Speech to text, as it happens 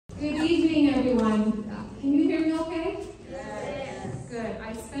evening, everyone. Can you hear me okay? Yes. Good.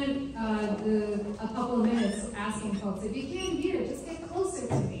 I spent a couple of minutes asking folks, if you can't hear, just get closer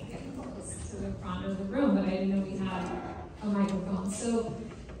to me. Get close to the front of the room, but I didn't know we had a microphone. So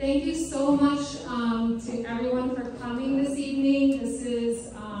thank you so much to everyone for coming this evening. This is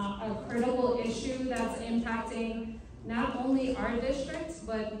a critical issue that's impacting not only our district,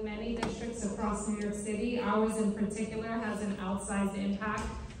 but many districts across New York City. Ours in particular has an outsized impact.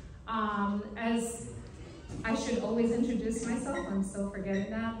 As I should always introduce myself, I'm still forgetting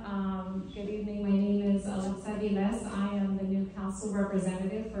that. Good evening, my name is Alexa Aviles. I am the new council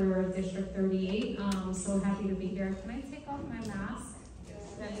representative for District 38. I'm so happy to be here. Can I take off my mask?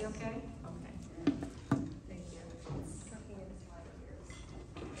 Is that okay? Okay. Thank you.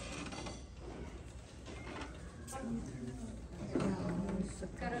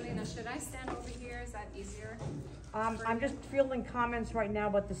 Carolina, should I stand over here? Is that easier? I'm just fielding comments right now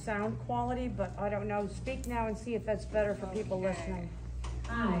about the sound quality, but I don't know. Speak now and see if that's better for people listening.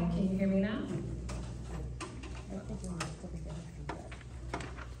 Hi, can you hear me now?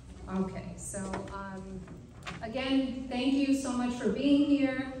 Okay, so again, thank you so much for being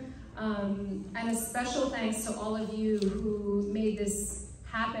here. And a special thanks to all of you who made this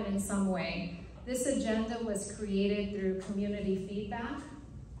happen in some way. This agenda was created through community feedback.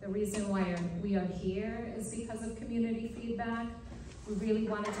 The reason why we are here is because of community feedback. We really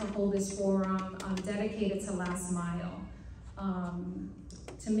wanted to hold this forum dedicated to last mile,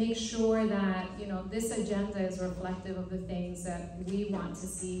 to make sure that this agenda is reflective of the things that we want to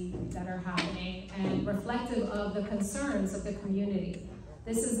see that are happening and reflective of the concerns of the community.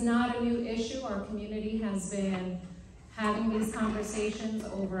 This is not a new issue. Our community has been having these conversations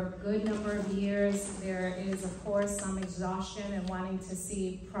over a good number of years. There is, of course, some exhaustion and wanting to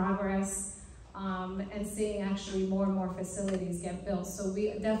see progress and seeing actually more and more facilities get built. So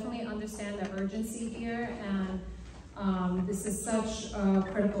we definitely understand the urgency here, and this is such a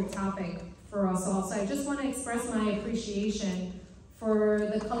critical topic for us all. So I just want to express my appreciation for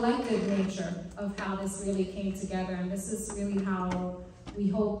the collective nature of how this really came together, and this is really how we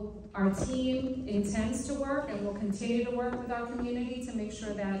hope our team intends to work and will continue to work with our community to make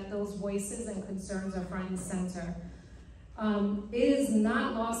sure that those voices and concerns are front and center. It is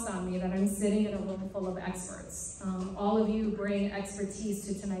not lost on me that I'm sitting in a room full of experts. All of you bring expertise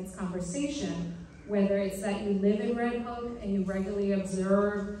to tonight's conversation, whether it's that you live in Red Hook and you regularly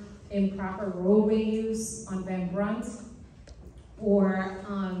observe improper roadway use on Van Brunt, or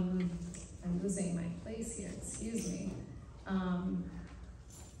I'm losing my place here, excuse me.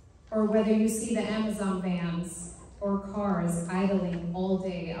 Or whether you see the Amazon vans or cars idling all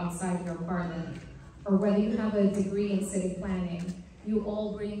day outside your apartment, or whether you have a degree in city planning, you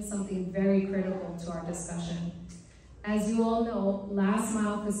all bring something very critical to our discussion. As you all know, last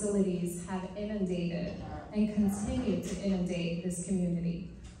mile facilities have inundated and continue to inundate this community.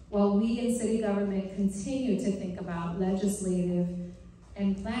 While we in city government continue to think about legislative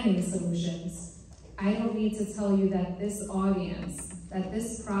and planning solutions, I don't need to tell you that this audience, that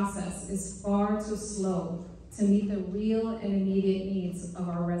this process is far too slow to meet the real and immediate needs of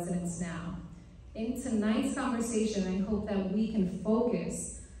our residents now. In tonight's conversation, I hope that we can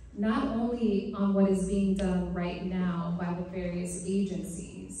focus not only on what is being done right now by the various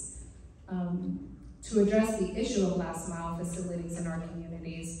agencies to address the issue of last mile facilities in our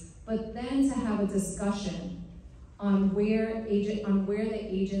communities, but then to have a discussion on where the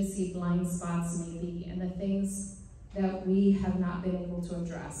agency blind spots may be and the things that we have not been able to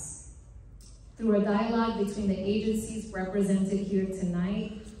address. Through a dialogue between the agencies represented here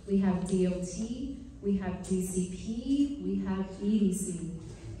tonight, we have DOT, we have DCP, we have EDC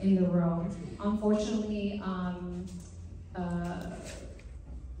in the room. Unfortunately,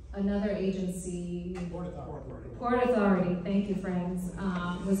 another agency, Port Authority, thank you friends,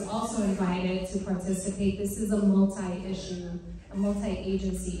 was also invited to participate. This is a multi-issue, a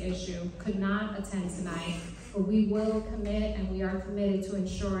multi-agency issue, could not attend tonight, but we will commit and we are committed to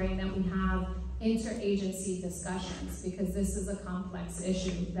ensuring that we have interagency discussions because this is a complex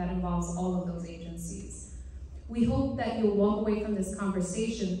issue that involves all of those agencies. We hope that you'll walk away from this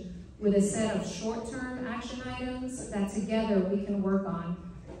conversation with a set of short-term action items that together we can work on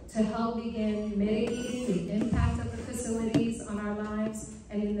to help begin mitigating the impact of the facilities on our lives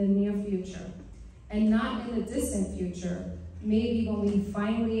and in the near future. And not in the distant future, maybe when we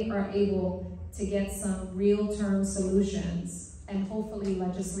finally are able to get some real-term solutions and hopefully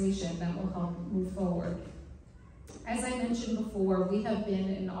legislation that will help move forward. As I mentioned before, we have been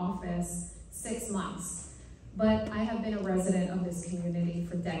in office 6 months, but I have been a resident of this community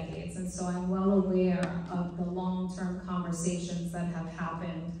for decades, and so I'm well aware of the long-term conversations that have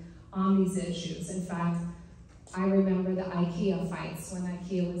happened on on these issues. In fact, I remember the IKEA fights when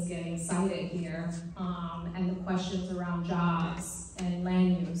IKEA was getting cited here, and the questions around jobs and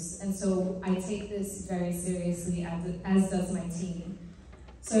land use. And so I take this very seriously, as does my team.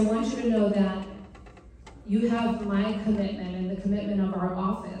 So I want you to know that you have my commitment and the commitment of our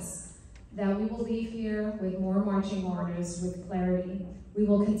office that we will leave here with more marching orders with clarity. We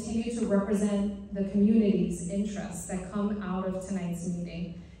will continue to represent the community's interests that come out of tonight's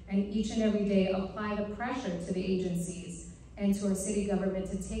meeting, and each and every day apply the pressure to the agencies and to our city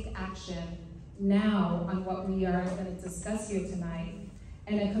government to take action now on what we are going to discuss here tonight,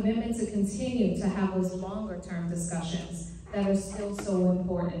 and a commitment to continue to have those longer term discussions that are still so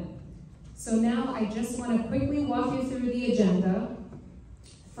important. So now I just want to quickly walk you through the agenda.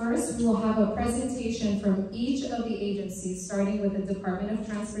 First, we will have a presentation from each of the agencies, starting with the Department of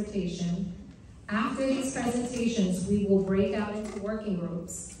Transportation. After these presentations, we will break out into working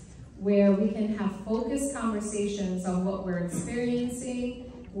groups where we can have focused conversations on what we're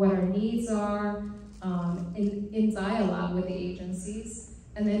experiencing, what our needs are, in dialogue with the agencies.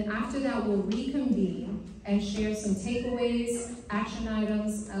 And then after that, we'll reconvene and share some takeaways, action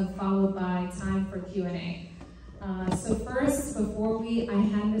items, followed by time for Q&A. So first, before I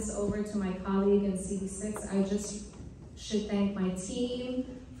hand this over to my colleague in CD6, I just should thank my team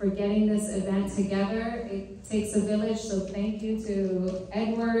for getting this event together. It takes a village, so thank you to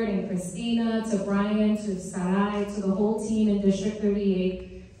Edward and Christina, to Brian, to Sarai, to the whole team in District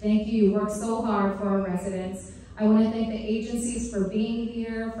 38. Thank you, you worked so hard for our residents. I want to thank the agencies for being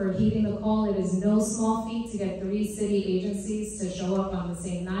here, for heeding the call. It is no small feat to get 3 city agencies to show up on the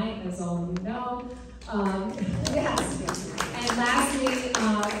same night, as all of you know. Yes. And lastly,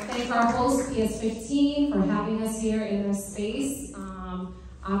 thank our host, PS15, for having us here in their space.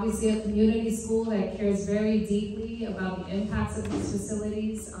 Obviously, a community school that cares very deeply about the impacts of these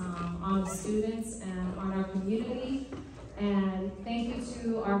facilities on students and on our community. And thank you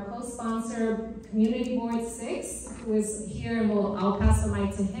to our co-sponsor, Community Board 6, who is here, and I'll pass the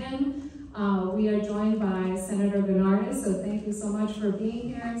mic to him. We are joined by Senator Bernardes, so thank you so much for being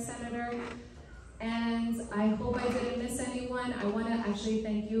here, Senator. And I hope I didn't miss anyone. I want to actually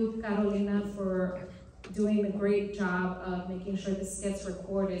thank you, Carolina, for doing the great job of making sure this gets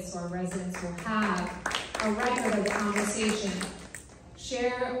recorded so our residents will have a record of the conversation.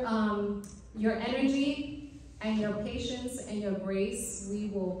 Share your energy and your patience and your grace.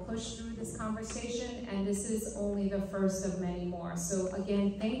 We will push through this conversation, and this is only the first of many more. So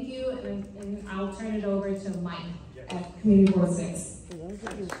again, thank you, and I'll turn it over to Mike at Community Board 6.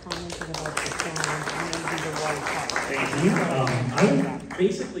 Thank you. I would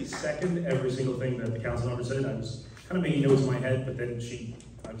basically second every single thing that the council member said. I was kind of making notes in my head, but then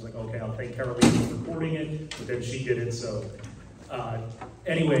I was like, okay, I'll thank Caroline for recording it, but then she did it, so.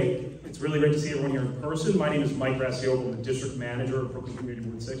 Anyway, it's really great to see everyone here in person. My name is Mike Graciolo. I'm the district manager of Brooklyn Community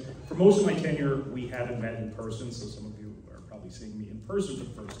Board 6. For most of my tenure, we haven't met in person, so some of you are probably seeing me in person for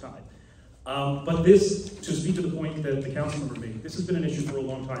the first time. But this, to speak to the point that the council member made, this has been an issue for a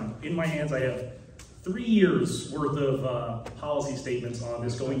long time. In my hands, I have 3 years worth of policy statements on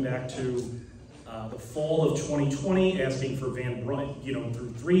this, going back to the fall of 2020, asking for Van Brunt,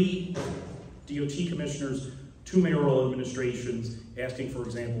 through 3 DOT commissioners, 2 mayoral administrations, asking, for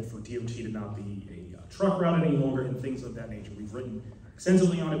example, for DOT to not be a truck route any longer, and things of that nature. We've written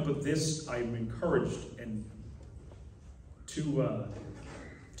extensively on it, but this, I'm encouraged, and to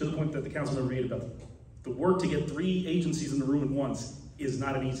the point that the council member made about the work to get 3 agencies in the room at once is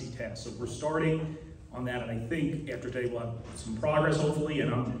not an easy task. So we're starting on that, and I think after today we'll have some progress, hopefully,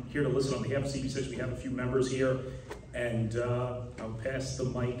 and I'm here to listen on behalf of CB6. We have a few members here, and I'll pass the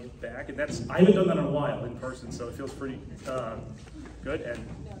mic back. And I haven't done that in a while in person, so it feels pretty good, and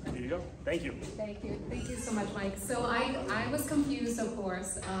here you go. Thank you. Thank you. Thank you so much, Mike. So I was confused, of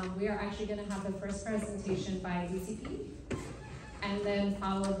course. We are actually going to have the first presentation by DCP, and then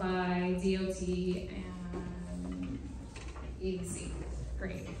followed by DOT and EDC.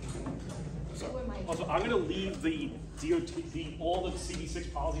 Great. Also, I'm going to leave the DOT, all the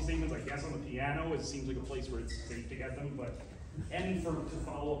CB6 policy statements, I guess, on the piano. It seems like a place where it's safe to get them, and to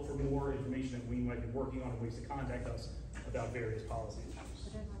follow up for more information that we might be working on, ways to contact us about various policy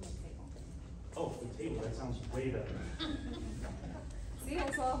issues. Oh, the table, that sounds way better. See,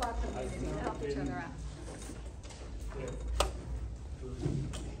 it's all about the community to help each other out.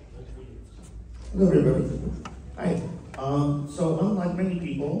 Hello, everybody. Hi. So unlike many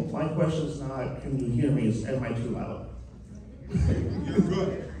people, my question is not, can you hear me? Is am I too loud? You're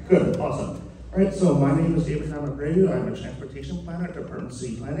good. Good, awesome. All right, so my name is David Abreu. I'm a transportation planner at Department of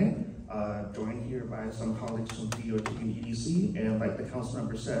City Planning, joined here by some colleagues from DOT and EDC, and like the council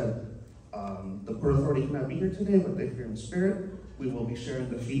member said, The Port Authority cannot be here today, but they're here in spirit. We will be sharing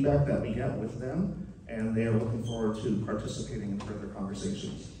the feedback that we get with them, and they are looking forward to participating in further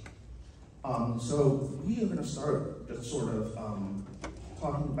conversations. So we are going to start just sort of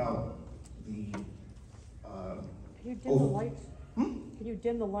talking about the. Can you dim the lights? Can you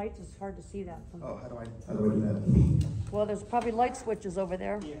dim the lights? It's hard to see that. Oh, how do I do that? Well, there's probably light switches over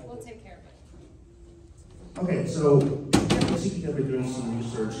there. Yeah. We'll take care of it. Okay, so the CPW are doing some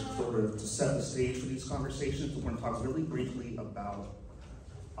research sort of to set the stage for these conversations. We're going to talk really briefly about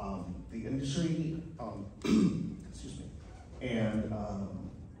the industry, excuse me, and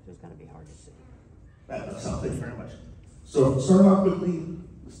It's going to be hard to see. That's all. Thank you very much. So starting off quickly,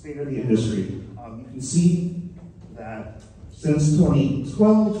 the state of the industry. You can see that since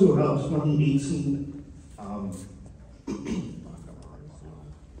 2012 to about 2018,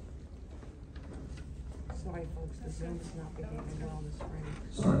 Sorry, folks, the Zoom's not behaving well on the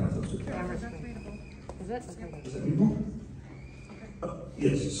screen. sorry, I thought it was Camera screen. Is it? Okay. Is that people?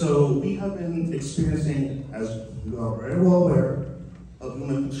 Yes, so we have been experiencing, as you are very well aware, of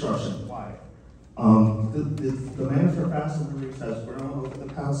human construction. Why? The demand for fast deliveries has grown over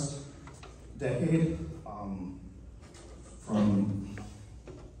the past decade from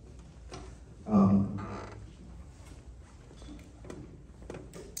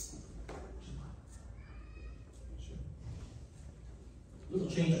Little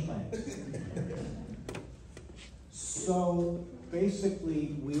change of plan. So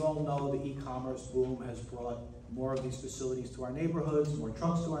basically, we all know the e-commerce boom has brought more of these facilities to our neighborhoods, more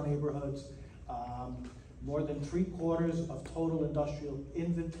trucks to our neighborhoods. More than 3/4 of total industrial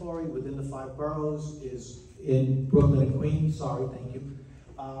inventory within the 5 boroughs is in Brooklyn and Queens. Sorry, thank you.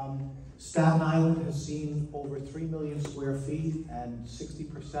 Staten Island has seen over 3 million square feet, and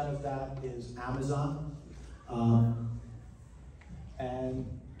 60% of that is Amazon. And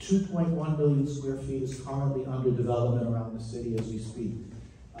 2.1 million square feet is currently under development around the city as we speak.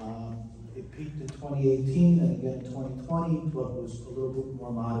 It peaked in 2018 and again in 2020, but was a little bit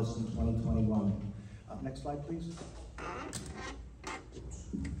more modest in 2021. Next slide, please.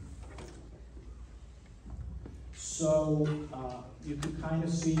 So you can kind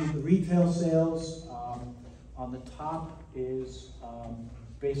of see the retail sales. On the top is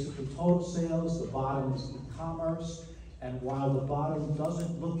basically total sales, the bottom is e-commerce. And while the bottom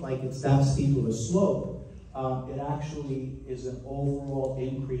doesn't look like it's that steep of a slope, it actually is an overall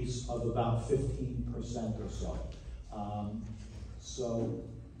increase of about 15% or so. So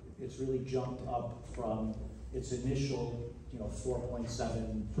it's really jumped up from its initial,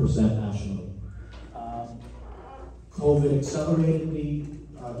 4.7% nationally. COVID accelerated the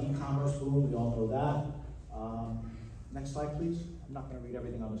e-commerce boom, we all know that. Next slide, please. I'm not going to read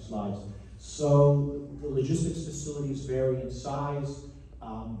everything on the slides. So the logistics facilities vary in size.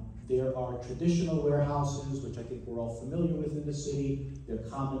 There are traditional warehouses, which I think we're all familiar with in the city. They're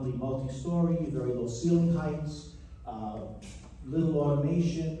commonly multi-story, very low ceiling heights, little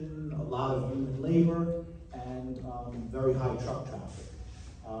automation, a lot of human labor, and very high truck traffic.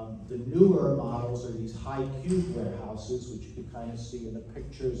 The newer models are these high cube warehouses, which you can kind of see in the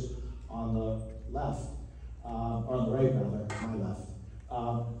pictures on the left, or on the right rather, my left.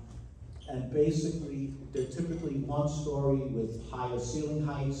 And basically, they're typically 1 story with higher ceiling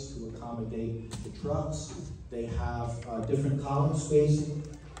heights to accommodate the trucks. They have different column spacing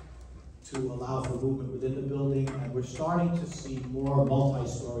to allow for movement within the building, and we're starting to see more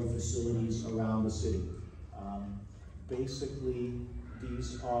multi-story facilities around the city. Basically,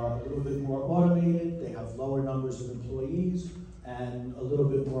 these are a little bit more automated, they have lower numbers of employees, and a little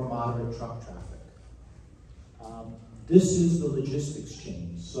bit more moderate truck traffic. This is the logistics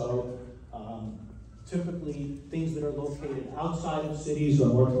chain. So typically, things that are located outside of cities are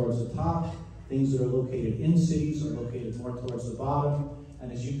more towards the top. Things that are located in cities are located more towards the bottom.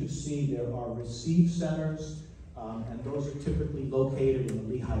 And as you can see, there are receive centers, and those are typically located in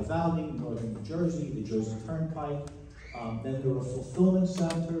the Lehigh Valley, northern New Jersey, the Jersey Turnpike. Then there are fulfillment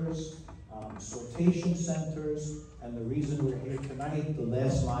centers, sortation centers, and the reason we're here tonight, the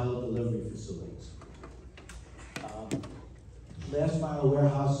last mile delivery facilities. Last mile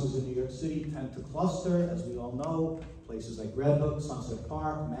warehouses in New York City tend to cluster, as we all know, places like Red Hook, Sunset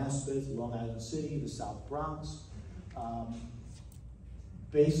Park, Maspeth, Long Island City, the South Bronx.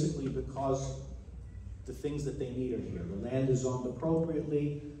 Basically because the things that they need are here. The land is owned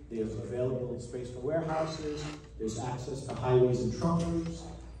appropriately, there's available space for warehouses, there's access to highways and truck routes,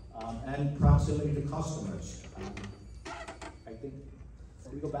 and proximity to customers. I think,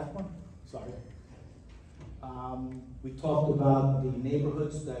 can we go back one? Sorry. We talked about the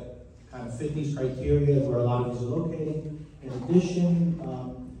neighborhoods that kind of fit these criteria where a lot of these are located. In addition,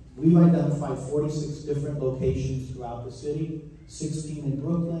 We've identified 46 different locations throughout the city, 16 in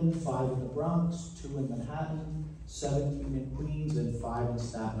Brooklyn, 5 in the Bronx, 2 in Manhattan, 17 in Queens, and 5 in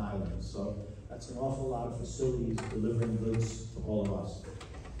Staten Island. So that's an awful lot of facilities delivering goods to all of us.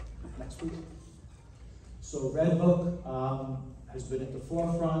 Next, please. So Red Hook has been at the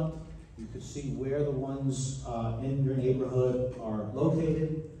forefront. You can see where the ones in your neighborhood are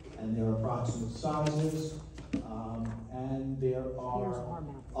located and their approximate sizes. And there are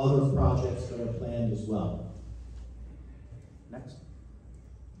other projects that are planned as well. Next.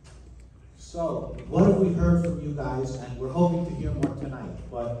 So, what have we heard from you guys? And we're hoping to hear more tonight,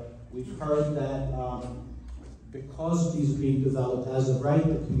 but we've heard that because these are being developed as of right,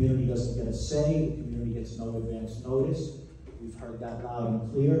 the community doesn't get a say, the community gets no advance notice. We've heard that loud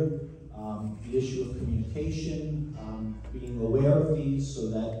and clear. The issue of communication, being aware of these so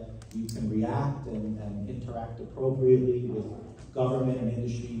that you can react and interact appropriately with government and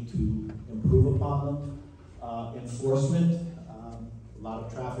industry to improve upon them. Enforcement, a lot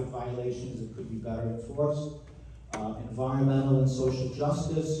of traffic violations that could be better enforced. Environmental and social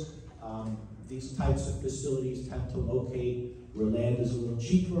justice. These types of facilities tend to locate where land is a little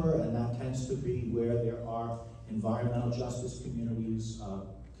cheaper, and that tends to be where there are environmental justice communities,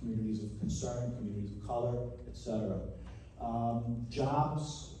 communities of concern, communities of color, etc.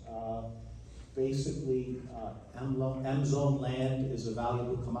 Jobs, basically, M-zone land is a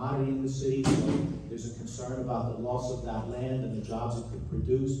valuable commodity in the city, so there's a concern about the loss of that land and the jobs it could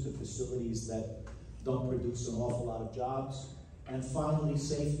produce to facilities that don't produce an awful lot of jobs. And finally,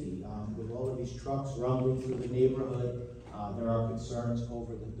 safety. With all of these trucks rumbling through the neighborhood, there are concerns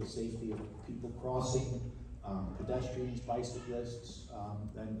over the safety of people crossing, pedestrians, bicyclists,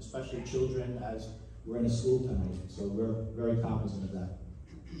 and especially children, as we're in a school tonight, so we're very cognizant of that.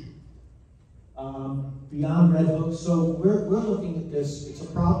 Beyond Red Hook, so we're looking at this. It's a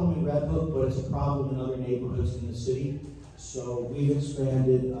problem in Red Hook, but it's a problem in other neighborhoods in the city. So we've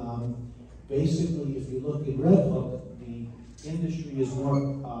expanded. Basically, if you look in Red Hook, the industry is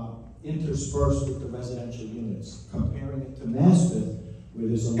more interspersed with the residential units. Comparing it to Maspeth, where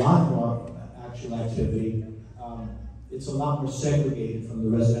there's a lot more actual activity, it's a lot more segregated from the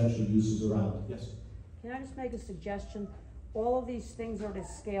residential uses around. Yes? Can I just make a suggestion? All of these things are at a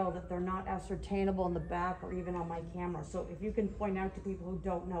scale that they're not ascertainable in the back or even on my camera. So if you can point out to people who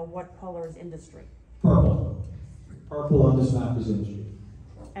don't know what color is industry. Purple. Purple on this map is industry.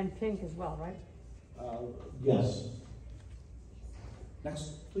 And pink as well, right? Yes.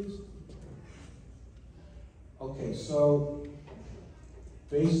 Next, please. Okay, so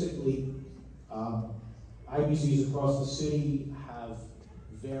basically, IBCs across the city have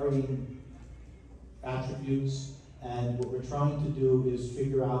varying attributes, and what we're trying to do is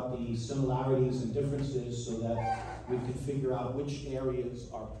figure out the similarities and differences so that we can figure out which areas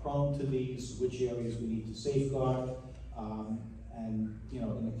are prone to these, which areas we need to safeguard. And you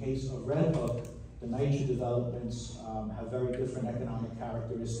know, in the case of Red Hook, the NYCHA developments have very different economic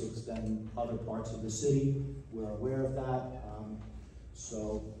characteristics than other parts of the city. We're aware of that.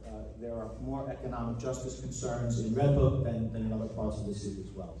 So there are more economic justice concerns in Red Hook than in other parts of the city as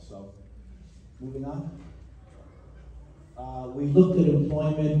well. So moving on. We looked at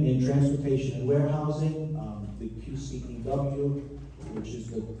employment in transportation and warehousing, the QCEW, which is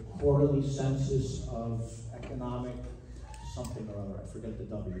the quarterly census of economic something or other, I forget the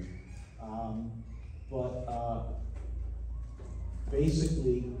W.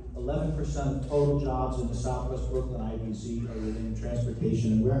 Basically, 11% of total jobs in the Southwest Brooklyn IBC are within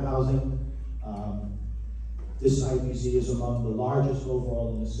transportation and warehousing. This IBC is among the largest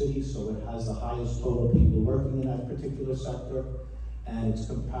overall in the city, so it has the highest total people working in that particular sector, and it's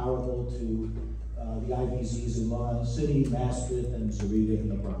comparable to the IBCs in Long Island City, Maspeth, and Zarita in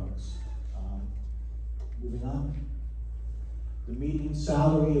the Bronx. Moving on. The median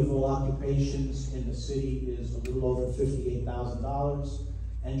salary of all occupations in the city is a little over $58,000.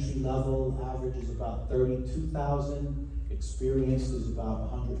 Entry level average is about $32,000. Experienced is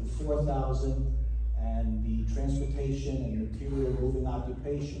about $104,000. And the transportation and material moving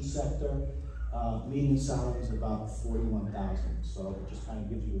occupation sector, median salary is about $41,000. So it just kind of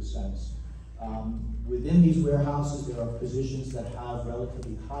gives you a sense. Within these warehouses, there are positions that have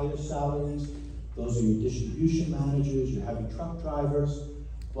relatively higher salaries. Those are your distribution managers, your heavy truck drivers,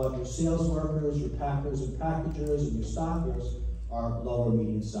 but your sales workers, your packers and packagers, and your stockers are lower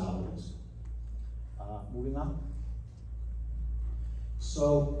median salaries. Moving on.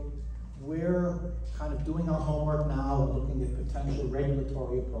 So we're kind of doing our homework now and looking at potential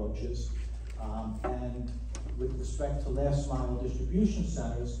regulatory approaches. And with respect to last mile distribution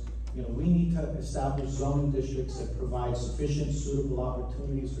centers, We need to establish zoning districts that provide sufficient suitable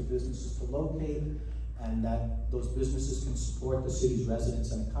opportunities for businesses to locate, and that those businesses can support the city's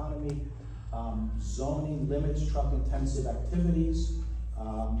residents and economy. Zoning limits truck-intensive activities.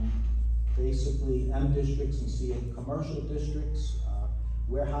 Basically, M districts and C8 commercial districts.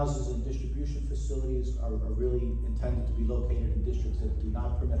 Warehouses and distribution facilities are really intended to be located in districts that do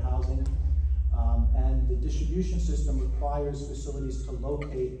not permit housing. And the distribution system requires facilities to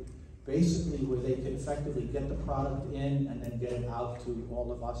locate basically where they can effectively get the product in and then get it out to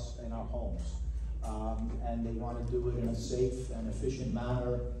all of us in our homes. And they want to do it in a safe and efficient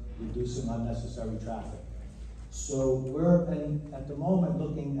manner, reducing unnecessary traffic. So we're, at the moment,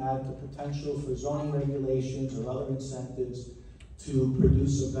 looking at the potential for zoning regulations or other incentives to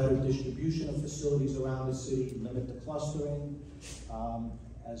produce a better distribution of facilities around the city, limit the clustering,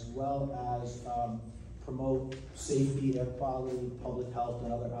 as well as promote safety, air quality, public health,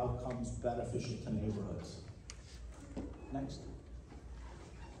 and other outcomes beneficial to neighborhoods. Next.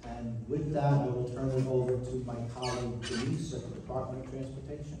 And with that, I will turn it over to my colleague Denise at the Department of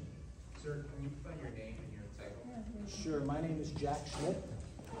Transportation. Sir, can you put your name and your title? Sure, my name is Jack Schmidt.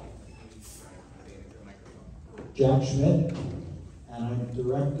 Jack Schmidt, and I'm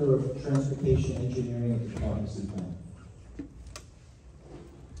Director of Transportation Engineering at the Department of City Planning.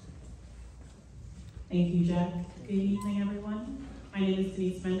 Thank you, Jack. Good evening, everyone. My name is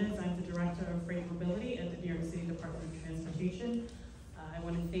Denise Mendez. I'm the Director of Freight Mobility at the New York City Department of Transportation. I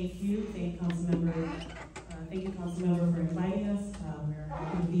want to thank Councilmember for inviting us. We're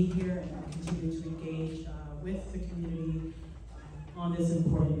happy to be here and continue to engage with the community on this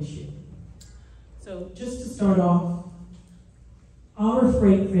important issue. So just to start off, our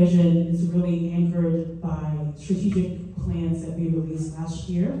freight vision is really anchored by strategic plans that we released last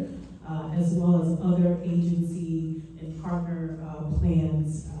year, as well as other agency and partner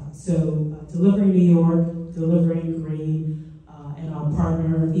plans. Delivering New York, Delivering Green, and our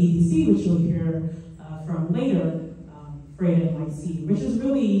partner EDC, which you'll hear from later, Freight NYC, which is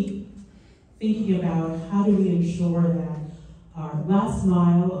really thinking about how do we ensure that our last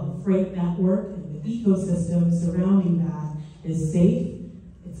mile of freight network and the ecosystem surrounding that is safe,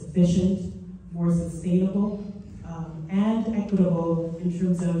 it's efficient, more sustainable, and equitable in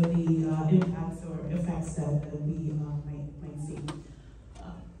terms of the impacts or effects that we might see.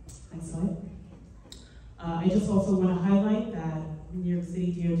 Next slide. I just also want to highlight that New York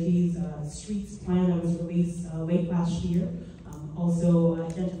City DOT's streets plan that was released late last year also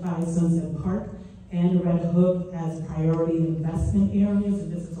identifies Sunset Park and Red Hook as priority investment areas,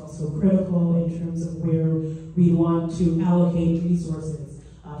 and this is also critical in terms of where we want to allocate resources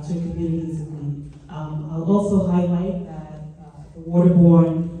to communities in need. I'll also highlight that the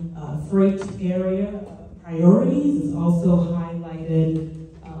waterborne freight area priorities is also highlighted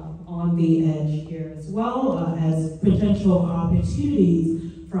on the edge here as well as potential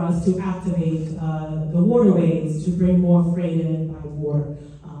opportunities for us to activate the waterways to bring more freight in by water.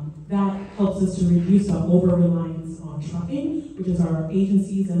 That helps us to reduce our over-reliance on trucking, which is our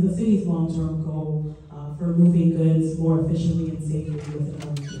agency's and the city's long-term goal for moving goods more efficiently and safely within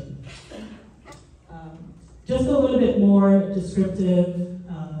our region. Just a little bit more descriptive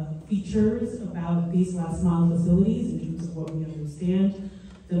features about these last mile facilities in terms of what we understand.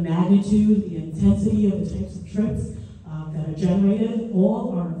 The magnitude, the intensity of the types of trips that are generated,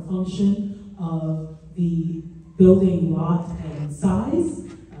 all are a function of the building lot and size,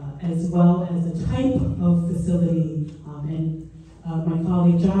 as well as the type of facility. My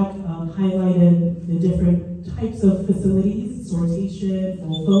colleague Jack highlighted the different types of facilities, sortation,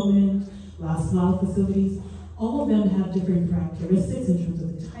 fulfillment, last mile facilities. All of them have different characteristics in terms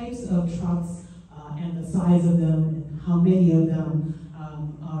of the types of trucks and the size of them and how many of them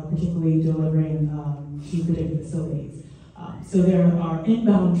are particularly delivering to particular facilities. So there are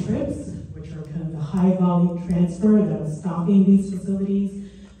inbound trips, which are kind of the high volume transfer that are stopping these facilities.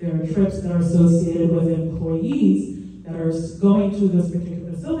 There are trips that are associated with employees that are going to those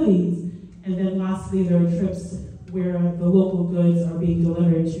particular facilities. And then lastly, there are trips where the local goods are being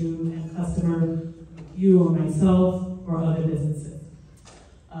delivered to a customer, you or myself, or other businesses.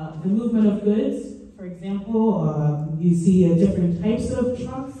 The movement of goods, for example, you see different types of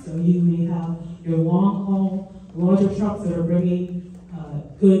trucks. So you may have your long haul, larger trucks that are bringing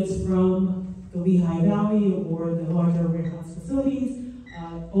goods from the Lehigh Valley or the larger warehouse facilities,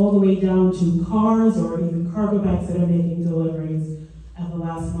 all the way down to cars or even cargo backs that are making deliveries at the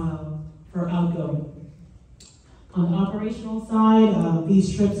last mile for outgoing. On the operational side,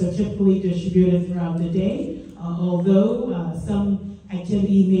 these trips are typically distributed throughout the day, although some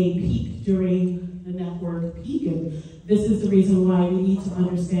activity may peak during the network peak, and This is the reason why we need to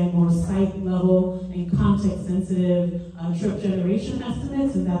understand more site level and context sensitive trip generation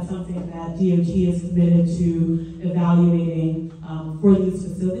estimates, and that's something that DOT is committed to evaluating for these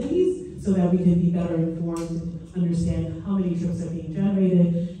facilities so that we can be better informed and understand how many trips are being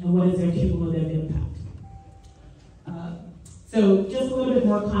generated and what is their cumulative impact. So just a little bit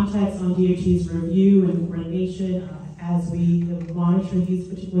more context on DOT's review and coordination as we monitor these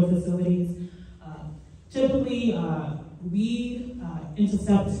particular facilities. Typically, we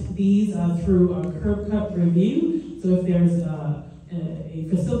intercept these through a curb cut review. So if there's a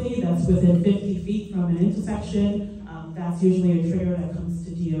facility that's within 50 feet from an intersection, that's usually a trigger that comes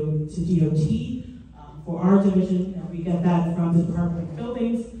to DOT. For our division, we get that from the Department of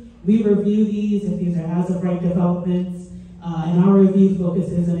Buildings. We review these if these are as-of-right developments, and our review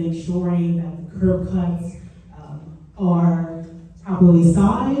focuses on ensuring that the curb cuts are properly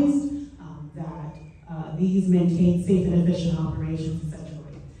sized, that these maintain safe and efficient operations,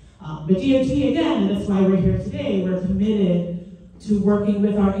 essentially. But DOT, again, and that's why we're here today, we're committed to working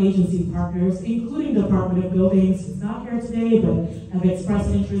with our agency partners, including the Department of Buildings, who's not here today, but have expressed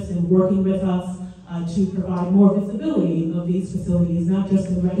interest in working with us to provide more visibility of these facilities, not just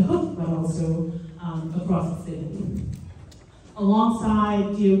in Red Hook, but also across the city.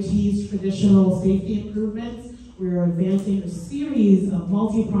 Alongside DOT's traditional safety improvements, we're advancing a series of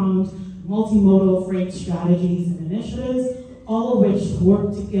multi-pronged, multimodal freight strategies and initiatives, all of which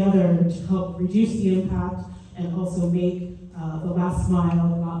work together to help reduce the impact and also make the last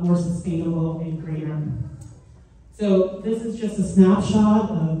mile a lot more sustainable and greener. So this is just a snapshot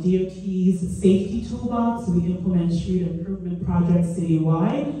of DOT's safety toolbox. We implement street improvement projects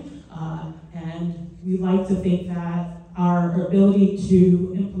citywide, and we like to think that our ability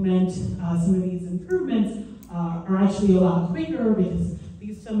to implement some of these improvements are actually a lot quicker because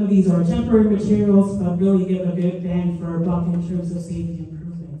some of these are temporary materials, but really give a good bang for a buck in terms of safety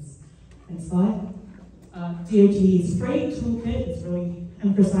improvements. Next slide. DOT's freight toolkit is really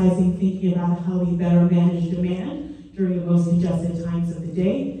emphasizing thinking about how we better manage demand during the most congested times of the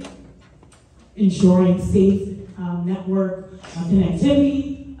day, ensuring safe network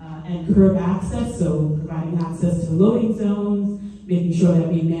connectivity and curb access, so providing access to loading zones, making sure that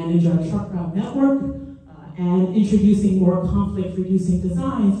we manage our truck route network, and introducing more conflict-reducing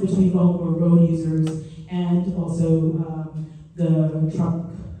designs between vulnerable road users and also the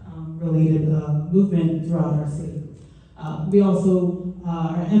truck-related movement throughout our city. We also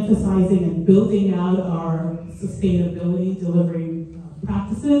are emphasizing and building out our sustainability delivery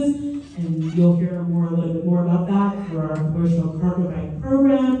practices, and you'll hear a little bit more about that through our commercial cargo bag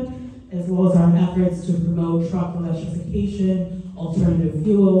program, as well as our efforts to promote truck electrification, alternative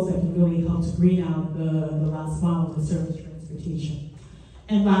fuels that can really help to green out the last mile of the surface transportation.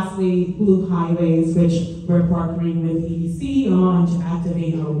 And lastly, blue highways, which we're partnering with EDC on to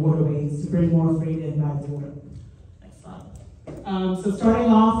activate our waterways to bring more freight in by water. Next slide. So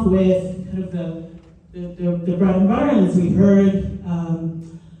starting off with kind of the bread and butter, as we heard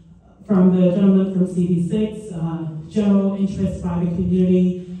from the gentleman from CB6, general interest by the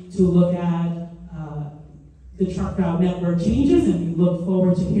community to look at the truck route network changes, and we look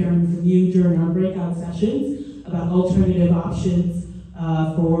forward to hearing from you during our breakout sessions about alternative options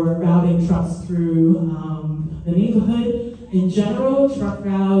for routing trucks through the neighborhood. In general, truck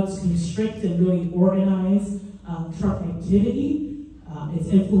routes constrict and really organize truck activity. It's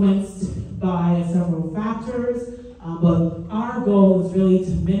influenced by several factors, but our goal is really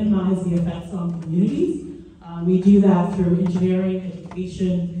to minimize the effects on communities. We do that through engineering,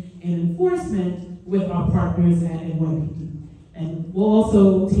 education, and enforcement with our partners at NYPD. And we'll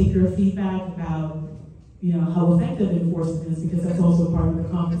also take your feedback about how effective enforcement is, because that's also part of the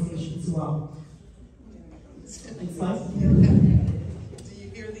conversation as well. Next slide. Do you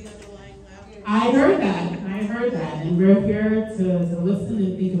hear the underlying laugh? I heard that, and we're here to listen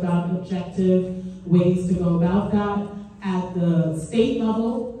and think about objective ways to go about that. At the state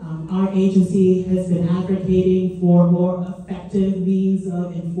level, our agency has been advocating for more effective means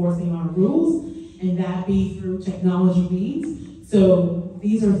of enforcing our rules, and that be through technology means. So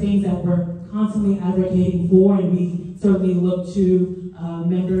these are things that we're constantly advocating for, and we certainly look to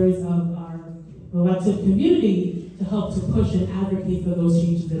members of our elected community to help to push and advocate for those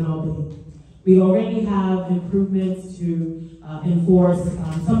changes in Albany. We already have improvements to enforce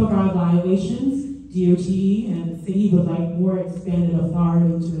some of our violations. DOT and the city would like more expanded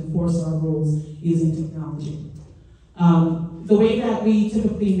authority to enforce our rules using technology. The way that we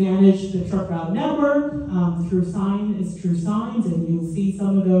typically manage the truck route network through signs, and you'll see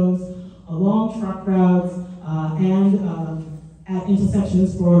some of those along truck routes and at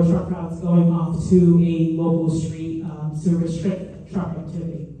intersections for truck routes going off to a local street to restrict truck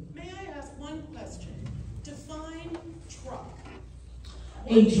activity. May I ask one question? Define truck.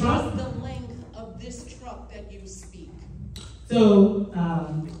 A What truck? is the length of this truck that you speak? So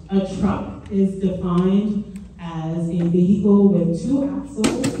a truck is defined as a vehicle with 2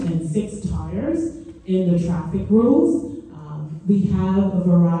 axles and 6 tires in the traffic rules. We have a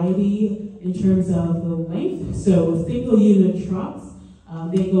variety in terms of the length. So single unit trucks,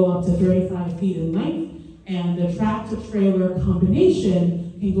 they go up to 35 feet in length, and the tractor trailer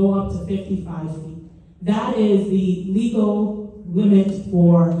combination can go up to 55 feet. That is the legal limit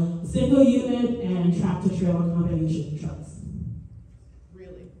for single unit and tractor trailer combination trucks.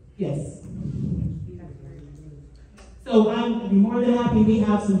 Really? Yes. So I'm more than happy we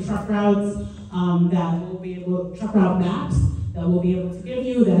have some truck routes that will be able, truck route maps that we'll be able to give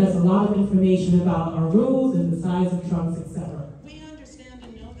you that has a lot of information about our rules and the size of trucks, etc. We understand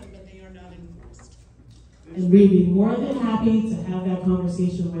and know them, but they are not enforced. And we'd be more than happy to have that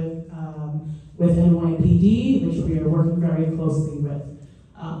conversation with NYPD, which we are working very closely with.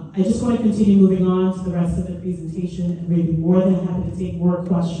 I just want to continue moving on to the rest of the presentation, and we'd be more than happy to take more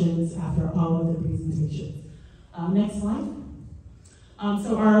questions after all of the presentations. Next slide.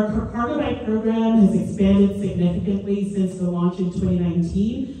 So our cargo bike program has expanded significantly since the launch in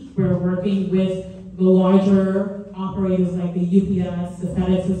 2019. We're working with the larger operators like the UPS, the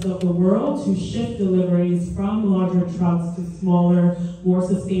FedExes of the world to shift deliveries from larger trucks to smaller, more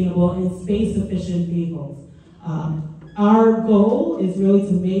sustainable and space-efficient vehicles. Our goal is really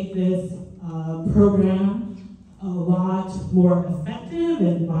to make this program a lot more effective,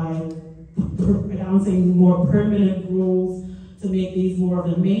 and by announcing more permanent rules to make these more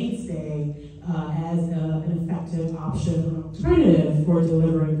of a mainstay as an effective option or alternative for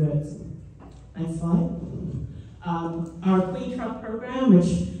delivering goods. Next slide. Our Clean Truck program,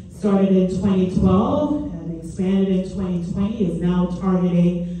 which started in 2012 and expanded in 2020, is now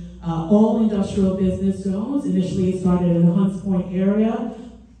targeting all industrial business zones. Initially, it started in the Hunts Point area.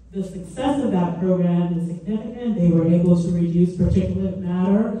 The success of that program is significant. They were able to reduce particulate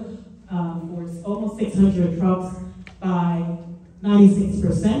matter for almost 600 trucks by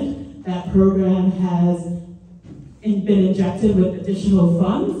 96%. That program has been injected with additional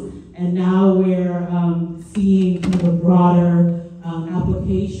funds, and now we're seeing kind of a broader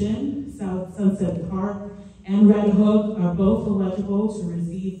application. South Sunset Park and Red Hook are both eligible to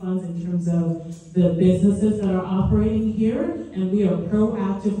receive funds in terms of the businesses that are operating here, and we are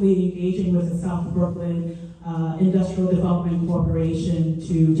proactively engaging with the South Brooklyn Industrial Development Corporation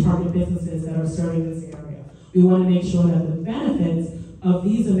to target businesses that are serving this area. We want to make sure that the benefits of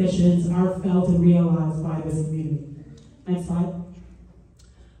these emissions are felt and realized by this community. Next slide.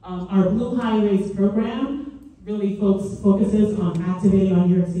 Our Blue Highways program really focuses on activating our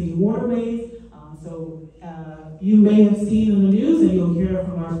New York City waterways. You may have seen in the news, and you'll hear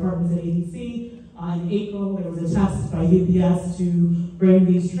from our partners at ADC, in April there was a test by UPS to bring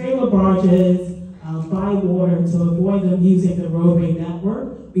these trailer barges by water to avoid them using the roadway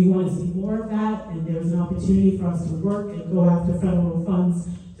network. We want to see more of that, and there's an opportunity for us to work and go after federal funds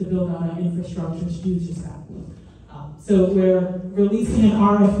to build out our infrastructure to do just that. So we're releasing an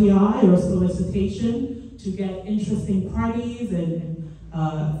RFPI, or solicitation, to get interesting parties and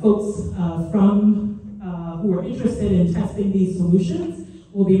folks who are interested in testing these solutions.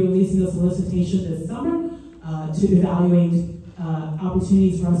 We'll be releasing a solicitation this summer to evaluate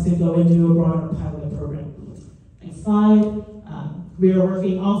opportunities for us to go and do a broader pilot program. Next slide. We are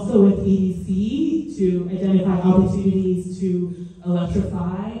working also with EDC to identify opportunities to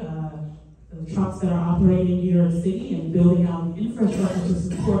electrify the trucks that are operating in New York City and building out infrastructure to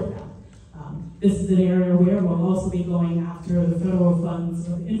support that. This is an area where we'll also be going after the federal funds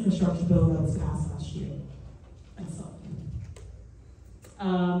for the infrastructure bill that was passed last year. Next slide.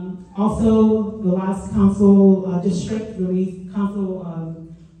 Also, the last council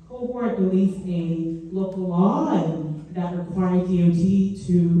cohort released a local law that required DOT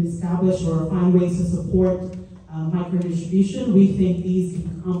to establish or find ways to support micro-distribution. We think these can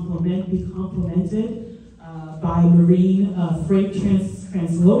be complemented by marine freight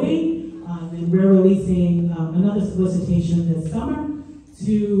transloading. And we're releasing another solicitation this summer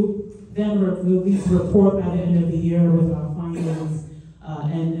to then release a report by the end of the year with our findings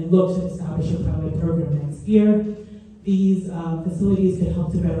and look to establish a pilot program next year. These facilities can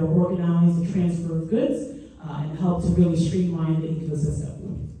help to better organize the transfer of goods and help to really streamline the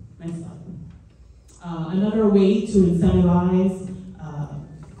ecosystem. Next slide. Another way to incentivize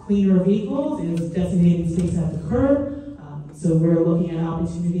cleaner vehicles is designating space at the curb. So we're looking at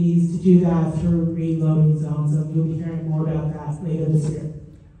opportunities to do that through green loading zones, and you'll be hearing more about that later this year.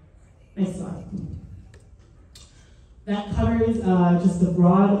 Next slide. That covers just the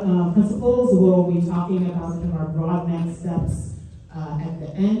broad principles. We'll be talking about kind of our broad next steps at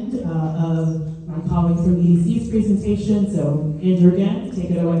the end of my colleague from EDC's presentation. So Andrew, again,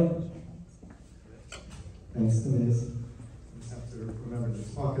 take it away. Thanks, Denise. I just have to remember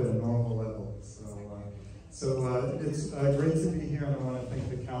to talk at a normal level. So it's great to be here, and I want to thank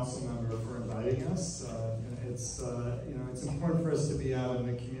the council member for inviting us. It's it's important for us to be out in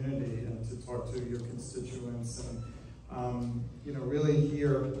the community and to talk to your constituents and really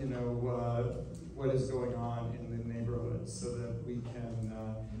hear what is going on in the neighborhoods so that we can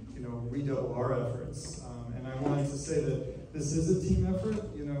redouble our efforts. And I wanted to say that this is a team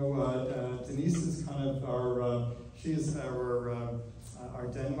effort. Denise is kind of she is our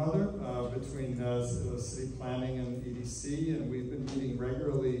den mother between city planning and EDC, and we've been meeting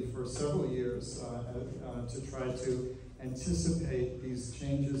regularly for several years to try to anticipate these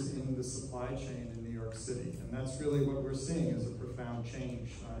changes in the supply chain in New York City. And that's really what we're seeing is a profound change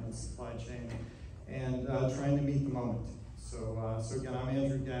in supply chain and trying to meet the moment. So again, I'm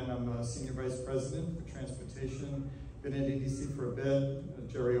Andrew Gann. I'm a Senior Vice President for Transportation. Been at EDC for a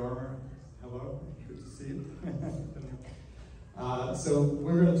bit. Jerry Armour, hello, good to see you. So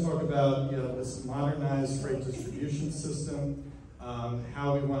we're going to talk about this modernized freight distribution system,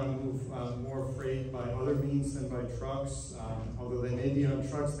 how we want to move more freight by other means than by trucks. Although they may be on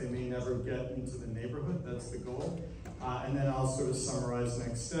trucks, they may never get into the neighborhood. That's the goal. And then I'll sort of summarize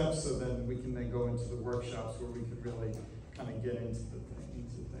next steps, so then we can then go into the workshops where we can really kind of get into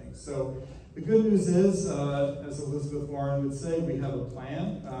things. So the good news is, as Elizabeth Warren would say, we have a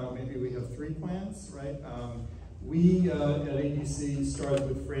plan. Maybe we have 3 plans, right? We at ADC started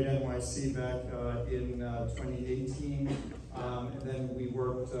with Freight NYC back in 2018, and then we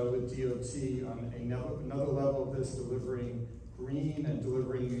worked with DOT on another level of this, delivering green and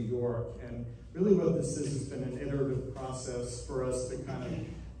delivering New York. And really what this is has been an iterative process for us to kind of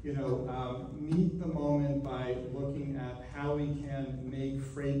meet the moment by looking at how we can make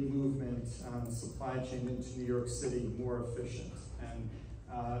freight movement supply chain into New York City more efficient and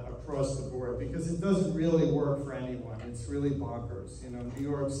across the board, because it doesn't really work for anyone. It's really bonkers. New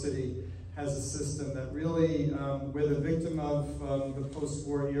York City has a system that really, we're the victim of the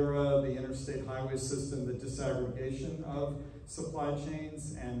post-war era, the interstate highway system, the disaggregation of supply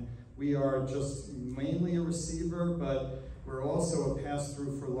chains, and we are just mainly a receiver, but we're also a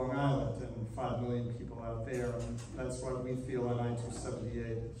pass-through for Long Island and 5 million people out there, and that's what we feel on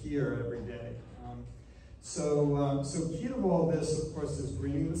I-278 here every day. So key to all this, of course, is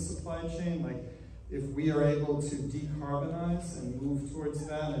greening the supply chain. Like, if we are able to decarbonize and move towards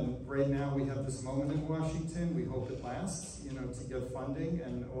that, and right now we have this moment in Washington, we hope it lasts, to get funding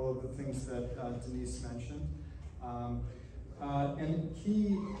and all of the things that Denise mentioned. And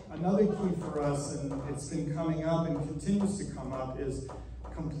another key for us, and it's been coming up and continues to come up, is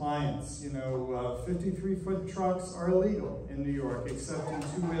compliance. 53-foot trucks are illegal in New York, except in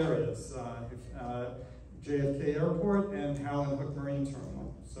 2 areas, JFK Airport and Howland Hook Marine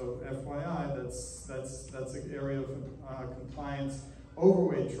Terminal. So FYI, that's an area of compliance.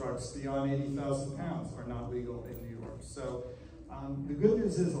 Overweight trucks beyond 80,000 pounds are not legal in New York. So the good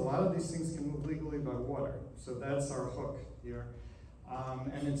news is a lot of these things can move legally by water. So that's our hook here.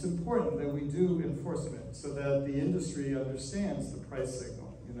 And it's important that we do enforcement so that the industry understands the price signal.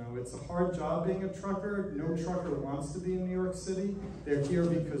 It's a hard job being a trucker. No trucker wants to be in New York City. They're here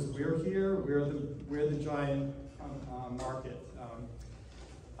because we're here. We're the giant market.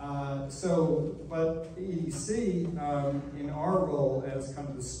 But EDC, in our role as kind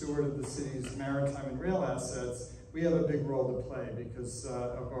of the steward of the city's maritime and rail assets, we have a big role to play because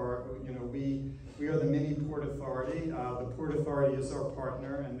of our, we are the mini Port Authority. The Port Authority is our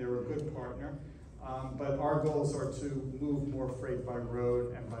partner, and they're a good partner. But our goals are to move more freight by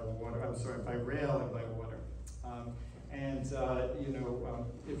road and by water. By rail and by water.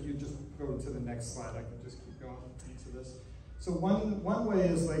 If you just go to the next slide, I can just keep going into this. So one way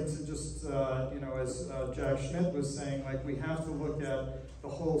is like to just, as Jack Schmidt was saying, like we have to look at the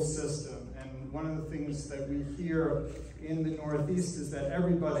whole system. And one of the things that we hear in the Northeast is that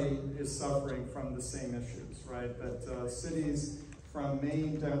everybody is suffering from the same issues, right? That cities from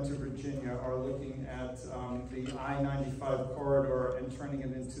Maine down to Virginia are looking at the I-95 corridor and turning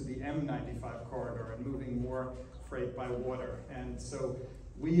it into the M95 corridor and moving more freight by water. And so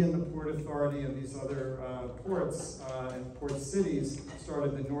we in the Port Authority and these other ports and port cities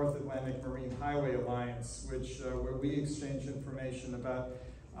started the North Atlantic Marine Highway Alliance, which where we exchange information about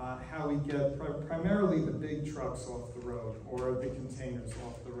how we get primarily the big trucks off the road or the containers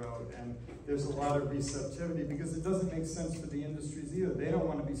off the road. And there's a lot of receptivity because it doesn't make sense for the industries either. They don't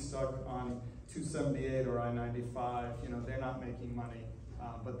want to be stuck on 278 or I-95. You know, they're not making money,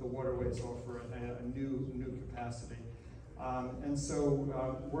 but the waterways offer a new capacity. And so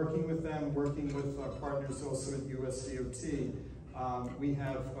working with them, working with partners also at USDOT, we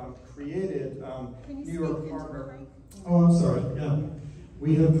have created New York Harbor. Oh, I'm sorry, yeah.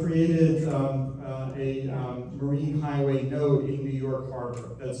 We have created a marine highway node in New York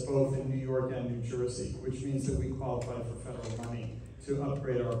Harbor that's both in New York and New Jersey, which means that we qualify for federal money to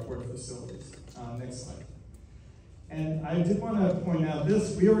upgrade our port facilities. Next slide. And I did want to point out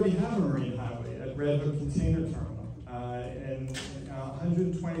this, we already have a marine highway at Red Hook Container Terminal. And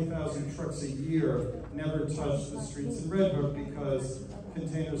 120,000 trucks a year never touch the streets in Red Hook because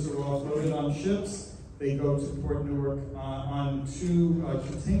containers are offloaded on ships. They go to Port Newark on two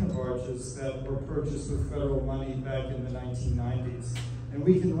container barges that were purchased with federal money back in the 1990s. And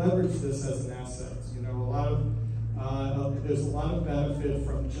we can leverage this as an asset. You know, there's a lot of benefit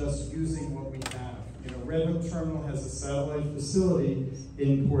from just using what we have. You know, Red Hook Terminal has a satellite facility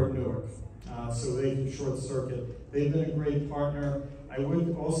in Port Newark, so they can short circuit. They've been a great partner. I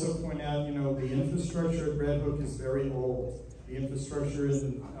would also point out, you know, the infrastructure at Red Hook is very old. The infrastructure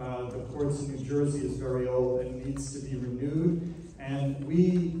in the ports in New Jersey is very old and needs to be renewed. And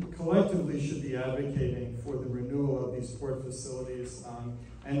we collectively should be advocating for the renewal of these port facilities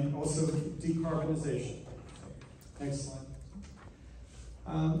and also decarbonization. Next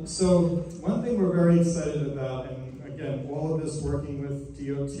slide. So one thing we're very excited about, and again, all of this working with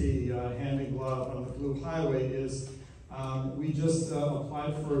DOT hand in glove on the Blue Highway, is we just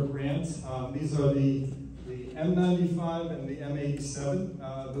applied for a grant. These are the M95 and the M87.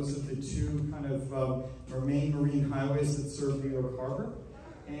 Those are the two kind of main marine highways that serve New York Harbor.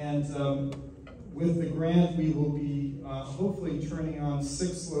 And with the grant, we will be hopefully turning on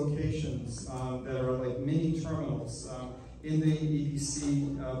 6 locations that are like mini terminals in the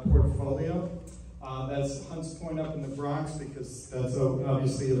EDC portfolio. That's Hunts Point up in the Bronx, because that's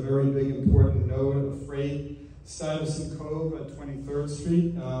obviously a very big important node of freight. Stuyvesant Cove at 23rd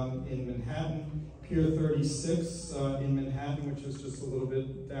Street in Manhattan. Pier 36 in Manhattan, which is just a little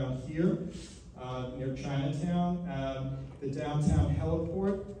bit down here near Chinatown. The downtown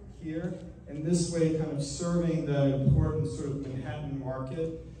heliport here, and this way kind of serving the important sort of Manhattan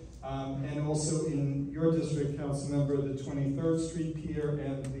market. And also in your district, Councilmember, the 23rd Street Pier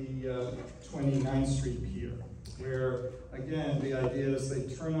and the 29th Street Pier, where, again, the idea is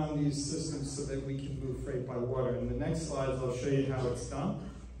they turn on these systems so that we can move freight by water. In the next slides, I'll show you how it's done.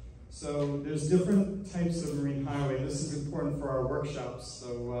 So there's different types of marine highway. This is important for our workshops,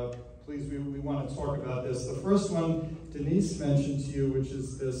 so please, we want to talk about this. The first one Denise mentioned to you, which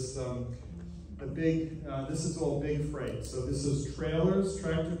is this, this is all big freight. So this is trailers,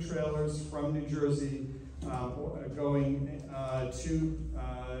 tractor trailers from New Jersey going to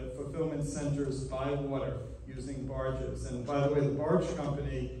fulfillment centers by water using barges. And by the way, the barge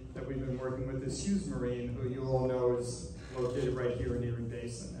company that we've been working with is Hughes Marine, who you all know is located right here in Erie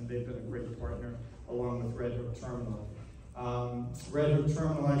Basin, and they've been a great partner along with Red Hook Terminal. Red Hook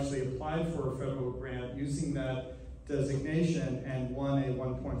Terminal actually applied for a federal grant using that designation and won a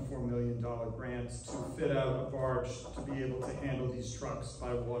 $1.4 million grant to fit out a barge to be able to handle these trucks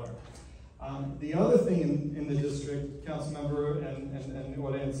by water. The other thing in the district, Councilmember and the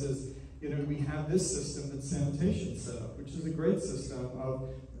audience, is, you know, we have this system that sanitation set up, which is a great system of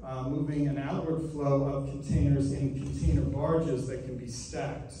moving an outward flow of containers in container barges that can be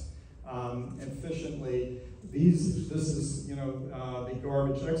stacked efficiently. This is, you know, the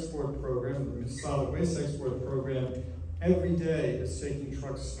garbage export program, the solid waste export program. Every day is taking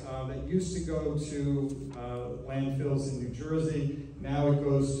trucks that used to go to landfills in New Jersey. Now it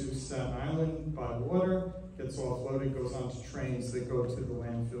goes to Staten Island by water, gets offloaded, goes onto trains that go to the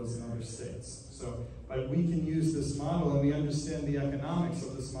landfills in other states. So, but we can use this model, and we understand the economics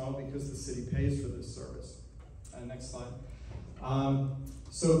of this model because the city pays for this service. Next slide.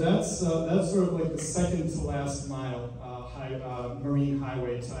 So that's sort of like the second to last mile marine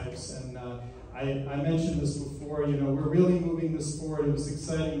highway types. And I mentioned this before, you know, we're really moving this forward. It was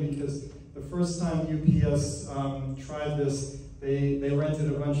exciting because the first time UPS tried this, they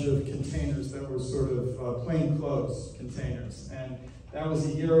rented a bunch of containers that were sort of plainclothes containers. And that was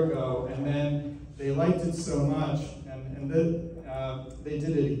a year ago. And then they liked it so much, and then they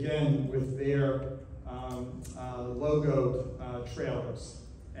did it again with their logoed trailers.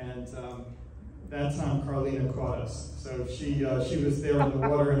 And that time Carlina caught us. So she was there in the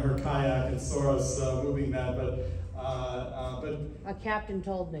water in her kayak and saw us moving that. But But A captain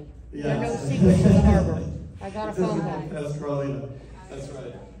told me. yeah. There are no secrets in the harbor. I got a phone call. That's Carlina. That's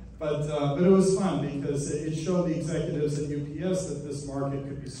right. But it was fun because it showed the executives at UPS that this market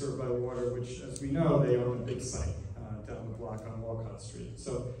could be served by water, which, as we know, they own a big site down the block on Walcott Street.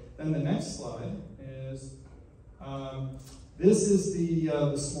 So then the next slide is, this is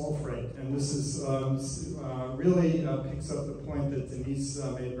the small freight, and this is really picks up the point that Denise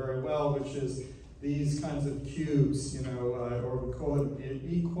made very well, which is these kinds of cubes, you know, or we call it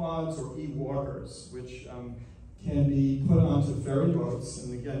e-quads or e-walkers, which can be put onto ferry boats.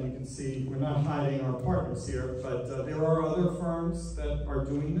 And again, you can see we're not hiding our partners here, but there are other firms that are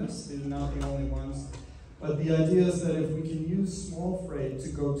doing this. They're not the only ones. But the idea is that if we can use small freight to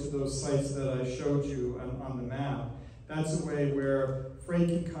go to those sites that I showed you on the map, that's a way where freight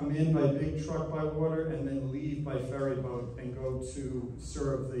can come in by big truck by water and then leave by ferry boat and go to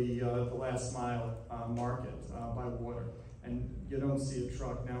serve the last mile market by water. And you don't see a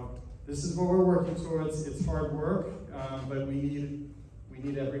truck. Now, this is what we're working towards. It's hard work, but we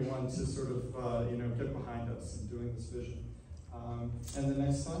need everyone to sort of you know, get behind us in doing this vision. And the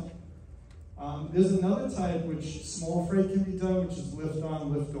next slide. There's another type which small freight can be done, which is lift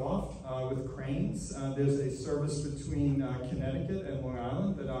on, lift off with cranes. There's a service between Connecticut and Long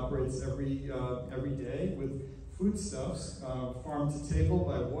Island that operates every day with foodstuffs, farm to table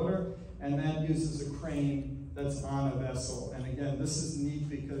by water, and that uses a crane that's on a vessel. And again, this is neat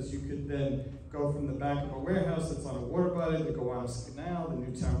because you could then go from the back of a warehouse that's on a water body to go on a canal, the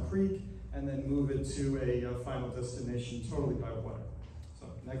Newtown Creek, and then move it to a final destination totally by water. So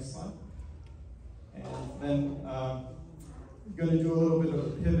next slide. And then I'm going to do a little bit of a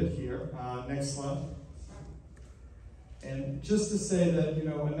pivot here. Next slide. And just to say that, you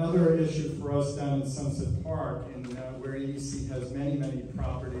know, another issue for us down in Sunset Park, where EDC has many, many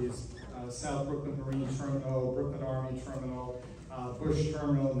properties, South Brooklyn Marine Terminal, Brooklyn Army Terminal, Bush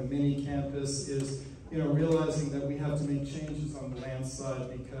Terminal, and the mini campus, is, you know, realizing that we have to make changes on the land side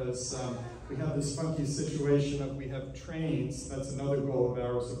because we have this funky situation of we have trains. That's another goal of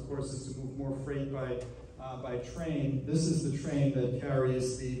ours, of course, is to move more freight by train. This is the train that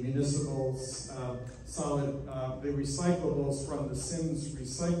carries the municipal's the recyclables from the Sims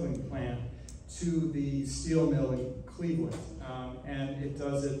recycling plant to the steel mill in Cleveland, and it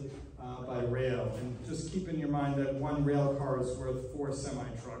does it by rail. And just keep in your mind that one rail car is worth 4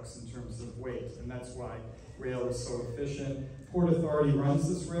 semi-trucks in terms of weight, and that's why rail is so efficient. Port Authority runs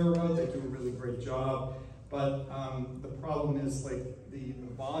this railroad. They do a really great job, but the problem is, like, the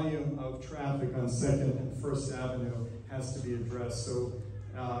volume of traffic on 2nd and 1st Avenue has to be addressed. So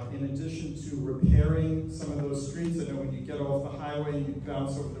in addition to repairing some of those streets, I know when you get off the highway and you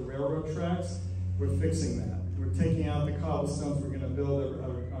bounce over the railroad tracks, we're fixing that. We're taking out the cobblestones. We're going to build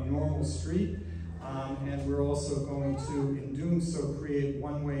a normal street. And we're also going to, in doing so, create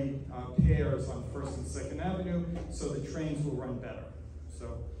one-way pairs on 1st and 2nd Avenue so the trains will run better.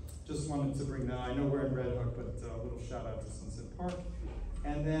 So just wanted to bring that. I know we're in Red Hook, but a little shout out to Sunset Park.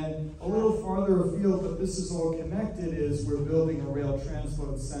 And then a little farther afield, but this is all connected, is we're building a rail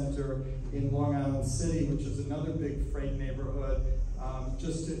transload center in Long Island City, which is another big freight neighborhood,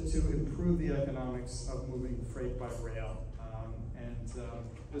 just to improve the economics of moving freight by rail.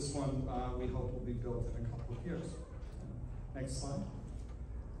 This one we hope will be built in a couple of years. Next slide.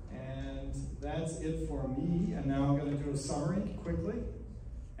 And that's it for me. And now I'm going to do a summary quickly,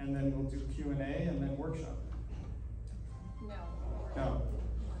 and then we'll do Q&A and then workshop. No.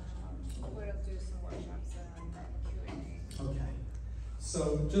 We'll do some workshops and Q&A. Okay.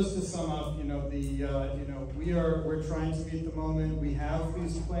 So just to sum up, you know, we're trying to meet the moment. We have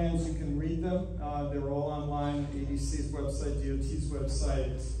these plans. You can read them. They're all online. ADC's website, DOT's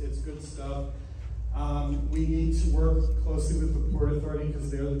website. It's good stuff. We need to work closely with the Port Authority because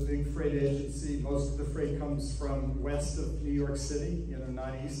they're the big freight agency. Most of the freight comes from west of New York City, you know,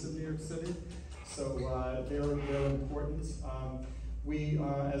 not east of New York City. So they're important. We,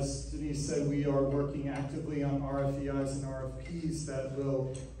 as Denise said, we are working actively on RFEIs and RFPs that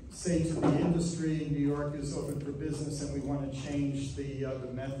will say to the industry, New York is open for business and we want to change the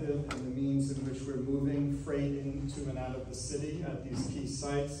method and the means in which we're moving freight into and out of the city at these key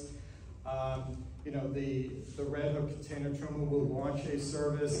sites. You know, the Red Hook Container Terminal will launch a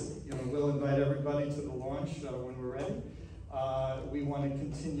service. You know, we'll invite everybody to the launch when we're ready. We want to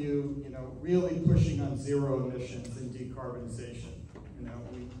continue, you know, really pushing on zero emissions and decarbonization. You know,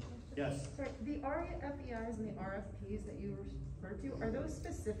 yes? Sorry, the RFEIs and the RFPs that you referred to, are those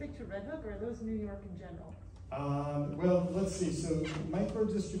specific to Red Hook or are those New York in general? Well, let's see. So micro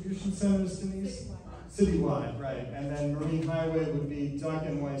distribution centers, Denise? Citywide, right. And then Marine Highway would be dock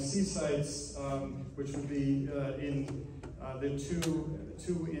NYC sites, which would be there are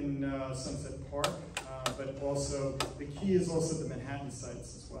two in Sunset Park, but also the key is also the Manhattan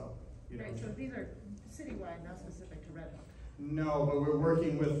sites as well. Right, so these are citywide, not specific to Red Hook. No, but we're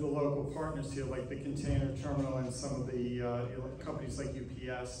working with the local partners here, like the container terminal and some of the companies like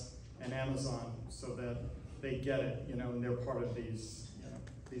UPS and Amazon, so that they get it, and they're part of these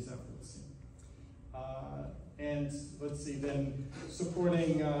efforts. And let's see, then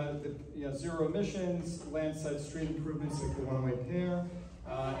supporting the zero emissions, landside street improvements like the one-way pair,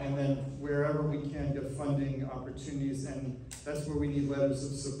 and then wherever we can get funding opportunities, and that's where we need letters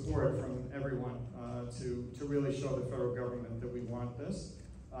of support from everyone to really show the federal government that we want this.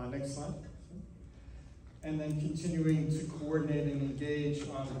 Next slide. And then continuing to coordinate and engage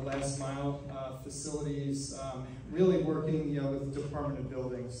on the last mile facilities, really working with the Department of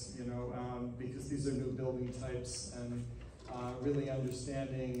Buildings, because these are new building types, and really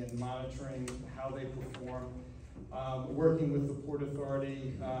understanding and monitoring how they perform. Working with the Port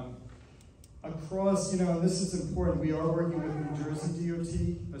Authority across, and this is important, we are working with New Jersey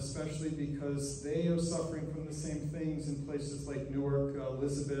DOT, especially because they are suffering from the same things in places like Newark,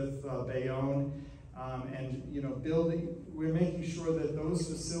 Elizabeth, Bayonne. And we're making sure that those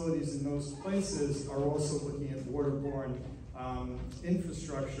facilities in those places are also looking at waterborne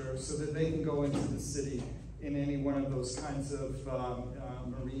infrastructure so that they can go into the city in any one of those kinds of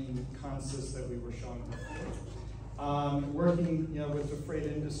marine concepts that we were showing before. Working with the freight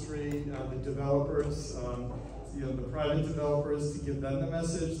industry, the developers, the private developers, to give them the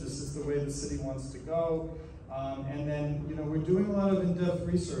message, this is the way the city wants to go. And then, we're doing a lot of in-depth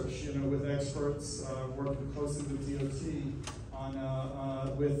research, with experts, working closely with DOT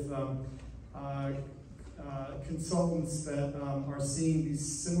on, with consultants that are seeing these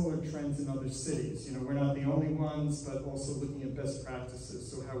similar trends in other cities. We're not the only ones, but also looking at best practices,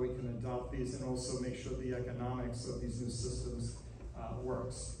 so how we can adopt these and also make sure the economics of these new systems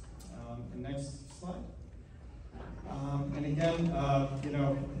works. The next slide. And again,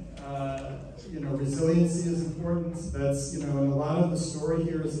 resiliency is important. That's, and a lot of the story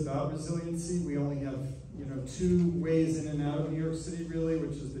here is about resiliency. We only have, two ways in and out of New York City, really,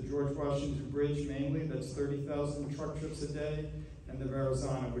 which is the George Washington Bridge mainly, that's 30,000 truck trips a day, and the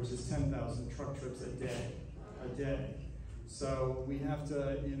Verrazano, which is 10,000 truck trips a day. So we have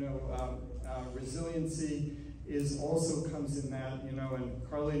to, resiliency also comes in that, and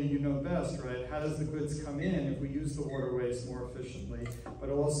Carlina, you know best, right? How does the goods come in if we use the waterways more efficiently? But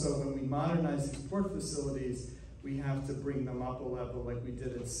also when we modernize these port facilities, we have to bring them up a level like we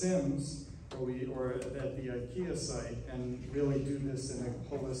did at Sims, or at the IKEA site, and really do this in a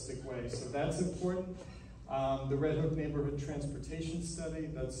holistic way. So that's important. The Red Hook Neighborhood Transportation Study,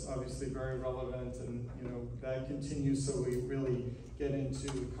 that's obviously very relevant, and that continues, so we really get into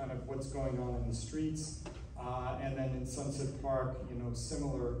kind of what's going on in the streets. And then in Sunset Park,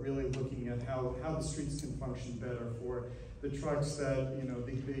 similar, really looking at how the streets can function better for the trucks that,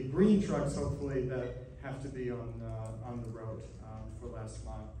 the green trucks, hopefully, that have to be on the road for last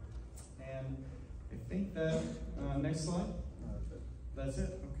mile. And I think that, next slide? That's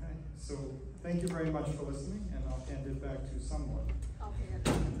it, okay. So thank you very much for listening, and I'll hand it back to someone.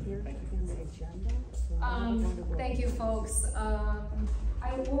 Thank you, folks.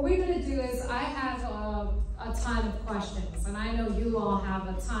 What we're going to do is I have a ton of questions, and I know you all have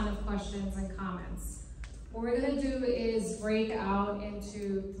a ton of questions and comments. What we're going to do is break out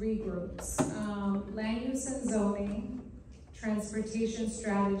into 3 groups: land use and zoning, transportation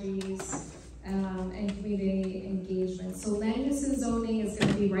strategies, and community engagement. So land use and zoning is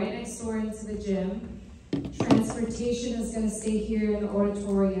going to be right next door into the gym. Transportation is going to stay here in the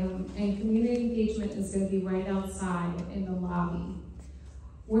auditorium, and community engagement is going to be right outside in the lobby.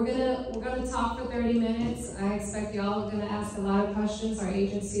 We're gonna talk for 30 minutes. I expect y'all are gonna ask a lot of questions. Our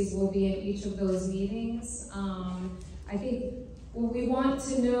agencies will be in each of those meetings. I think what we want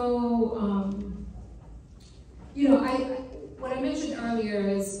to know, what I mentioned earlier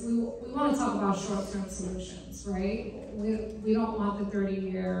is we want to talk about short-term solutions, right? We don't want the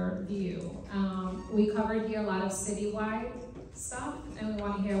 30-year view. We covered here a lot of citywide stuff, and we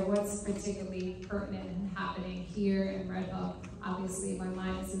want to hear what's particularly pertinent and happening here in Red Hook. Obviously, my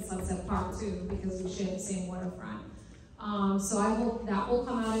mind is in Sunset Park too, because we share the same waterfront. So I hope that will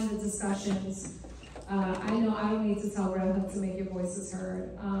come out in the discussions. I know I don't need to tell Red Hook to make your voices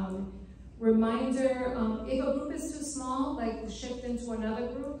heard. Reminder, if a group is too small, like shift into another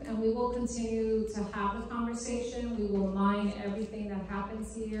group, and we will continue to have the conversation. We will mine everything that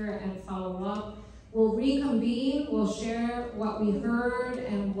happens here and follow up. We'll reconvene, we'll share what we heard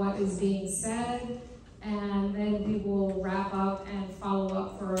and what is being said, and then we will wrap up and follow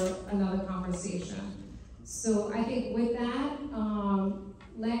up for another conversation. So I think with that,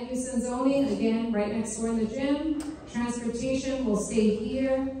 land use and zoning, again, right next door in the gym. Transportation will stay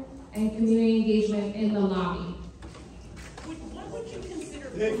here, and community engagement in the lobby. What would you consider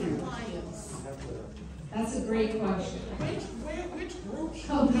compliance? That's a great question. Which group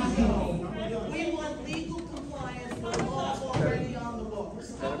should Oh, we go? We want legal compliance, the law already on the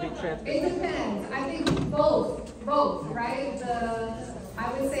books. It depends. I think both, right?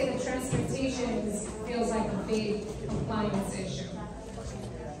 I would say the transportation feels like a big compliance issue.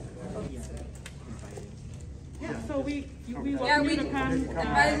 Yeah, so we invited me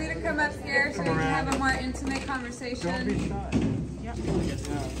to come up here so we can have a more intimate conversation. Don't be shy. Yep.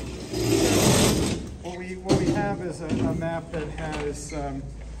 What we have is a map that has,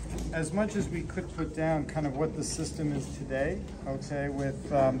 as much as we could put down kind of what the system is today, okay, with,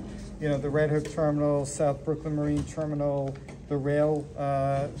 the Red Hook Terminal, South Brooklyn Marine Terminal, the rail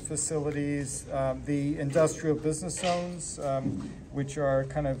facilities, the industrial business zones, which are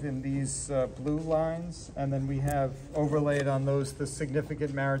kind of in these blue lines, and then we have overlaid on those the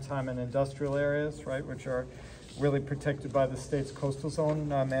significant maritime and industrial areas, right, which are really protected by the state's coastal zone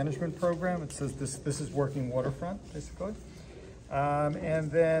management program. It says this is working waterfront, basically.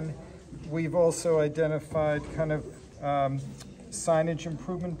 And then we've also identified kind of signage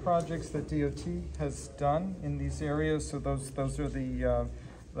improvement projects that DOT has done in these areas. So those are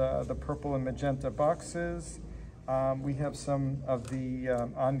the purple and magenta boxes. We have some of the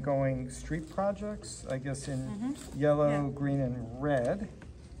ongoing street projects, I guess in yellow, green, and red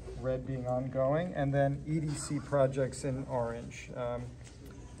being ongoing, and then EDC projects in orange.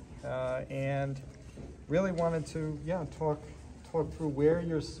 And really wanted to, talk through where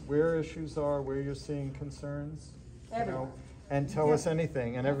issues are, where you're seeing concerns, and tell us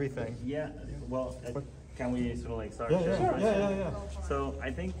anything and everything. Yeah, well, can we sort of like start? Yeah. So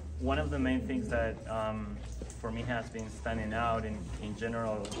I think one of the main things that for me has been standing out in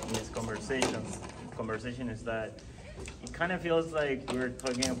general in this conversation is that it kind of feels like we're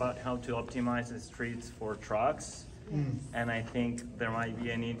talking about how to optimize the streets for trucks. And I think there might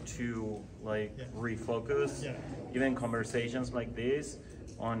be a need to refocus even conversations like this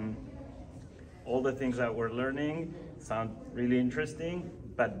on all the things that we're learning. Sound really interesting,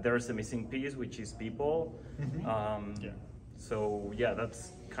 but there's a missing piece, which is people. So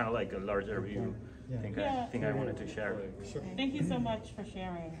that's kind of like a larger view. I think I wanted to share. Sure. Thank you so much for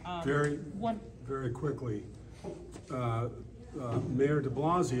sharing. Very quickly, Mayor de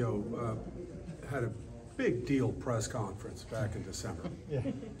Blasio had a big deal press conference back in December.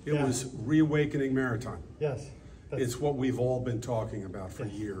 It was reawakening maritime. Yes. It's what we've all been talking about for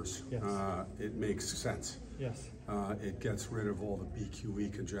years. It makes sense. Yes. It gets rid of all the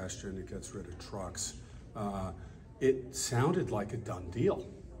BQE congestion. It gets rid of trucks. It sounded like a done deal.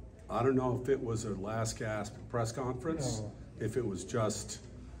 I don't know if it was a last gasp press conference, if it was just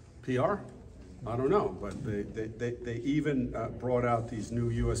PR. I don't know, but they even brought out these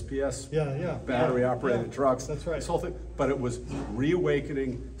new USPS battery-operated trucks. That's right. This whole thing, but it was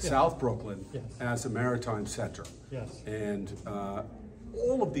reawakening South Brooklyn as a maritime center. Yes. And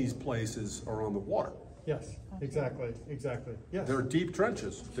all of these places are on the water. Yes, exactly. Yes. There are deep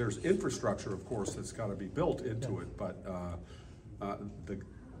trenches. There's infrastructure, of course, that's got to be built into it. But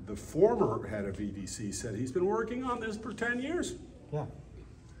the former head of EDC said he's been working on this for 10 years. Yeah.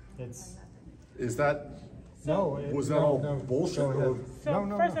 Is that, was that all bullshit? So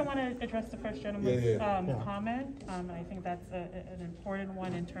first I want to address the first gentleman's comment. I think that's an important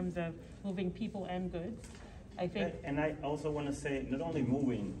one in terms of moving people and goods. I think, and I also want to say not only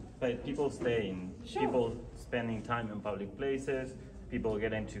moving, but people staying, people spending time in public places, people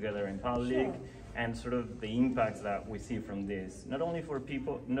getting together in public, and sort of the impacts that we see from this. Not only for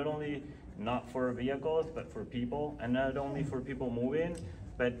people, not for vehicles, but for people, and not only for people moving,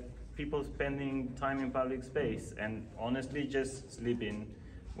 but people spending time in public space, and honestly just sleeping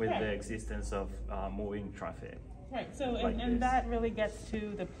with the existence of moving traffic. Right, so and that really gets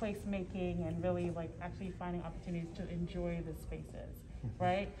to the placemaking and really actually finding opportunities to enjoy the spaces,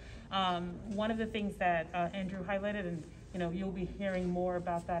 right? One of the things that Andrew highlighted, and you'll be hearing more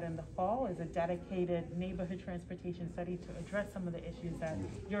about that in the fall, is a dedicated neighborhood transportation study to address some of the issues that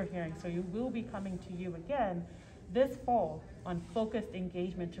you're hearing. So you will be coming to you again this fall on focused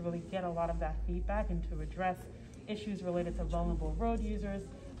engagement to really get a lot of that feedback and to address issues related to vulnerable road users.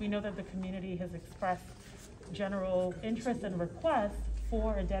 We know that the community has expressed general interest and requests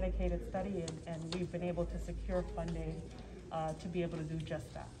for a dedicated study, and we've been able to secure funding to be able to do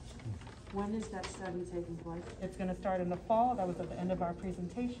just that. When is that study taking place? It's going to start in the fall. That was at the end of our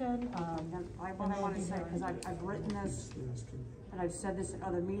presentation. What I want to say, because I've written this, and I've said this at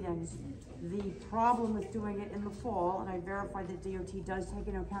other meetings, the problem with doing it in the fall, and I verified that DOT does take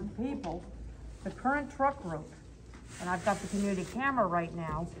into account the people, the current truck route, and I've got the community camera right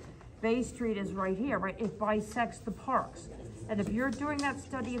now, Bay Street is right here, right? It bisects the parks. And if you're doing that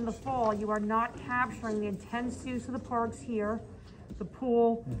study in the fall, you are not capturing the intense use of the parks here, the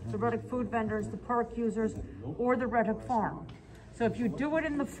pool, the Red Hook food vendors, the park users, or the Red Hook farm. So if you do it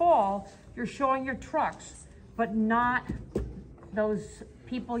in the fall, you're showing your trucks, but not those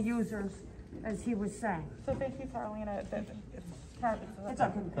people users, as he was saying. So thank you, Carolina. It's okay.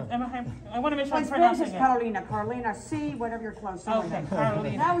 I want to make sure I'm My pronouncing is it. Carolina C, whatever you're close to. Okay,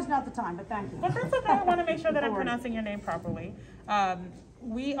 Carolina. That was not the time, but thank you. But that's okay. I want to make sure that I'm pronouncing your name properly.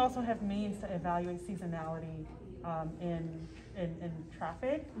 We also have means to evaluate seasonality in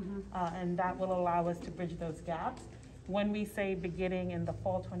traffic, and that will allow us to bridge those gaps. When we say beginning in the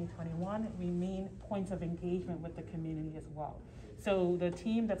fall 2021, we mean points of engagement with the community as well. So the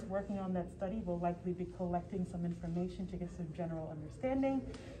team that's working on that study will likely be collecting some information to get some general understanding,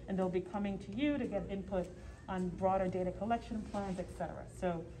 and they'll be coming to you to get input on broader data collection plans, et cetera.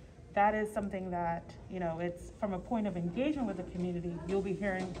 So that is something that, you know, it's from a point of engagement with the community, you'll be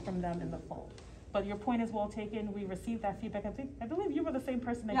hearing from them in the fall. But your point is well taken. We received that feedback. I believe you were the same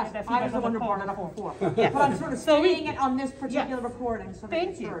person that gave that feedback. I was the one who brought it up before. Yes. But I'm sort of saying it on this particular recording, so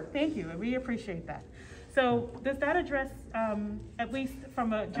thank you. Thank you. We appreciate that. So does that address, at least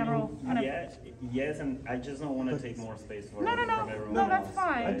from a general kind of? Yes, and I just don't want to take more space from everyone No, that's else.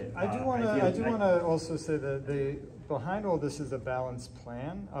 fine. I do want to also say that behind all this is a balanced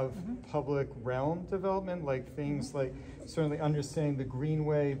plan of public realm development, like things like certainly understanding the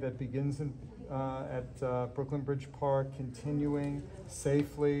greenway that begins at Brooklyn Bridge Park, continuing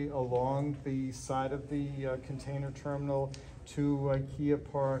safely along the side of the container terminal to IKEA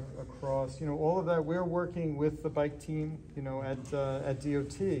Park, across, you know, all of that. We're working with the bike team, you know, at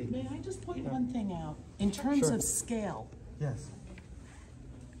DOT. May I just point one thing out? In terms of scale. Yes.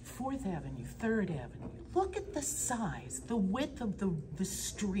 4th Avenue, 3rd Avenue. Look at the size, the width of the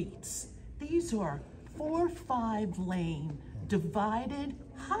streets. These are 4 or 5 lane divided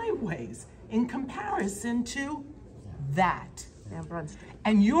highways in comparison to that.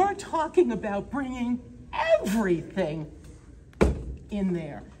 And you're talking about bringing everything in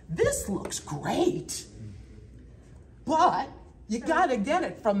there. This looks great, but you gotta get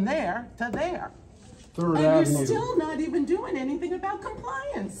it from there to there. Third and Avenue. You're still not even doing anything about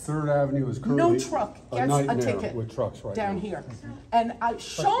compliance. 3rd Avenue is currently no truck gets a ticket with trucks right down now. here. And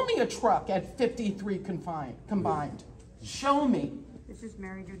show me a truck at 53 combined. Show me. This is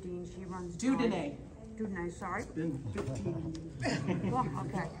Mary Dudine. She runs Dudine, sorry. It's been 15 Well,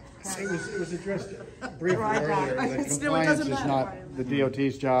 okay. It was addressed briefly earlier that compliance is not the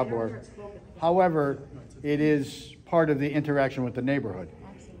DOT's job, however, it is part of the interaction with the neighborhood.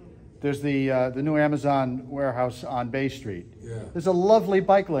 There's the new Amazon warehouse on Bay Street. Yeah. There's a lovely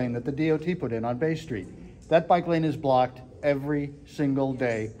bike lane that the DOT put in on Bay Street. That bike lane is blocked every single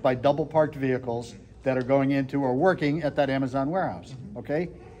day by double parked vehicles that are going into or working at that Amazon warehouse, okay?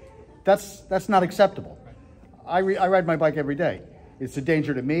 That's not acceptable. I ride my bike every day. It's a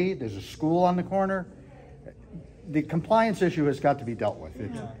danger to me. There's a school on the corner. The compliance issue has got to be dealt with.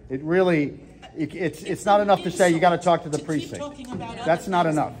 It really, it's not enough to say you got to talk to the precinct. That's not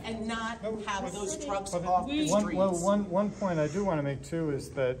enough. And not have those trucks off the streets. One point I do want to make too is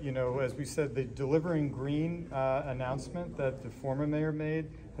that, you know, as we said, the Delivering Green announcement that the former mayor made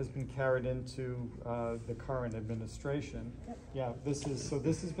has been carried into the current administration. Yeah, this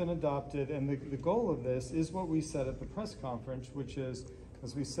has been adopted, and the goal of this is what we said at the press conference, which is,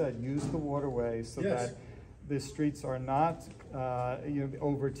 as we said, use the waterway so that the streets are not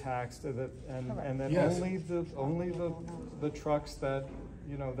overtaxed, and that only the trucks that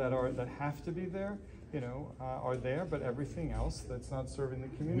that have to be there, are there, but everything else that's not serving the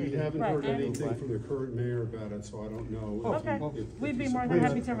community. We haven't heard anything from the current mayor about it, so I don't know. Okay, we'd be more than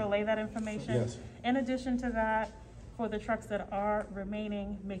happy to relay that information. Yes. In addition to that, for the trucks that are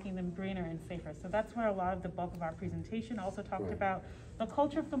remaining, making them greener and safer. So that's where a lot of the bulk of our presentation also talked about. The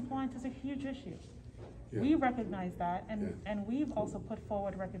culture of compliance is a huge issue. Yeah. We recognize that, and we've also put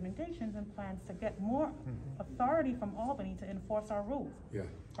forward recommendations and plans to get more authority from Albany to enforce our rules. Yeah.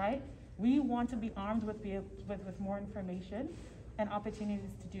 Right? We want to be armed with more information and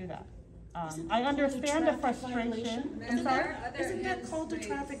opportunities to do that. I understand the frustration. I'm sorry? Isn't that called a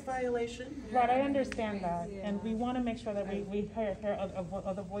traffic violation? Right, I understand that, and we want to make sure that we hear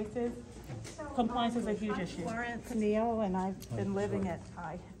other voices. Compliance is a huge issue. Florence Neal, and I've been living at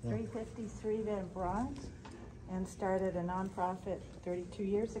 353 Van Brunt, and started a nonprofit 32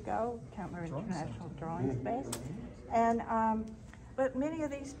 years ago, Kentler International Drawing Space. And but many of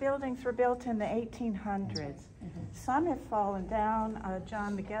these buildings were built in the 1800s. Some have fallen down.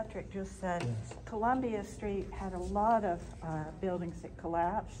 John McGettrick just said Columbia Street had a lot of buildings that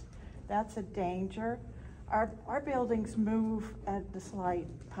collapsed. That's a danger. Our buildings move at the slight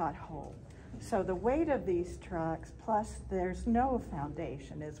pothole. So the weight of these trucks, plus there's no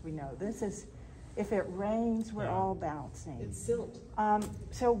foundation, as we know. This is, if it rains, we're all bouncing. It's silt.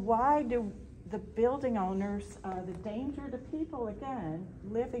 So why do the building owners, the danger to people, again,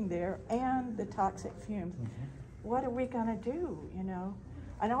 living there, and the toxic fumes, what are we gonna do, you know?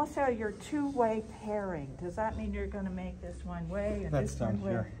 And also your two-way pairing, does that mean you're gonna make this one way and this one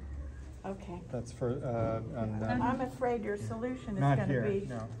way? Here. Okay. That's for, I'm afraid your solution is not gonna here, be,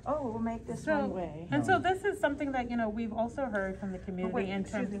 no. oh, we'll make this one way. And so this is something that, you know, we've also heard from the community Wait, in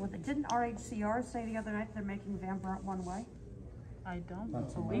terms of. didn't RHCR say the other night they're making Van Brunt one way? I don't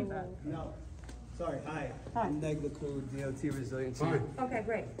believe that. No. Sorry, hi. I'm Neg LaCour, DOT Resiliency. Okay,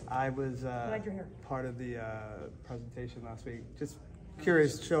 great. I was Glad you're here. part of the presentation last week. Just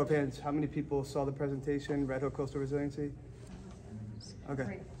curious, show of hands, how many people saw the presentation, Red Hook Coastal Resiliency? Okay.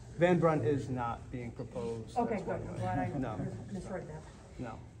 Great. Van Brunt is not being proposed. Okay, as good. one I'm way. glad I No. misheard that.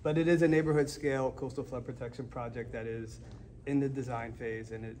 No, but it is a neighborhood scale coastal flood protection project that is in the design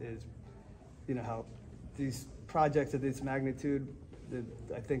phase, and it is, you know, how these projects of this magnitude,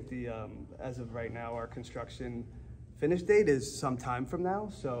 I think as of right now, our construction finish date is some time from now.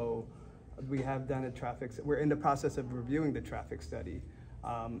 So we have done we're in the process of reviewing the traffic study.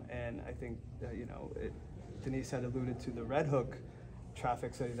 And I think, you know, Denise had alluded to the Red Hook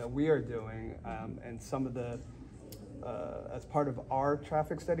traffic study that we are doing. And some of the, as part of our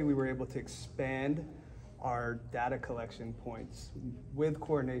traffic study, we were able to expand our data collection points with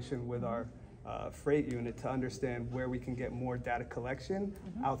coordination with our freight unit to understand where we can get more data collection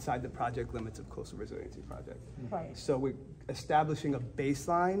outside the project limits of Coastal Resiliency Project. Right. So we're establishing a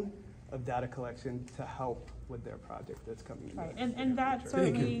baseline of data collection to help with their project that's coming in. Right, and that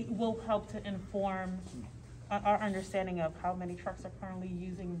certainly will help to inform our understanding of how many trucks are currently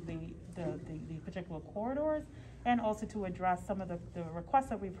using the particular corridors, and also to address some of the requests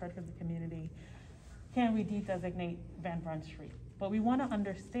that we've heard from the community. Can we de-designate Van Brunt Street? But we want to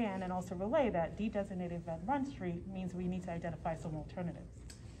understand and also relay that de-designated Van Brunt Street means we need to identify some alternatives.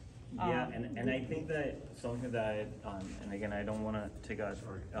 Yeah, and I think that something that, and again, I don't want to take out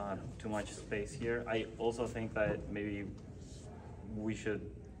too much space here. I also think that maybe we should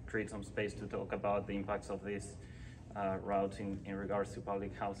create some space to talk about the impacts of these routes in regards to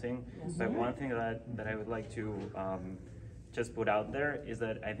public housing. But one thing that I would like to just put out there is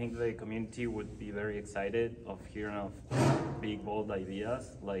that I think the community would be very excited of hearing of big, bold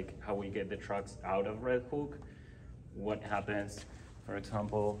ideas, like how we get the trucks out of Red Hook, what happens, for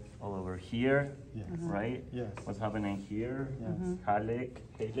example, all over here, right? Yes. What's happening here, Halleck,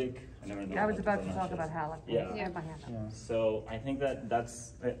 I never know. I was how about to pronounce talk it. about Halleck. Yeah. Yeah, my hand up. So I think that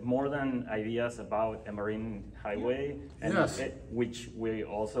that's more than ideas about a marine highway, and which we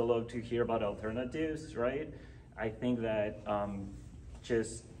also love to hear about alternatives, right? I think that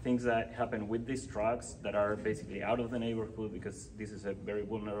just things that happen with these trucks that are basically out of the neighborhood, because this is a very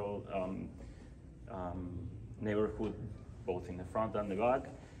vulnerable neighborhood, both in the front and the back.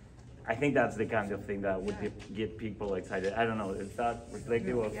 I think that's the kind of thing that would get people excited. I don't know, is that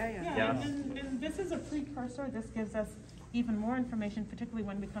reflective of? Yeah. And this is a precursor. This gives us even more information, particularly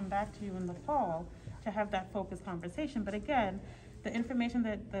when we come back to you in the fall to have that focused conversation. But again, the information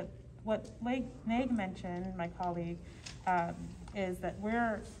that what Neg mentioned, my colleague, is that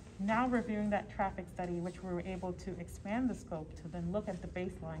we're now reviewing that traffic study, which we were able to expand the scope to then look at the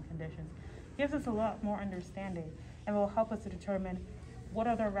baseline conditions. Gives us a lot more understanding and will help us to determine what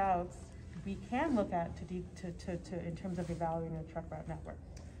other routes we can look at to in terms of evaluating the truck route network.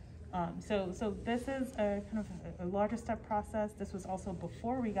 So this is a kind of a larger step process. This was also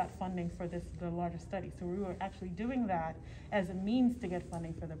before we got funding for the larger study. So we were actually doing that as a means to get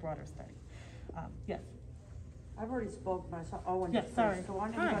funding for the broader study. Yes. I've already spoke myself. Owen. Yes, sorry. So why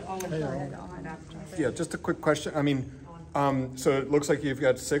don't you let Owen go ahead on after? Yeah, just a quick question. I mean, so it looks like you've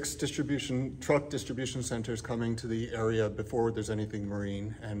got 6 truck distribution centers coming to the area before there's anything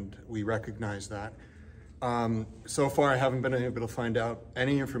marine, and we recognize that. So far, I haven't been able to find out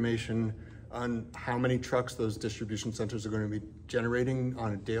any information on how many trucks those distribution centers are going to be generating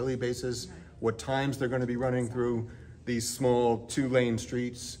on a daily basis, what times they're going to be running through these small 2-lane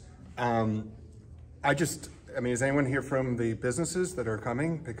streets. I mean, is anyone here from the businesses that are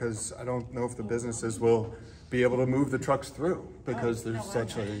coming? Because I don't know if the businesses will be able to move the trucks through because there's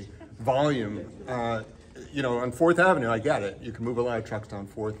such a volume. You know, on 4th Avenue, I get it. You can move a lot of trucks down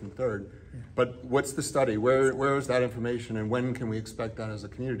 4th and 3rd. But what's the study? Where is that information, and when can we expect that as a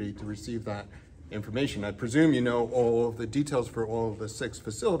community to receive that information? I presume you know all of the details for all of the 6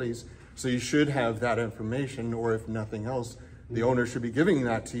 facilities, so you should have that information, or if nothing else, the owner should be giving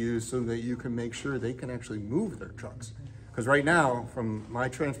that to you so that you can make sure they can actually move their trucks. Because right now, from my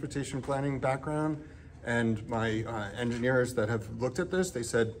transportation planning background and my engineers that have looked at this, they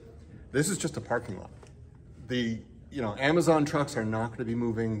said, this is just a parking lot. Amazon trucks are not going to be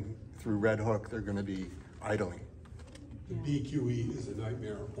moving through Red Hook. They're going to be idling. The BQE is a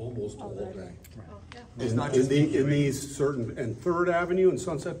nightmare almost all day. It's not just in these certain, and 3rd Avenue and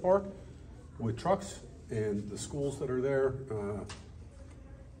Sunset Park with trucks and the schools that are there.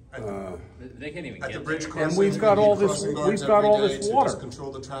 They can't even at get the bridge there. crossing, and we've got all this water to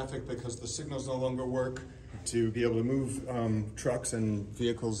control the traffic because the signals no longer work to be able to move trucks and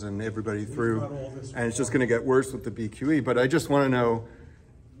vehicles and everybody through. And it's just going to get worse with the BQE. But I just want to know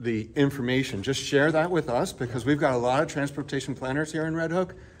the information. Just share that with us, because we've got a lot of transportation planners here in Red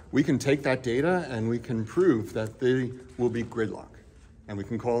Hook. We can take that data and we can prove that they will be gridlock. And we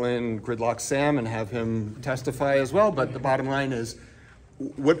can call in Gridlock Sam and have him testify as well. But the bottom line is,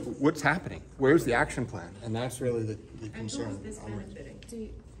 what's happening? Where's the action plan? And that's really the concern. And who is this benefiting?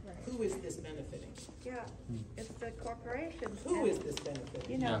 Who is this benefiting? Yeah, it's the corporations. Who is this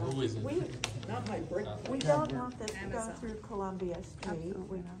benefiting? You know, who is it? Not my brick. We don't want this to go through Columbia Street.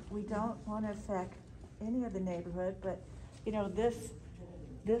 We don't want to affect any of the neighborhood, but, you know, this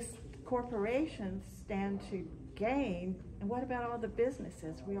corporations stand to gain. And what about all the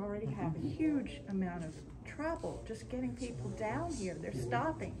businesses? We already have a huge amount of trouble just getting people down here. They're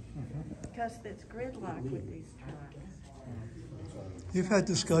stopping because it's gridlock with these trucks. You've had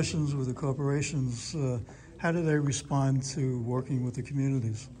discussions with the corporations. How do they respond to working with the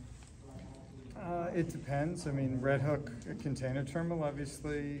communities? It depends. I mean, Red Hook Container Terminal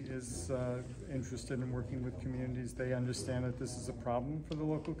obviously is interested in working with communities. They understand that this is a problem for the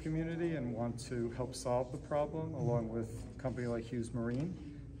local community and want to help solve the problem, along with a company like Hughes Marine,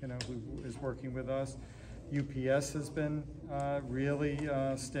 you know, who is working with us. UPS has been really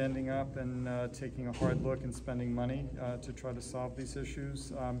standing up and taking a hard look and spending money to try to solve these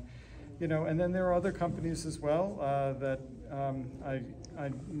issues. You know, and then there are other companies as well that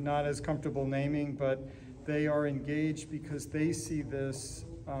I'm not as comfortable naming, but they are engaged because they see this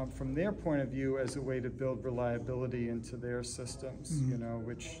from their point of view as a way to build reliability into their systems, you know,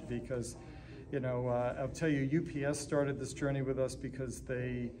 because, you know, I'll tell you, UPS started this journey with us because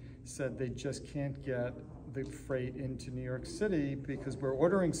they said they just can't get the freight into New York City because we're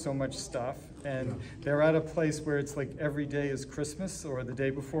ordering so much stuff, and they're at a place where it's like every day is Christmas, or the day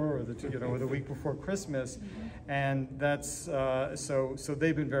before, or the week before Christmas, and that's so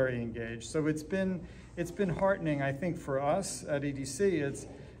they've been very engaged. So it's been heartening, I think, for us at EDC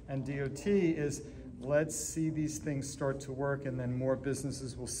and DOT is, let's see these things start to work, and then more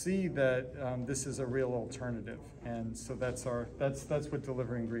businesses will see that this is a real alternative. And so that's what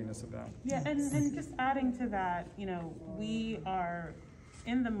Delivering Green is about. Yeah, and just adding to that, you know, we are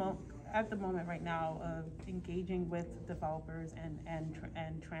at the moment right now of engaging with developers and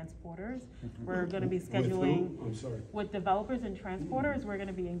transporters. We're going to be scheduling with developers and transporters. We're going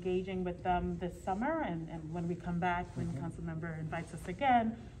to be engaging with them this summer, and when we come back, when the council member invites us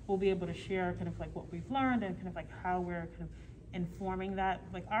again, we'll be able to share kind of like what we've learned and kind of like how we're kind of informing that.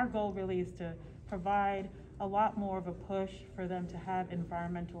 Like, our goal really is to provide a lot more of a push for them to have their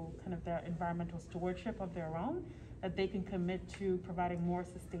environmental stewardship of their own, that they can commit to providing more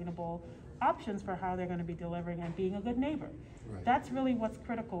sustainable options for how they're going to be delivering and being a good neighbor. Right. That's really what's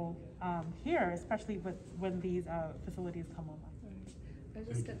critical here, especially when these facilities come online. I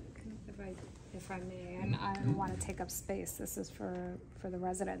just, if I may, and I don't want to take up space, this is for the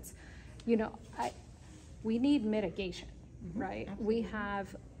residents. You know, we need mitigation, right? We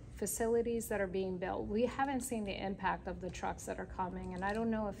have facilities that are being built. We haven't seen the impact of the trucks that are coming, and I don't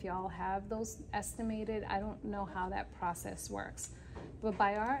know if y'all have those estimated. I don't know how that process works. But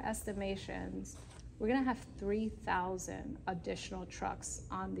by our estimations, we're gonna have 3,000 additional trucks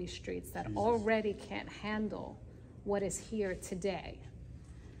on these streets that already can't handle what is here today.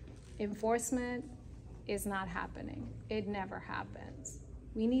 Enforcement is not happening. It never happens.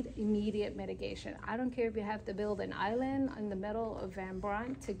 We need immediate mitigation. I don't care if you have to build an island in the middle of Van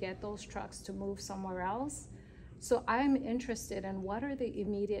Brunt to get those trucks to move somewhere else. So I'm interested in what are the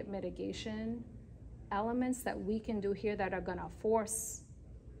immediate mitigation elements that we can do here that are gonna force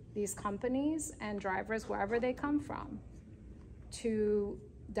these companies and drivers, wherever they come from, to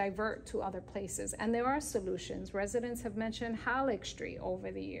divert to other places. And there are solutions. Residents have mentioned Halleck Street over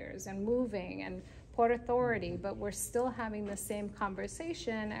the years and moving and Port Authority, but we're still having the same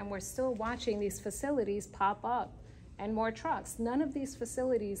conversation and we're still watching these facilities pop up and more trucks. None of these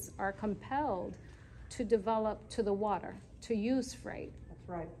facilities are compelled to develop to the water, to use freight. That's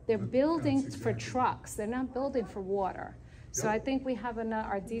right. They're building for trucks. They're not building for water. So I think we have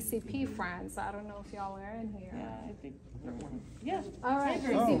our DCP friends. I don't know if y'all are in here. Yeah, I think. Yeah. All right,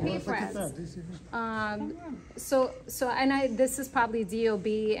 DCP friends. This is probably DOB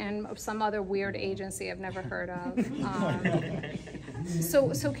and some other weird agency I've never heard of.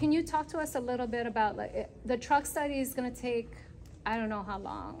 So can you talk to us a little bit about, like, the truck study is going to take, I don't know how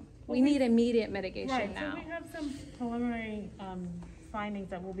long. We need immediate mitigation now. So we have some preliminary findings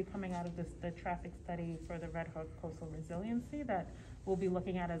that will be coming out of the traffic study for the Red Hook Coastal Resiliency that we'll be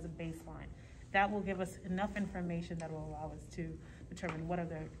looking at as a baseline. That will give us enough information that will allow us to determine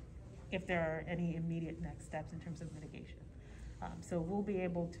if there are any immediate next steps in terms of mitigation. So we'll be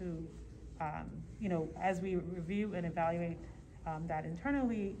able to, as we review and evaluate that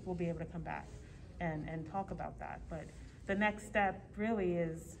internally, we'll be able to come back and talk about that. But the next step really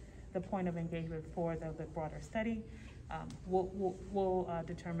is the point of engagement for the broader study. We'll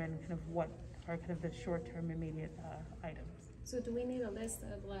determine kind of what are kind of the short-term immediate items. So do we need a list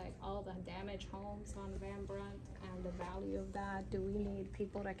of like all the damaged homes on Van Brunt and the value of that? Do we need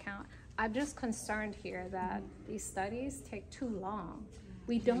people to count? I'm just concerned here that these studies take too long.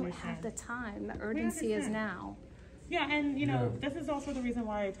 We don't have the time. The urgency is now. Yeah, and this is also the reason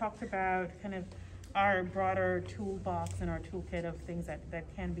why I talked about kind of our broader toolbox and our toolkit of things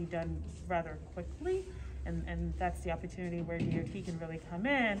that can be done rather quickly. And that's the opportunity where DOT can really come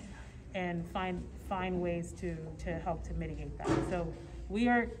in and find ways to help to mitigate that. So we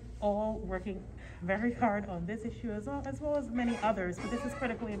are all working very hard on this issue as well as many others, but this is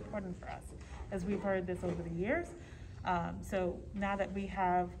critically important for us, as we've heard this over the years. So now that we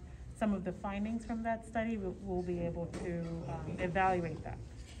have some of the findings from that study, we'll be able to evaluate that.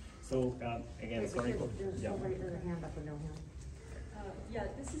 So again, sorry. Yeah,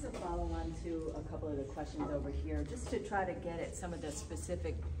 this is a follow-on to a couple of the questions over here, just to try to get at some of the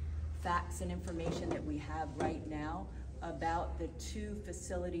specific facts and information that we have right now about the two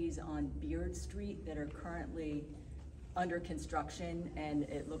facilities on Beard Street that are currently under construction, and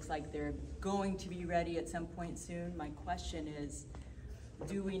it looks like they're going to be ready at some point soon. My question is,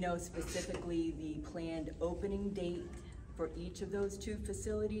 do we know specifically the planned opening date for each of those two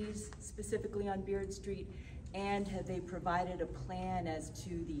facilities, specifically on Beard Street? And have they provided a plan as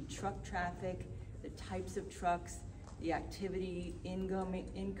to the truck traffic, the types of trucks, the activity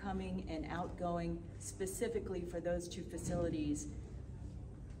incoming and outgoing, specifically for those two facilities?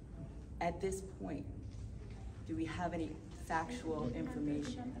 At this point, do we have any factual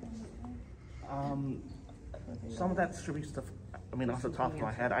information? Some of that should be stuff, I mean, off the top of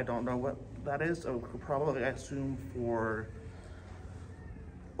my head, I don't know what that is. So probably, I assume, for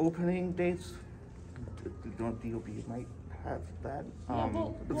opening dates, DOB might have that.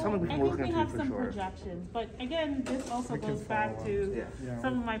 But some of the people I think we have some sure. projections, but again, this also goes back to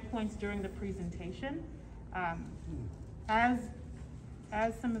some of my points during the presentation. As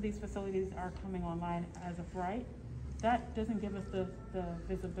some of these facilities are coming online as of right, that doesn't give us the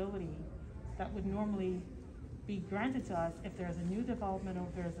visibility that would normally be granted to us if there's a new development or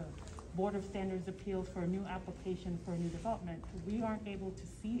if there's a Board of Standards appeals for a new application for a new development. We aren't able to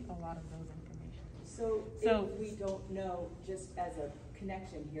see a lot of those information. So if we don't know, just as a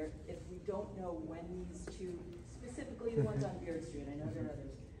connection here, if we don't know when these two, specifically the ones on Beard Street, I know there are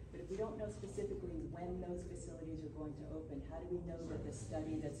others, but if we don't know specifically when those facilities are going to open, how do we know that the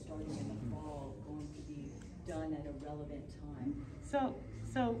study that's starting in the fall is going to be done at a relevant time? So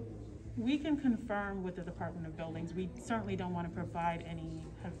we can confirm with the Department of Buildings. We certainly don't want to provide any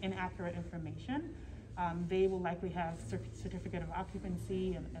inaccurate information. They will likely have certificate of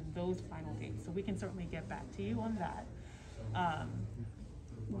occupancy and those final dates. So we can certainly get back to you on that.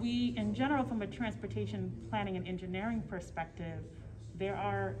 We, in general, from a transportation planning and engineering perspective, there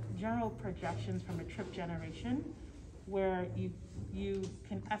are general projections from a trip generation where you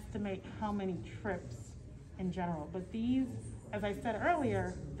can estimate how many trips in general. But these, as I said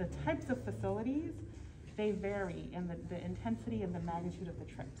earlier, the types of facilities, they vary in the intensity and the magnitude of the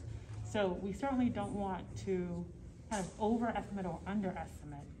trips. So we certainly don't want to kind of overestimate or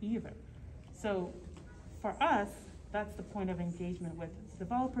underestimate either. So for us, that's the point of engagement with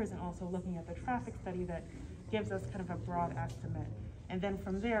developers, and also looking at the traffic study that gives us kind of a broad estimate. And then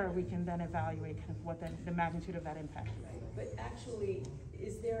from there, we can then evaluate kind of what the magnitude of that impact is. But actually,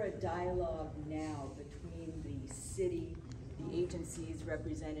 is there a dialogue now between the city, the agencies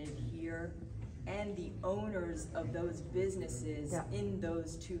represented here, and the owners of those businesses in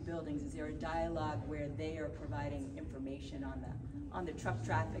those two buildings? Is there a dialogue where they are providing information on the truck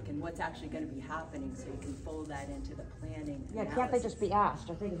traffic and what's actually going to be happening, so you can fold that into the planning analysis? Can't they just be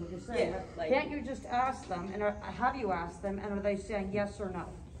asked? I think is what you're saying. Yeah, like, can't you just ask them, and have you asked them, and are they saying yes or no?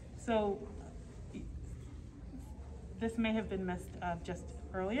 So this may have been missed just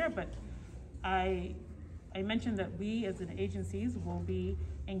earlier, but I mentioned that we as an agencies will be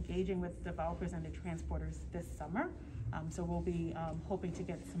engaging with developers and the transporters this summer. So we'll be hoping to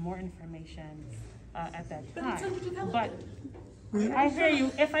get some more information at that time. But I hear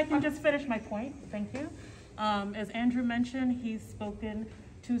you. If I can just finish my point, thank you. As Andrew mentioned, he's spoken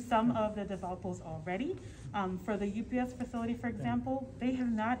to some of the developers already. For the UPS facility, for example, they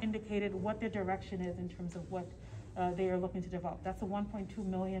have not indicated what their direction is in terms of what they are looking to develop. That's a 1.2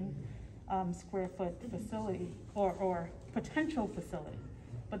 million square foot facility or potential facility,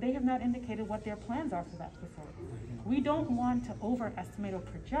 but they have not indicated what their plans are for that facility. We don't want to overestimate or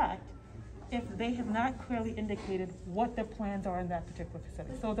project if they have not clearly indicated what their plans are in that particular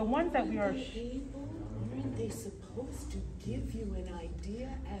facility. So the ones that we are... Aren't they supposed to give you an idea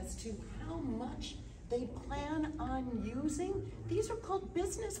as to how much they plan on using? These are called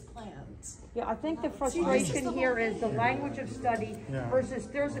business plans. Yeah, I think the frustration here is the language of study versus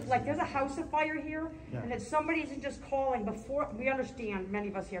there's a house afire here, and that somebody isn't just calling before. We understand, many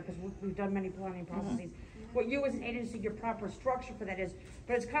of us here, because we've done many planning processes, what you as an agency, your proper structure for that is,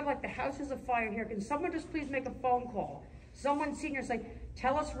 but it's kind of like the house is afire here. Can someone just please make a phone call? Someone senior say,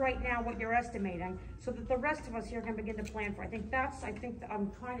 tell us right now what you're estimating, so that the rest of us here can begin to plan for. I think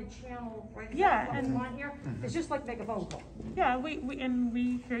I'm trying to channel right and on here. It's just like make a phone call. Yeah,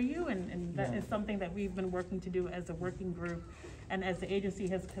 we hear you, and that is something that we've been working to do as a working group, and as the agency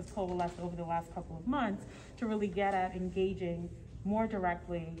has coalesced over the last couple of months to really get at engaging more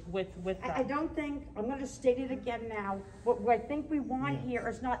directly with that. I don't think, I'm going to state it again now, what I think we want here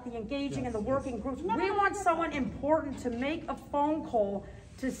is not the engaging in the working groups. We want someone important to make a phone call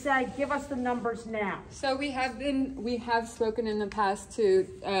to say, give us the numbers now. So we have spoken in the past to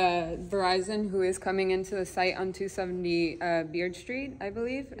Verizon, who is coming into the site on 270 Beard Street, I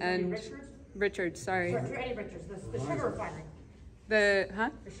believe. And Richards, sorry. Eddie Richards, the sugar refinery.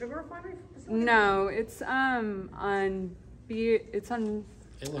 The sugar refinery facility? No, it's on it's on.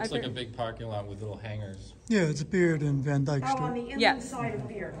 It looks like a big parking lot with little hangars. Yeah, it's Beard and Van Dyke Street. Oh, on the inside of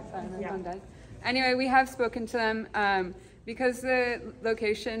Beard. Anyway, we have spoken to them because the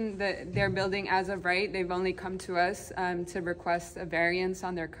location that they're building as of right, they've only come to us to request a variance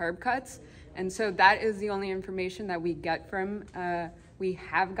on their curb cuts. And so that is the only information that we get from, we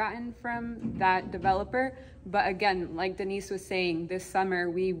have gotten from that developer. But again, like Denise was saying, this summer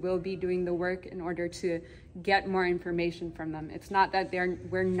we will be doing the work in order to get more information from them. It's not that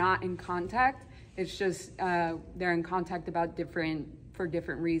we're not in contact. It's just they're in contact about for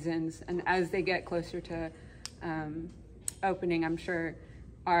different reasons. And as they get closer to opening, I'm sure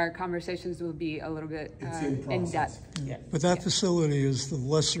our conversations will be a little bit in depth. Yeah. But that facility is the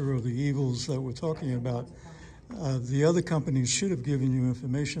lesser of the evils that we're talking about. The other companies should have given you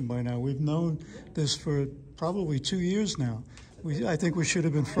information by now. We've known this for probably 2 years now. I think we should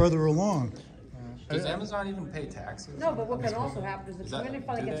have been further along. Does Amazon even pay taxes? No, but what can also happen is the community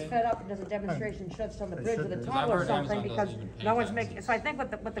finally gets fed up and does a demonstration, shuts down the bridge or the tunnel or something because no one's making. So I think what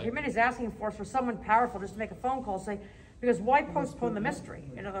the community is asking for is for someone powerful just to make a phone call, say, because why postpone the mystery?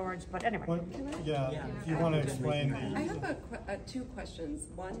 In other words, but anyway. If you want to explain. I have two questions.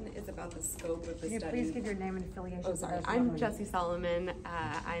 One is about the scope of the study. Can you please give your name and affiliation? Oh, sorry. I'm Jessie Solomon.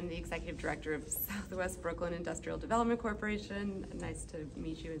 I'm the executive director of Southwest Brooklyn Industrial Development Corporation. Nice to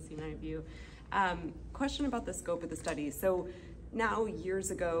meet you and see many of you. Question about the scope of the study. So now,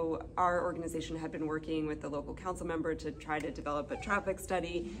 years ago, our organization had been working with the local council member to try to develop a traffic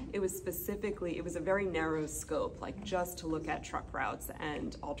study. It was a very narrow scope, like just to look at truck routes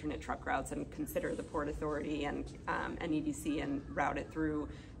and alternate truck routes and consider the Port Authority and NEDC and route it through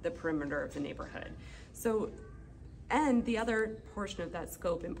the perimeter of the neighborhood. So, and the other portion of that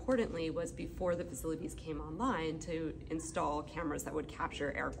scope, importantly, was before the facilities came online to install cameras that would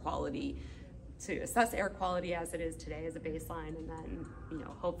capture air quality, to assess air quality as it is today as a baseline, and then,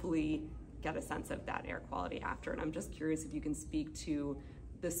 hopefully get a sense of that air quality after. And I'm just curious if you can speak to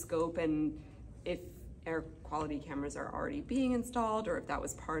the scope and if air quality cameras are already being installed, or if that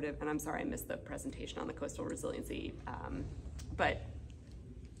was part of, and I'm sorry I missed the presentation on the coastal resiliency, but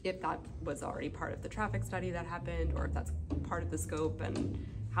if that was already part of the traffic study that happened, or if that's part of the scope, and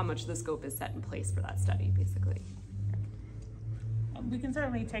how much the scope is set in place for that study, basically. We can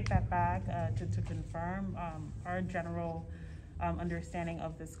certainly take that back to confirm. Our general understanding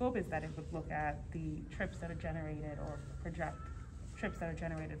of the scope is that it would look at the trips that are generated or project trips that are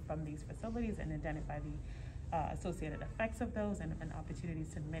generated from these facilities and identify the associated effects of those and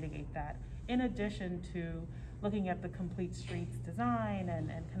opportunities to mitigate that, in addition to looking at the complete streets design and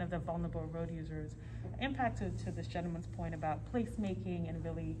kind of the vulnerable road users impact to this gentleman's point about placemaking and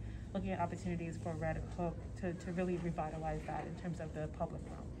really looking at opportunities for Red Hook to really revitalize that in terms of the public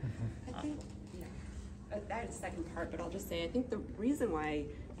realm. I think, that is the second part, but I'll just say, I think the reason why,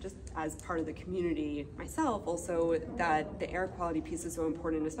 just as part of the community myself, also that the air quality piece is so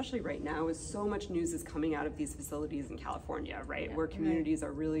important, especially right now, is so much news is coming out of these facilities in California, right? Yeah. Where communities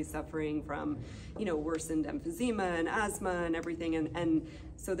are really suffering from, worsened emphysema and asthma and everything. And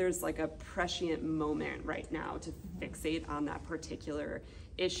so there's like a prescient moment right now to fixate on that particular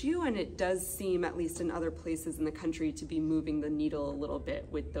issue. And it does seem, at least in other places in the country, to be moving the needle a little bit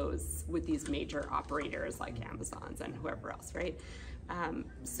with these major operators like Amazon's and whoever else, right?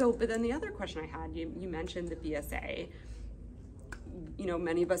 But then the other question I had, you mentioned the BSA.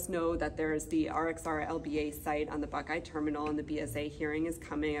 Many of us know that there's the RXR LBA site on the Buckeye Terminal, and the BSA hearing is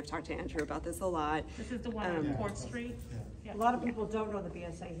coming. I've talked to Andrew about this a lot. This is the one on Court Street? Yeah. A lot of people don't know the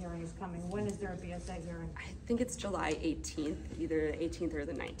BSA hearing is coming. When is there a BSA hearing? I think it's July 18th, either the 18th or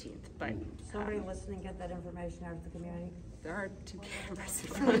the 19th. But somebody listening, get that information out to the community. There are 2 cameras in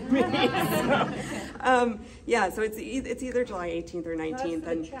front of me. So it's either July 18th or 19th.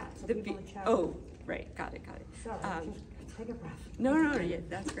 And chat, so people in chat. Oh, right, got it. Sorry, just take a breath. No, yeah,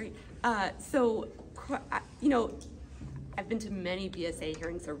 that's great. I've been to many BSA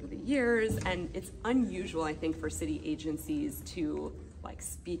hearings over the years, and it's unusual, I think, for city agencies to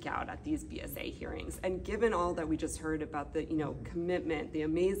speak out at these BSA hearings. And given all that we just heard about the commitment, the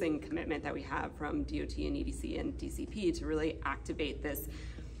amazing commitment that we have from DOT and EDC and DCP to really activate this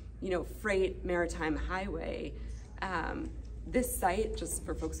freight maritime highway, this site, just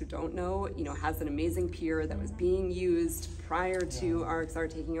for folks who don't know, has an amazing pier that was being used prior to RXR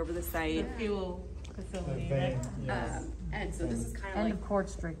taking over the site. The fuel facility. And so this is kind of End of Court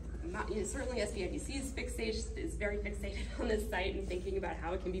Street. Certainly SBIDC's is very fixated on this site and thinking about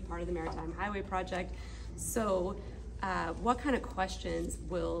how it can be part of the Maritime Highway Project. So what kind of questions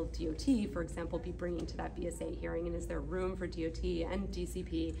will DOT, for example, be bringing to that BSA hearing, and is there room for DOT and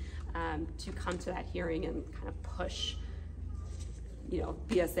DCP to come to that hearing and kind of push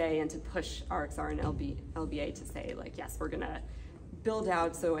BSA and to push RXR and LBA to say, yes, we're gonna build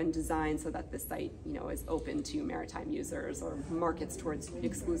out and design so that the site, is open to maritime users or markets towards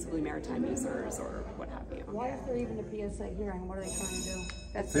exclusively maritime users or what have you. Why is there even a BSA hearing? What are they trying to do?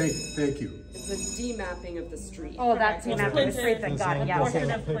 Thank you. It's a demapping of the street. Oh, that's demapping of the street. That got it. Yeah,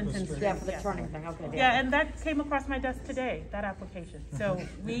 portion of Clinton Street. Yeah, for the turning thing. Okay. Yeah, and that came across my desk today. That application. So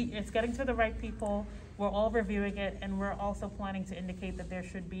it's getting to the right people. We're all reviewing it, and we're also planning to indicate that there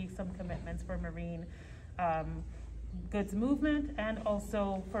should be some commitments for marine goods movement, and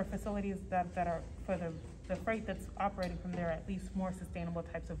also for facilities that are for the freight that's operating from there, at least more sustainable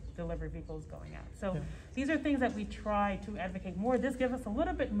types of delivery vehicles going out. So these are things that we try to advocate more. This gives us a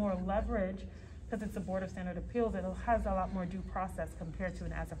little bit more leverage because it's a Board of Standard Appeals. It has a lot more due process compared to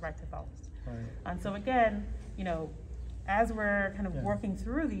an as-of-right development. Right. And so again, as we're kind of working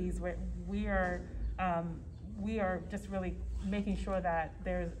through these, we are just really making sure that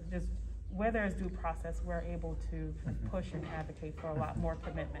where there's due process, we're able to push and advocate for a lot more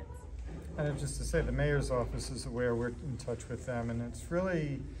commitments. And just to say, the mayor's office is aware, we're in touch with them, and it's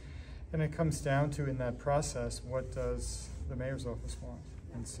really, and it comes down to, in that process, what does the mayor's office want?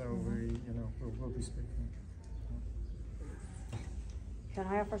 And so we'll be speaking. Can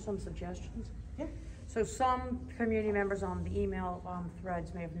I offer some suggestions? Yeah. So some community members on the email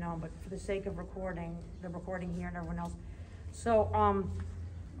threads may have known, but for the sake of the recording here and everyone else. So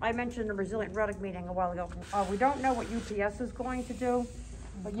I mentioned the Resilient Red Hook meeting a while ago. We don't know what UPS is going to do,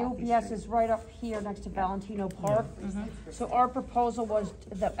 but UPS is right up here next to Valentino Park. Yeah. So our proposal was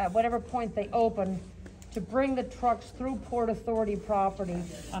that at whatever point they open, to bring the trucks through Port Authority property.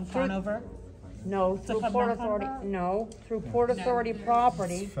 On Conover? No, through Port Authority. No, through Port Authority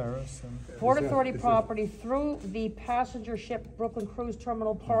property. Port Authority property through the passenger ship Brooklyn Cruise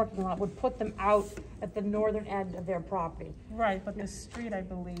Terminal parking lot would put them out at the northern end of their property. Right, but the street, I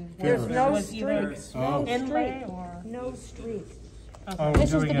believe, there's no street. No street. No street. Okay.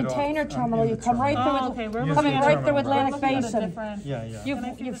 This is the container terminal. You come right through. Coming right through Atlantic Basin.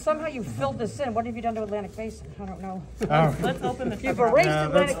 You've somehow filled this in. What have you done to Atlantic Basin? I don't know. Let's open the. You've erased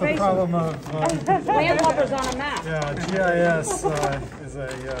Atlantic Basin. Problem of landlockers on a map. Yeah, GIS is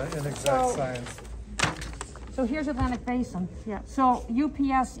a inexact science. So here's Atlantic Basin. Yeah. So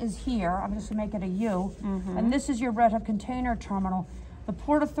UPS is here. I'm just gonna make it a U. And this is your Red Hook container terminal. The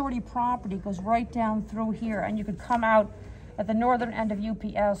Port Authority property goes right down through here, and you could come out at the northern end of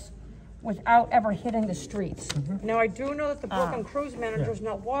UPS without ever hitting the streets. Now, I do know that the Brooklyn cruise manager is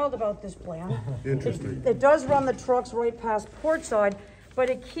not wild about this plan. Interesting. It does run the trucks right past Portside, but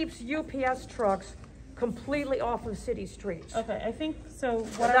it keeps UPS trucks completely off of city streets. Okay, I think so.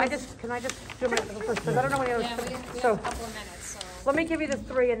 Can I just do my first? Because I don't know any other. We have so a couple of minutes. So. Let me give you the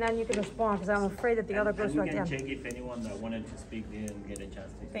three, and then you can respond, because I'm afraid that the other goes right down. You can check if anyone that wanted to speak didn't get a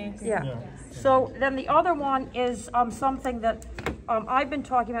chance to. Thank you. Yeah. So then the other one is something that I've been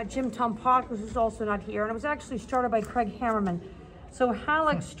talking about. Jim Tompakis, who's also not here, and it was actually started by Craig Hammerman. So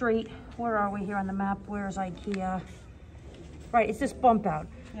Halleck Street, where are we here on the map? Where's IKEA? Right, it's this bump out.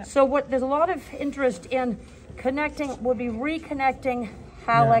 Yep. So there's a lot of interest in connecting, would be reconnecting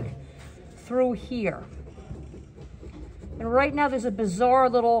Halleck through here. And right now there's a bizarre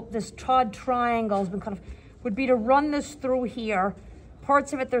this Todd triangle has been would be to run this through here.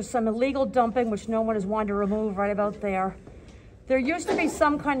 Parts of it, there's some illegal dumping, which no one has wanted to remove right about there. There used to be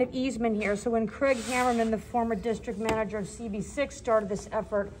some kind of easement here. So when Craig Hammerman, the former district manager of CB6, started this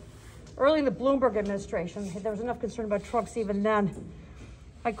effort, early in the Bloomberg administration, there was enough concern about trucks even then.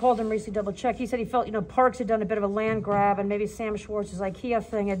 I called him recently, double check. He said he felt, Parks had done a bit of a land grab, and maybe Sam Schwartz's IKEA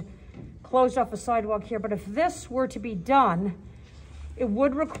thing had closed off a sidewalk here. But if this were to be done, it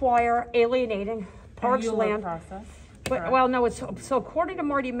would require alienating Parks land. Process. But, well, no, so according to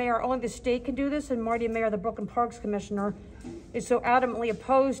Marty Mayer, only the state can do this, and Marty Mayer, the Brooklyn Parks Commissioner, is so adamantly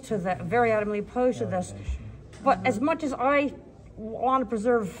opposed to that, very adamantly opposed to this. But as much as I want to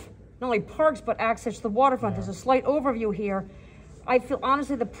preserve not only parks, but access to the waterfront, there's a slight overview here. I feel,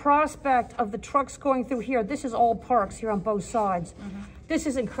 honestly, the prospect of the trucks going through here, this is all parks here on both sides. This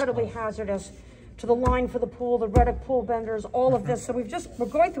is incredibly hazardous to the line for the pool, the Red Hook pool benders, all of this. So we're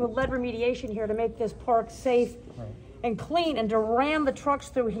going through a lead remediation here to make this park safe and clean, and to ram the trucks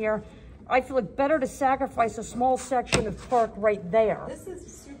through here, I feel like better to sacrifice a small section of park right there. This is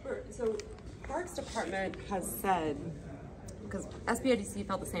super, so Parks Department has said, because SBIDC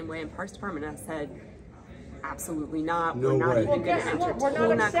felt the same way, and Parks Department has said, absolutely not. No we're not way. even Well, going guess to what? We're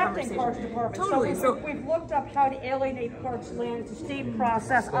entertain not that accepting conversation. Parks Department. Totally. So we've looked up how to alienate Parks land. It's a state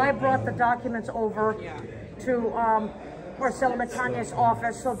process. I brought the documents over to Marcelo Matania's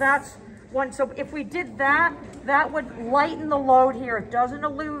office. So that's one. So if we did that, that would lighten the load here. It doesn't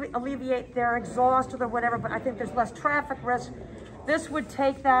alleviate their exhaust or whatever, but I think there's less traffic risk. This would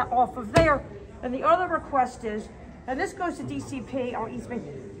take that off of there. And the other request is, and this goes to DCP or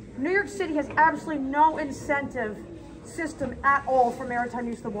Eastman, New York City has absolutely no incentive system at all for maritime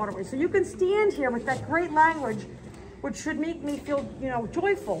use of the waterway. So you can stand here with that great language, which should make me feel,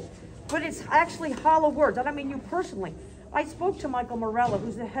 joyful, but it's actually hollow words. I don't mean you personally. I spoke to Michael Morella,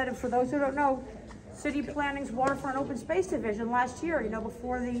 who's the head of, for those who don't know, City Planning's Waterfront Open Space Division last year,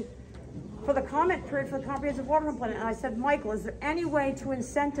 before the comment period for the comprehensive waterfront plan. And I said, Michael, is there any way to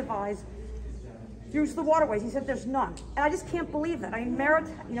incentivize use of the waterways? He said there's none. And I just can't believe that. I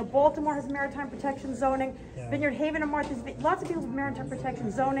mean, Baltimore has maritime protection zoning. Vineyard Haven and Martha's, lots of people with maritime protection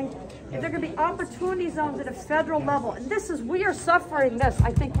zoning. If there are going to be opportunity zones at a federal level, and we are suffering this,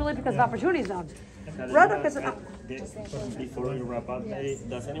 I think, really because of opportunity zones. Before we wrap up,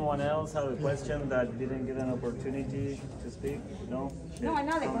 does anyone else have a question that didn't get an opportunity to speak? No? No, I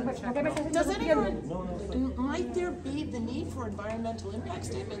know that. Does anyone, might there be the need for environmental impact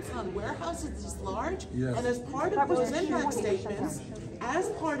statements on warehouses this large? Yes. And as part of those impact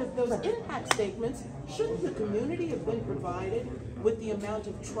statements, shouldn't the community have been provided with the amount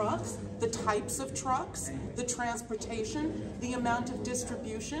of trucks, the types of trucks, the transportation, the amount of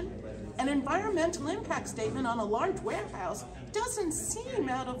distribution? An environmental impact statement on a large warehouse doesn't seem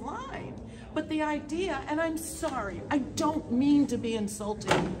out of line. But the idea, and I'm sorry, I don't mean to be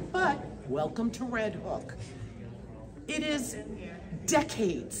insulting, but welcome to Red Hook. It is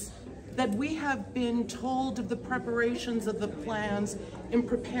decades that we have been told of the preparations of the plans, in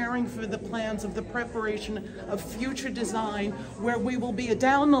preparing for the plans of the preparation of future design, where we will be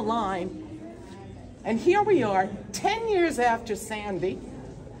down the line. And here we are, 10 years after Sandy,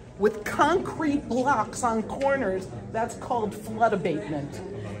 with concrete blocks on corners. That's called flood abatement.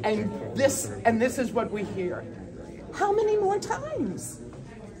 And this is what we hear. How many more times?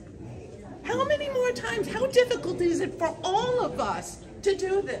 How many more times? How difficult is it for all of us to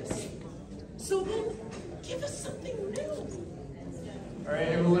do this? So then, give us something new. All right,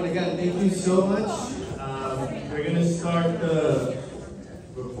 everyone, again, thank you so much. We're going to start the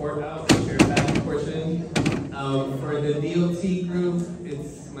report out, the chair back portion. For the DOT group,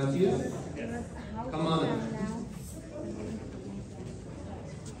 it's Matthias. Come on up.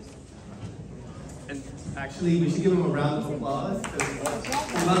 And actually, we should give him a round of applause because he's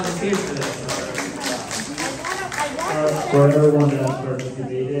volunteered for this. For everyone that has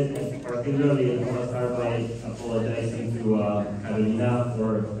participated, and particularly I want to start by apologizing to Carolina for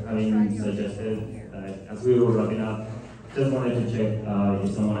having suggested that as we were wrapping up, just wanted to check if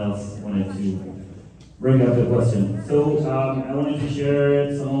someone else wanted to bring up the question. So I wanted to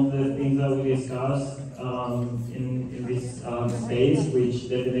share some of the things that we discussed in this space, which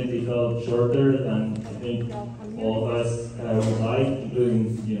definitely felt shorter than I think all of us would like, including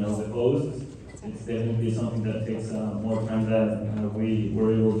the hosts. It's definitely something that takes more time than we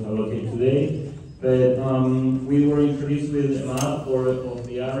were able to allocate today. But we were introduced with a map of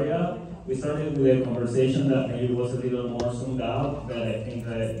the area. We started with a conversation that maybe was a little more zoomed out, that I think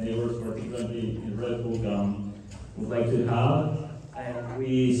that neighbors, particularly in Red Hook, would like to have. And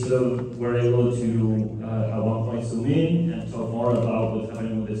we sort of were able to, at one point, zoom in and talk more about what's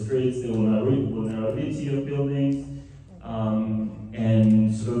happening with the streets, the vulnerability of buildings,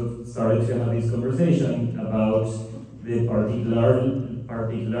 and sort of started to have this conversation about the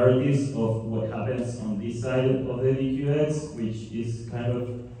particularities of what happens on this side of the DQX, which is kind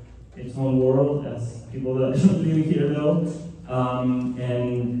of its own world, as people that live here know.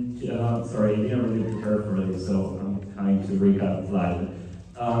 Sorry, I didn't really prepare for this, so I'm trying to recap live.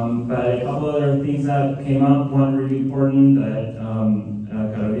 But a couple other things that came up, one really important that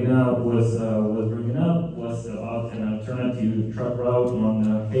Carolina was bringing up was about an alternative truck route on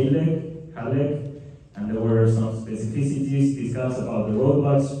Halleck, and there were some specificities discussed about the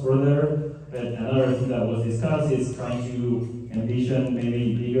roadblocks further. But another thing that was discussed is trying to envision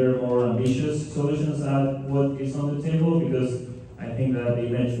maybe bigger, more ambitious solutions at what is on the table, because I think that the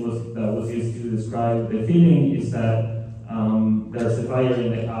image that was used to describe the feeling is that there's a fire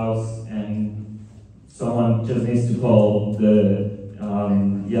in the house and someone just needs to call the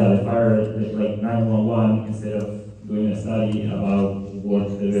fire, like 911, instead of doing a study about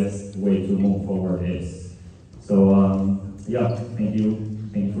what the best way to move forward is. So thank you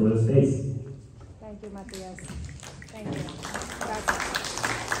for the space. Thank you, Matthias. Thank you.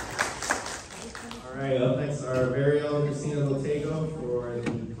 All right, up next, our very own Christina Lotego for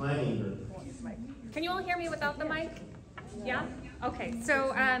the planning group. Can you all hear me without the mic? Yeah? Okay,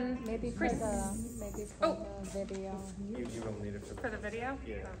 so maybe for the video. You will need it for the video?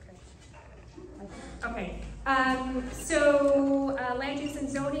 Yeah. Okay. So land use and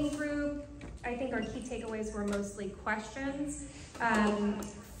zoning group, I think our key takeaways were mostly questions.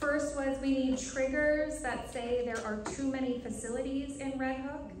 First was we need triggers that say there are too many facilities in Red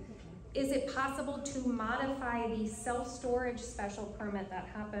Hook. Is it possible to modify the self-storage special permit that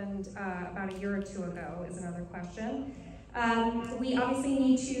happened about a year or two ago is another question. We obviously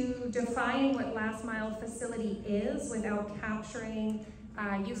need to define what last mile facility is without capturing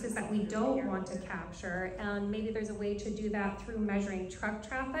uses that we don't want to capture, and maybe there's a way to do that through measuring truck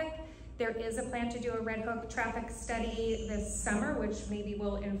traffic. There is a plan to do a Red Hook traffic study this summer, which maybe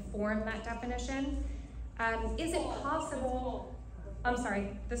will inform that definition. Is it possible, I'm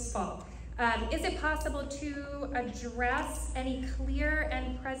sorry, this fall. Is it possible to address any clear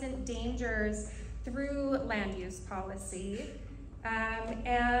and present dangers through land use policy?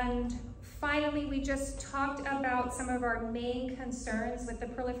 And finally, we just talked about some of our main concerns with the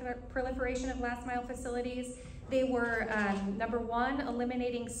proliferation of last mile facilities. They were, number one,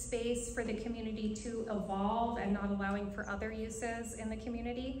 eliminating space for the community to evolve and not allowing for other uses in the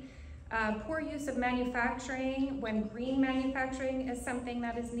community. Poor use of manufacturing when green manufacturing is something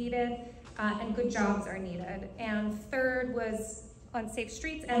that is needed, and good jobs are needed. And third was unsafe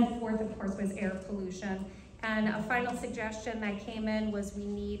streets, and fourth, of course, was air pollution. And a final suggestion that came in was we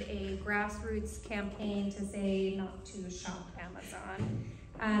need a grassroots campaign to say not to shop Amazon.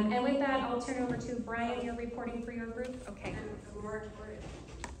 And with that, I'll turn over to Brian. You're reporting for your group? Okay.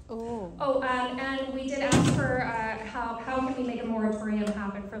 And we did ask for how can we make a moratorium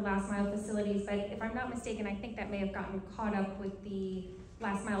happen for last mile facilities, but if I'm not mistaken, I think that may have gotten caught up with the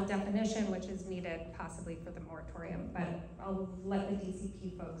last mile definition, which is needed possibly for the moratorium, but I'll let the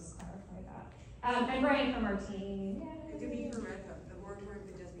DCP folks clarify that. And Brian from our team. It could be for Red Hook. The moratorium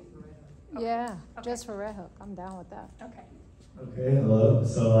could just be for Red Hook. Yeah, just for Red Hook. I'm down with that. Okay. Okay, hello.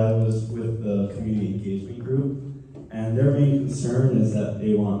 So I was with the community engagement group, And their main concern is that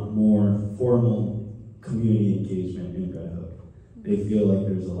they want more formal community engagement in Red Hook. They feel like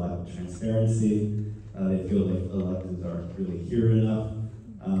there's a lack of transparency. They feel like electeds aren't really here enough.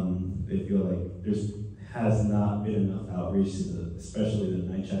 They feel like there's has not been enough outreach to especially the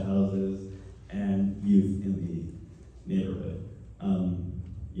NYCHA houses and youth in the neighborhood.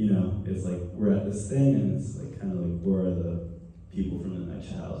 You know, it's like we're at this thing and it's like kind of like where are the people from the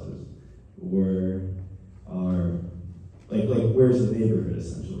NYCHA houses? Where are, like where's the neighborhood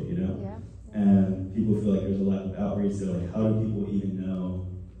essentially, you know? Yeah. And people feel like there's a lack of outreach. They're like, how do people even know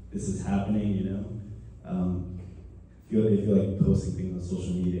this is happening, you know? They feel like posting things on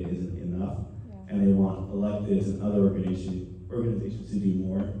social media isn't enough. Yeah. And they want electeds and other organizations to do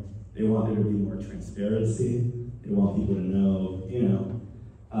more. They want there to be more transparency. They want people to know, you know,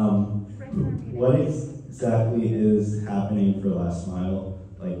 what exactly is happening for last mile.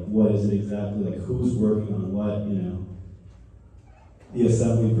 Like, what is it exactly? Like, who's working on what, you know? The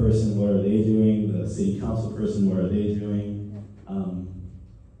assembly person, what are they doing? The city council person, what are they doing?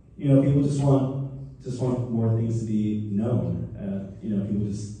 You know, people just want more things to be known. You know, people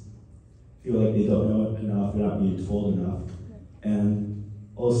just feel like they don't know enough, they're not being told enough. And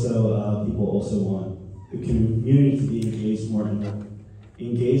also, people also want the community to be engaged more in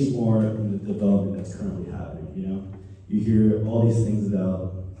the development that's currently happening, you know? You hear all these things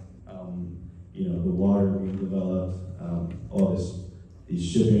about, you know, the water being developed, all these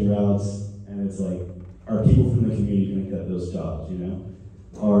shipping routes, and it's like, are people from the community gonna get those jobs, you know?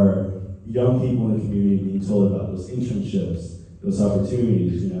 Are young people in the community being told about those internships, those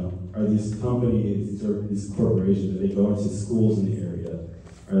opportunities, you know? Are these companies, these corporations, are they going to schools in the area?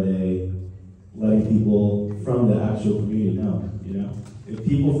 Are they letting people from the actual community know, you know? If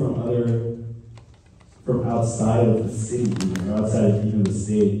people from outside of the city, even, or outside of even the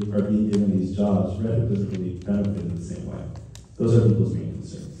state, are being given these jobs, Red Hook doesn't really benefit in the same way. Those are people's main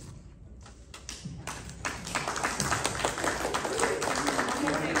concerns.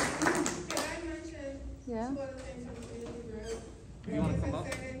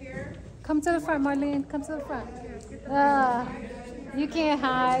 Come to the front, Marlene. Come to the front. You can't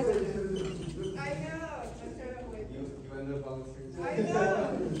hide. I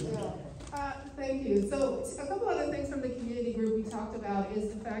know. Thank you. So a couple other things from the community group we talked about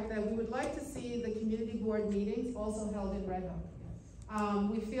is the fact that we would like to see the community board meetings also held in Red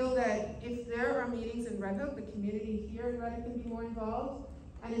Hook. We feel that if there are meetings in Red Hook, the community here in Red Hook can be more involved.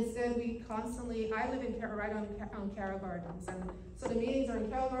 And instead we constantly, I live in right on Carroll Gardens, and so the meetings are in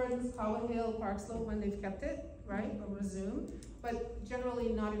Carroll Gardens, Cobble Hill, Park Slope when they've kept it, right, over Zoom, but generally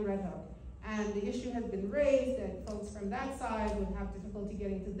not in Red Hook. And the issue has been raised that folks from that side would have difficulty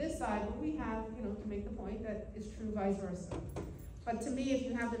getting to this side, but we have, you know, to make the point that it's true vice versa. But to me, if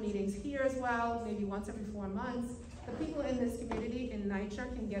you have the meetings here as well, maybe once every 4 months, the people in this community in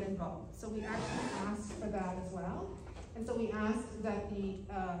NYCHA can get involved. So we actually asked for that as well. And so we asked that the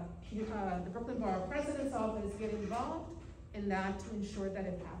Brooklyn Borough President's Office get involved in that to ensure that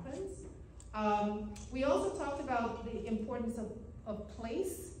it happens. We also talked about the importance of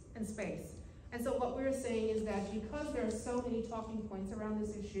place and space. And so what we're saying is that because there are so many talking points around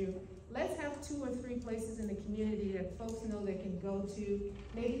this issue, let's have 2 or 3 places in the community that folks know they can go to,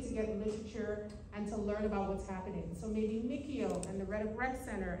 maybe to get literature and to learn about what's happening. So maybe MICIO and the Red Hook Rec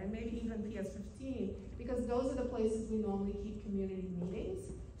Center and maybe even PS15, because those are the places we normally keep community meetings.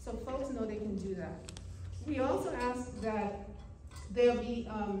 So folks know they can do that. We also ask that there be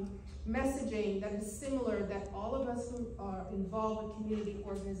messaging that is similar that all of us who are involved with community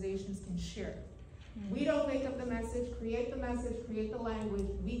organizations can share. We don't make up the message, create the language.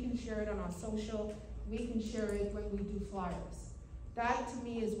 We can share it on our social. We can share it when we do flyers. That to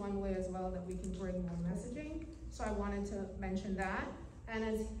me is one way as well that we can bring more messaging. So I wanted to mention that. And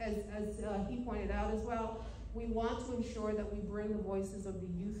as he pointed out as well, we want to ensure that we bring the voices of the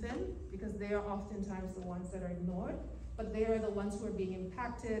youth in, because they are oftentimes the ones that are ignored, but they are the ones who are being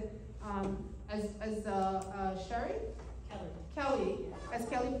impacted. As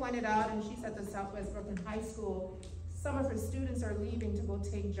Kelly pointed out, and she's at the Southwest Brooklyn High School, some of her students are leaving to go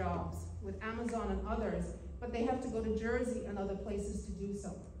take jobs with Amazon and others, but they have to go to Jersey and other places to do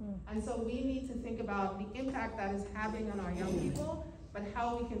so. And so we need to think about the impact that is having on our young people, but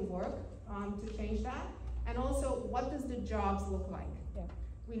how we can work to change that. And also, what does the jobs look like? Yeah.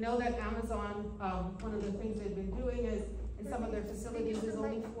 We know that Amazon, one of the things they've been doing is, in some of their facilities, there's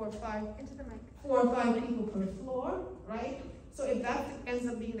only 4 or 5 people per floor, right? So if that ends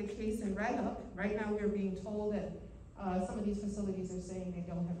up being the case in Red Hook, right now we're being told that some of these facilities are saying they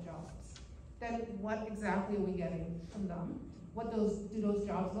don't have jobs. Then what exactly are we getting from them? what do those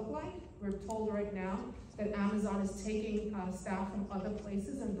jobs look like? We're told right now that Amazon is taking staff from other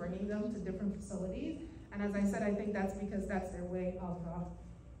places and bringing them to different facilities. And as I said, I think that's because that's their way of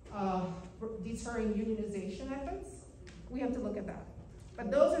deterring unionization efforts. We have to look at that.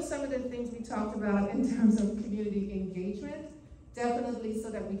 But those are some of the things we talked about in terms of community engagement, definitely so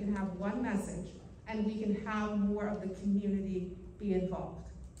that we can have one message and we can have more of the community be involved.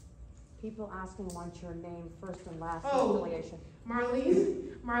 People asking want your name, first and last, Oh, affiliation.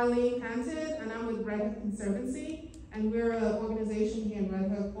 Marlene Hanton, and I'm with Red Hook Conservancy, and we're an organization here in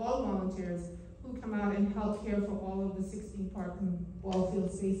Red Hook, all volunteers, who come out and help care for all of the 16 park and ball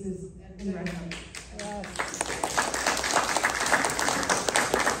field spaces in Red Hook.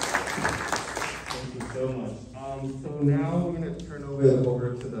 Thank you so much. So now we're going to turn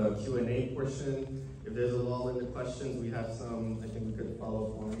over to the Q&A portion. If there's a lull in the questions, we have some, I think we could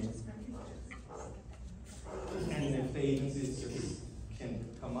follow up on. And if the agencies just can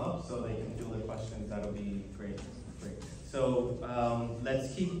come up so they can field the questions, that'll be great. So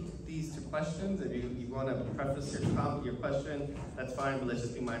let's keep these to questions. If you want to preface your question, that's fine, but let's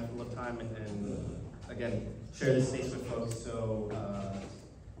just be mindful of time and again, share this space with folks. So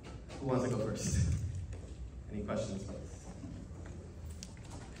who wants to go first? Any questions, please?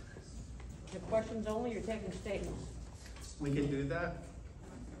 Your questions only, you're taking statements. We can do that,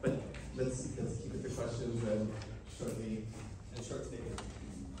 but let's keep it to questions and short statements.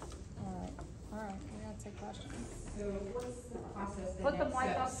 All right, we're gonna take questions. So what's the process that Put the next mic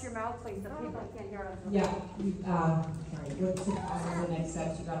steps? up to your mouth, please, so people can't hear us. Yeah, sorry, what's the process, the next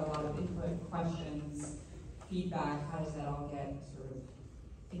steps? You got a lot of input, questions, feedback. How does that all get sort of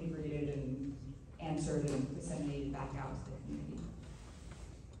integrated and answered and disseminated back out to the community?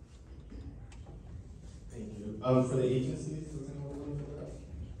 Thank you. For the agencies, does anyone want to fill that?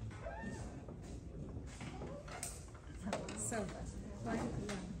 So,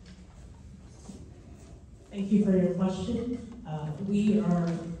 Thank you for your question. We are,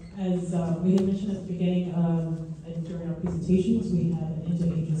 as we had mentioned at the beginning and during our presentations, we have an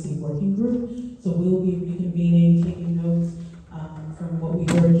interagency working group. So we'll be reconvening, taking notes from what we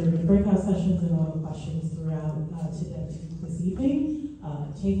heard during the breakout sessions and all the questions throughout this evening,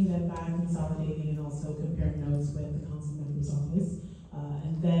 taking that back, consolidating, and also comparing notes with the council member's office,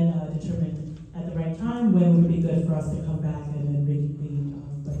 and then determine at the right time when would be good for us to come back and then reconvene.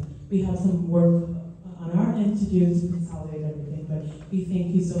 But we have some work on our end to do to consolidate everything, but we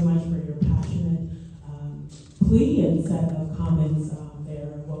thank you so much for your passionate plea and set of comments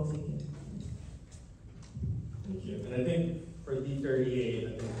there. Well taken. Thank you. And I think for D38,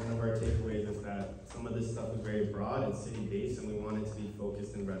 I think one of our takeaways is that some of this stuff is very broad and city-based, and we want it to be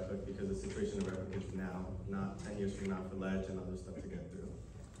focused in Red Hook because the situation in Red Hook is now, not 10 years from now for Ledge and other stuff to get through.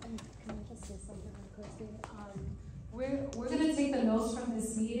 and can I just say something really quickly? We're going to take the notes from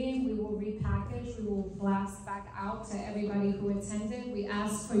this meeting. We will repackage. We will blast back out to everybody who attended. We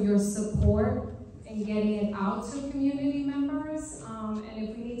ask for your support in getting it out to community members. And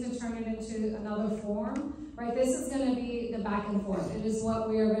if we need to turn it into another form, right, this is going to be the back and forth. It is what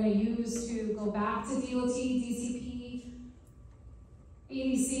we are going to use to go back to DOT, DCP,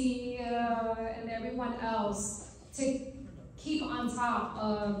 EDC, and everyone else to keep on top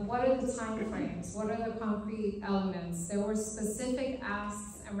of what are the time frames, what are the concrete elements. There were specific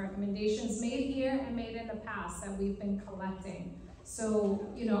asks and recommendations made here and made in the past that we've been collecting. So,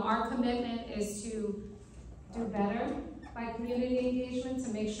 you know, our commitment is to do better by community engagement,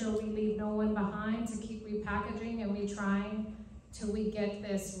 to make sure we leave no one behind, to keep repackaging and retrying till we get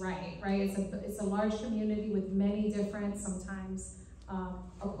this right? It's a large community with many different, sometimes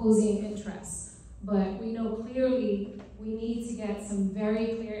opposing interests. But we know clearly we need to get some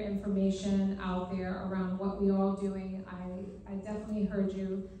very clear information out there around what we are all doing. I definitely heard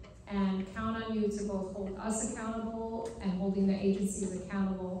you, and count on you to both hold us accountable and holding the agencies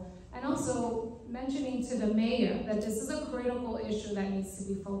accountable, and also mentioning to the mayor that this is a critical issue that needs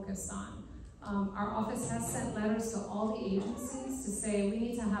to be focused on. Our office has sent letters to all the agencies to say we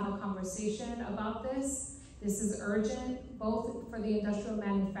need to have a conversation about this. This is urgent, both for the industrial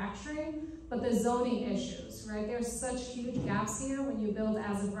manufacturing, but the zoning issues, right? There's such huge gaps here. When you build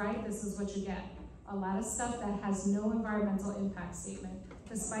as of right, this is what you get. A lot of stuff that has no environmental impact statement,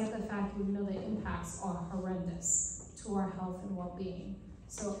 despite the fact we know the impacts are horrendous to our health and well-being.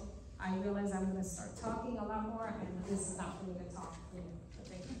 So I realize I'm gonna start talking a lot more, and this is not for me to talk. So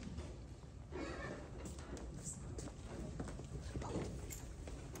thank you.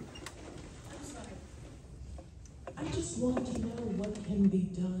 I just want to know what can be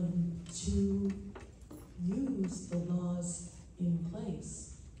done to use the laws in place.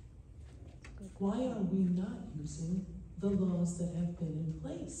 Why are we not using the laws that have been in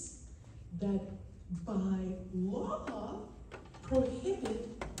place that by law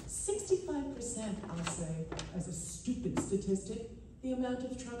prohibit 65%, I'll say, as a stupid statistic, the amount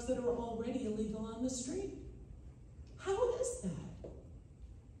of trucks that are already illegal on the street. How is that?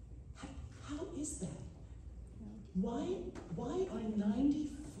 How is that? Why are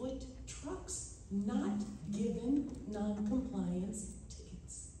 90-foot trucks not given non-compliance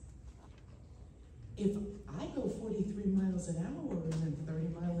tickets? If I go 43 miles an hour in a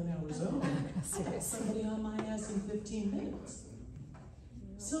 30-mile-an-hour zone, I got somebody on my ass in 15 minutes.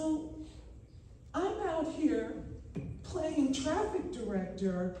 So I'm out here playing traffic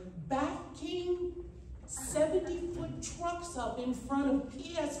director, backing 70-foot trucks up in front of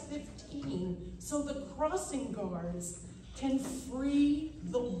PS 15 so the crossing guards can free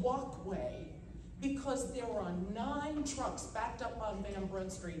the walkway because there are 9 trucks backed up on Van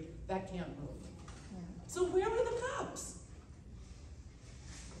Brunt Street that can't move. So where are the cops?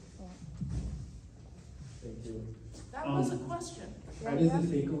 Thank you. That was a question. I just a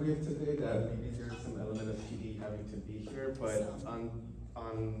takeaway of today that maybe there's some element of PD having to be here, but on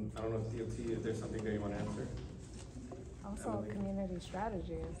I don't know if DOT, is there something that you want to answer? Also, community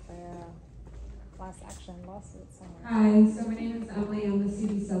strategy is there. Class action lawsuit somewhere. Hi, so my name is Emily. I'm the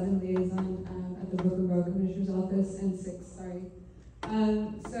CD7 liaison at the Brooklyn Borough Commissioner's Office, and 6, sorry.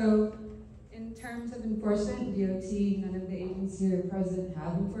 So in terms of enforcement, DOT, none of the agents here present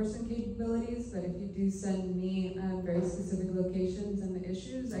have enforcement capabilities, but if you do send me very specific locations and the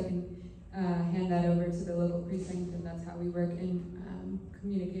issues, I can hand that over to the local precinct, and that's how we work in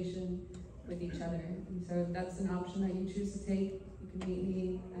communication with each other. And so if that's an option that you choose to take, you can meet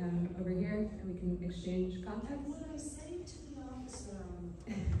me over here and we can exchange contacts. What I say to the officer,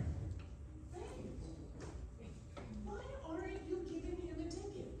 why aren't you giving him a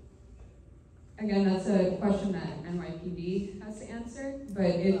ticket? Again, that's a question that NYPD has to answer, but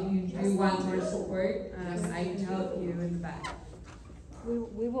if you do want more support, I can help you in the back.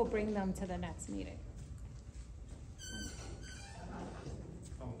 We will bring them to the next meeting.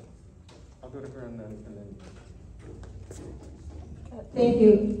 I'll go to her and then. Thank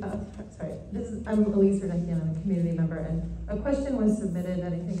you. Sorry, I'm Elise Redekian. I'm a community member, and a question was submitted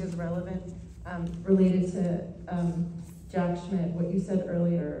that I think is relevant, related to Jack Schmidt, what you said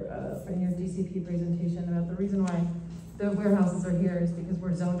earlier in your DCP presentation about the reason why the warehouses are here is because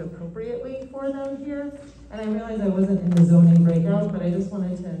we're zoned appropriately for them here. And I realize I wasn't in the zoning breakout, but I just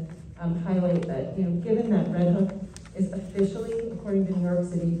wanted to highlight that, given that Red Hook is officially, according to New York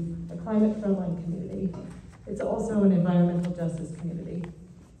City, a climate frontline community, it's also an environmental justice community.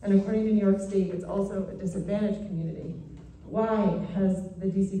 And according to New York State, it's also a disadvantaged community. Why has the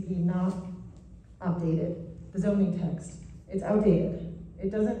DCP not updated the zoning text? It's outdated.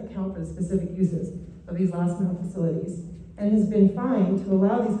 It doesn't account for the specific uses of these last mile facilities, and has been fined to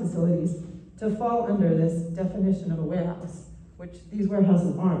allow these facilities to fall under this definition of a warehouse, which these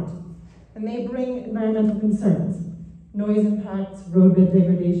warehouses aren't. And they bring environmental concerns, noise impacts, roadbed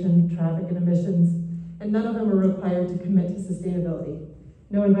degradation, traffic and emissions, and none of them are required to commit to sustainability.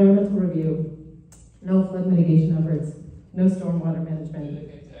 No environmental review, no flood mitigation efforts, no stormwater management. Do they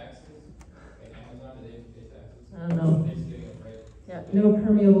pay taxes? Like Amazon, do they pay taxes? I don't know. Yeah, no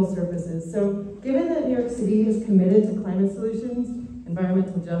permeable surfaces. So given that New York City is committed to climate solutions,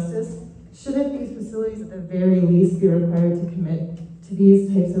 environmental justice, shouldn't these facilities at the very least be required to commit to these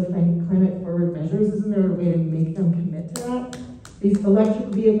types of climate forward measures? Isn't there a way to make them commit to that? These electric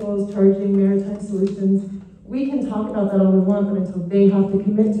vehicles, charging, maritime solutions, we can talk about that all we want, but until they have to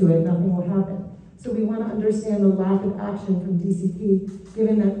commit to it, nothing will happen. So we want to understand the lack of action from DCP,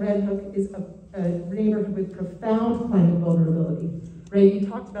 given that Red Hook is a neighborhood with profound climate vulnerability. Right, you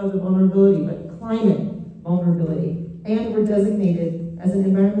talked about the vulnerability, but climate vulnerability. And we're designated as an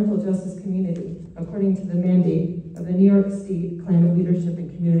environmental justice community, according to the mandate of the New York State Climate Leadership and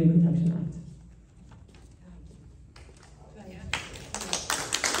Community Protection Act.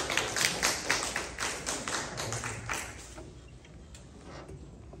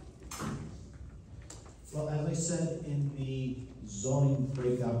 Well, as I said in the zoning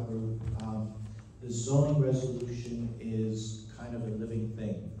breakout group, the zoning resolution is kind of a living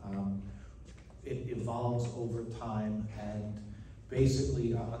thing. It evolves over time, and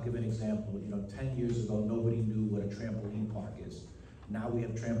basically, I'll give an example. 10 years ago, nobody knew what a trampoline park is. Now we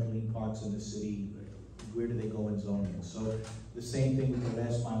have trampoline parks in the city. Where do they go in zoning? So the same thing with the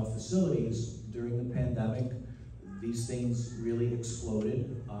last mile facilities. During the pandemic, these things really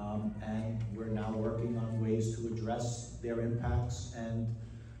exploded, and we're now working on ways to address their impacts, and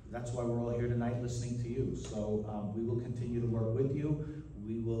that's why we're all here tonight listening to you. So we will continue to work with you.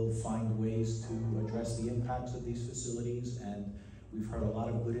 We will find ways to address the impacts of these facilities, and we've heard a lot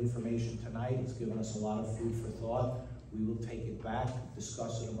of good information tonight. It's given us a lot of food for thought. We will take it back,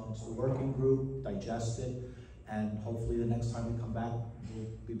 discuss it amongst the working group, digest it, and hopefully the next time we come back, we'll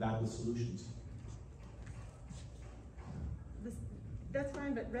be back with solutions. That's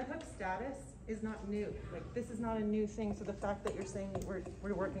fine, but Red Hook status is not new. Like, this is not a new thing, so the fact that you're saying that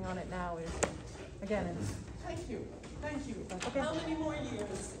we're working on it now is, again, it's... Thank you. Thank you. Okay. How many more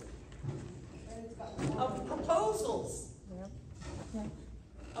years of proposals,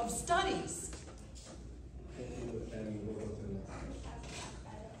 of studies? Thank you, and we'll go to the next.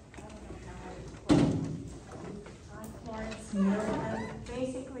 I'm Florence here, and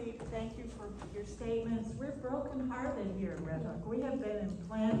basically, thank you for your statements. We're brokenhearted here in Red Hook. We have been in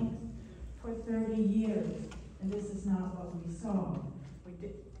planning for 30 years, and this is not what we saw.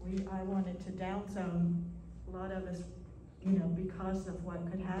 I wanted to downzone a lot of us, you know, because of what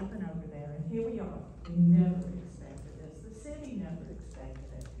could happen over there. And here we are. We never expected this. The city never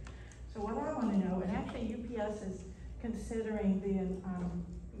expected it. So what I want to know, and actually UPS is considering the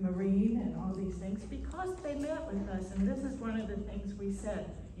marine and all these things because they met with us. And this is one of the things we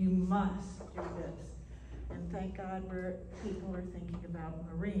said, you must do this. And thank God people are thinking about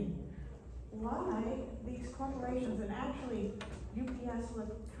marine. Why these corporations, and actually UPS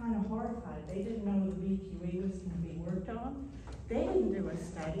looked kind of horrified. They didn't know the BQE was going to be worked on. They didn't do a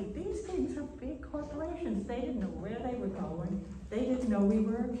study. These things are big corporations. They didn't know where they were going. They didn't know we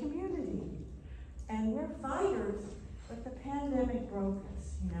were a community. And we're fighters, but the pandemic broke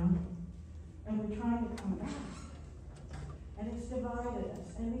us, you know, and we're trying to come back. And it's divided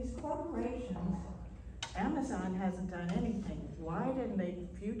us. And these corporations, Amazon hasn't done anything. Why didn't they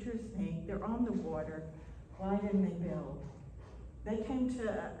future think? They're on the water. Why didn't they build? They came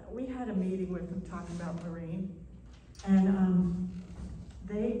to, we had a meeting with them talking about marine, and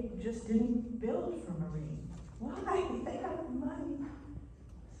they just didn't build for marine. Why? They have money.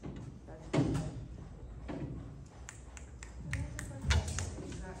 Thank you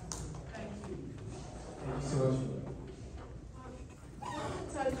so much for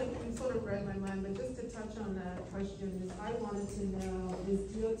that. You sort of read my mind, but just to touch on that question, I wanted to know, is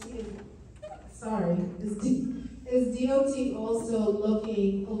DOT also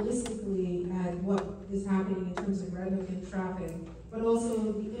looking holistically at what is happening in terms of Red Hook and traffic, but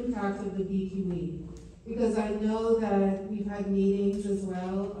also the impact of the BQE? Because I know that we've had meetings as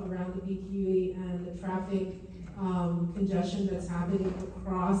well around the BQE and the traffic congestion that's happening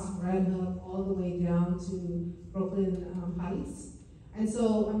across Red Hook all the way down to Brooklyn Heights. And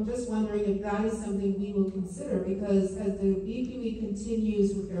so I'm just wondering if that is something we will consider, because as the BQE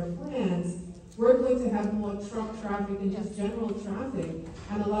continues with their plans, we're going to have more truck traffic and just general traffic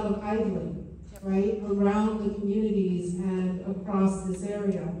and a lot of idling, right, around the communities and across this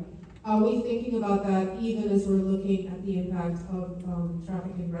area. Are we thinking about that even as we're looking at the impact of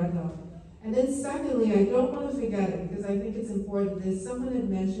traffic in Red Hook? And then secondly, I don't want to forget it because I think it's important. As someone had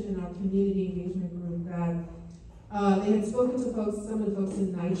mentioned in our community engagement group that they had spoken to some of the folks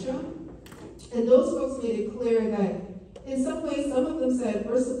in NYCHA, and those folks made it clear that in some ways, some of them said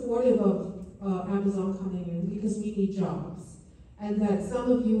we're supportive of Amazon coming in because we need jobs. And that some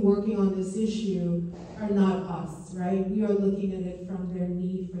of you working on this issue are not us, right? We are looking at it from their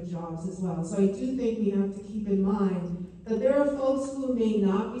need for jobs as well. So I do think we have to keep in mind that there are folks who may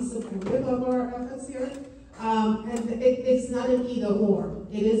not be supportive of our efforts here. And it's not an either or.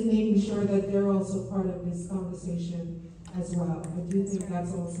 It is making sure that they're also part of this conversation as well. I do think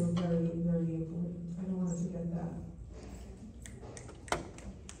that's also very, very important. I don't want to forget that.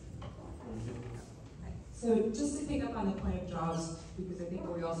 So just to pick up on the point of jobs, because I think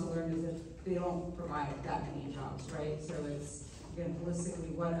what we also learned is that they don't provide that many jobs, right? So it's, again,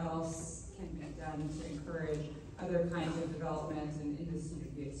 holistically, what else can be done to encourage other kinds of development and industry,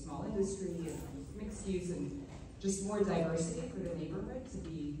 be it small industry and mixed use and just more diversity for the neighborhood to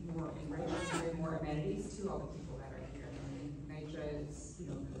be more enriched and bring more amenities to all the people that are here. And NYCHA is,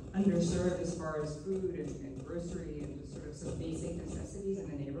 underserved as far as food and grocery and just sort of some basic necessities in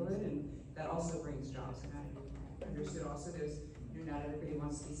the neighborhood, and that also brings jobs. And I understood also there's, not everybody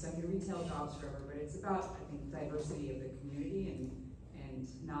wants to be stuck in retail jobs forever, but it's about, I think, diversity of the community and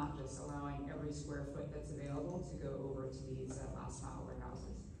not just allowing every square foot that's available to go over to these last mile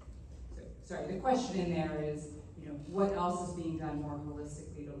warehouses. So, sorry, the question in there is, what else is being done more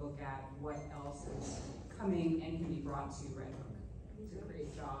holistically to look at what else is coming and can be brought to Red Hook to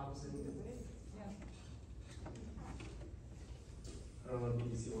create jobs and I don't know if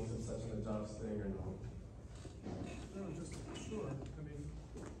EDC wants to touch on the jobs thing or no. No, just sure. I mean,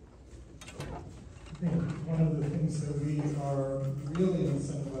 think one of the things that we are really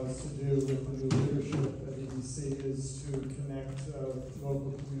incentivized to do with the new leadership at EDC is to connect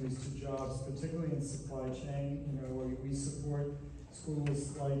local communities to jobs, particularly in supply chain. You know, we support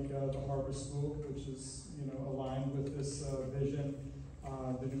schools like the Harbor School, which is, you know, aligned with this vision.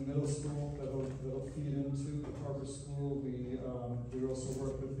 The new middle school that'll feed into the Harbor School. We also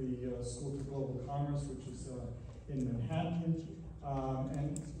work with the School to Global Commerce, which is in Manhattan.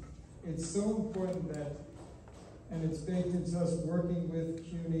 And it's so important that, and it's baked into us working with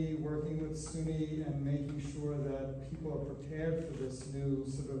CUNY, working with SUNY, and making sure that people are prepared for this new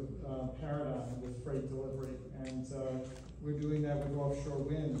sort of paradigm with freight delivery. And we're doing that with offshore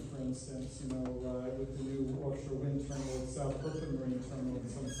wind, for instance, you know, with the new offshore wind terminal at South Brooklyn Marine Terminal in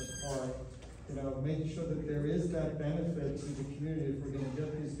Sunset Park. You know, making sure that there is that benefit to the community. If we're going to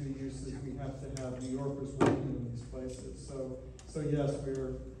get these new uses, we have to have New Yorkers working in these places. So yes,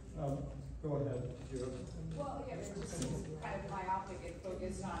 we're, go ahead, Jude. Well, yeah, it just seems kind of myopic and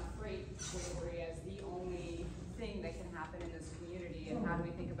focused on freight delivery as the only thing that can happen in this community, and how do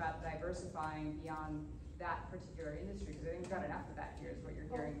we think about diversifying beyond that particular industry? Because I think we've got enough of that here, is what you're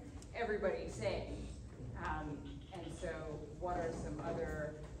hearing everybody saying. And so what are some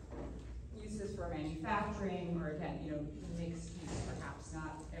other uses for manufacturing, or again, you know, mixed use perhaps?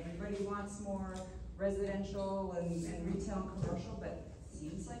 Not everybody wants more residential and retail and commercial, but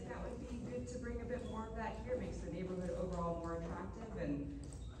seems like that would be good to bring a bit more of that here. Makes the neighborhood overall more attractive, and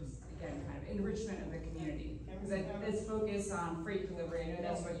just, again, kind of enrichment of the community. Because this focus on freight delivery, I know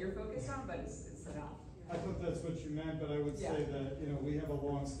that's what you're focused on, but it's enough. I thought that's what you meant, but I would say that, you know, we have a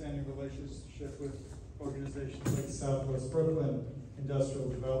long-standing relationship with organizations like Southwest Brooklyn Industrial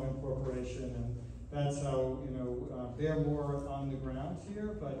Development Corporation, and that's how, you know, they're more on the ground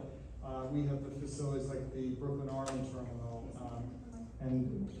here, but we have the facilities like the Brooklyn Army Terminal,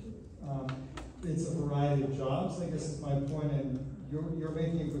 and it's a variety of jobs, I guess is my point, and you're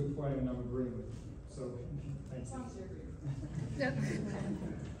making a good point, and I'm agreeing with you. So, thank you.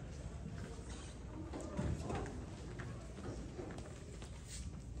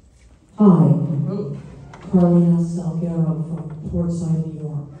 Hi, Carlina Salguero from Portside, New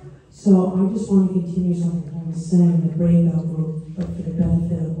York. So I just want to continue something I was saying in the breakout group, but for the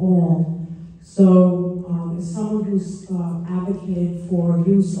benefit of all. So as someone who's advocated for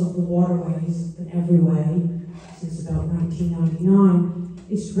use of the waterways in every way since about 1999,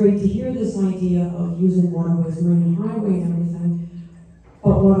 it's great to hear this idea of using waterways, marine highway and everything.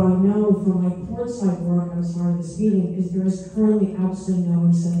 But what I know from my portside work outside of this meeting is there is currently absolutely no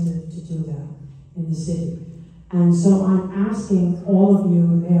incentive to do that in the city. And so I'm asking all of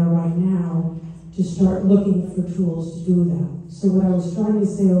you there right now to start looking for tools to do that. So what I was trying to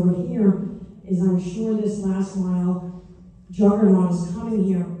say over here is I'm sure this last mile juggernaut is coming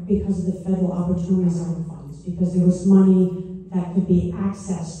here because of the federal opportunity zone funds, because there was money that could be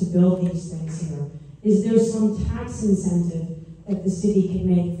accessed to build these things here. Is there some tax incentive that the city can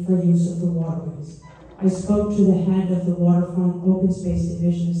make for use of the waterways? I spoke to the head of the Waterfront Open Space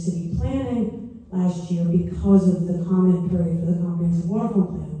Division of City Planning last year because of the comment period for the Comprehensive Waterfront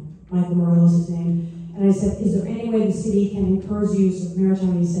Plan. Michael Morello is his name. And I said, is there any way the city can encourage use of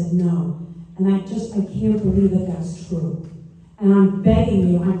maritime? And he said, no. And I can't believe that that's true. And I'm begging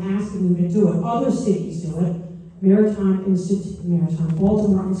you, I'm asking you to do it. Other cities do it.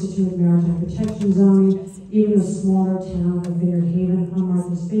 Baltimore Institute of Maritime Protection Zoning, even a smaller town of Vineyard Haven,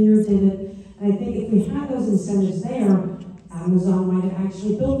 Martha's Vineyard did it. And I think if we had those incentives there, Amazon might have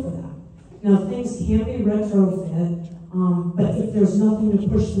actually built for that. Now, things can be retrofit, but if there's nothing to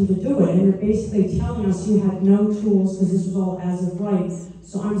push them to do it, and you're basically telling us you had no tools because this was all as of right,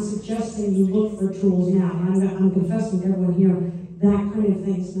 so I'm suggesting you look for tools now. And I'm confessing to everyone here, that kind of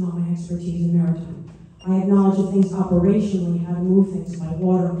thing is not my expertise in maritime. I acknowledge that things operationally, how to move things by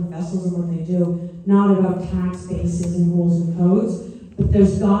water and vessels and what they do, not about tax bases and rules and codes, but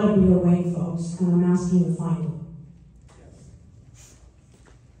there's got to be a way, folks, and I'm asking you to find it.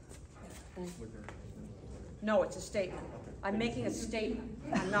 No, it's a statement. I'm making a statement.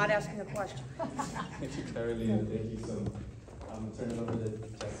 I'm not asking a question. Thank you, Carolina. Thank you so much. I'm turning over to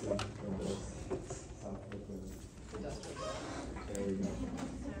Jesse from the South Brooklyn. There we go.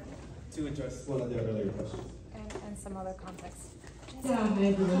 To address one of the earlier questions. And some other context. Yeah, Come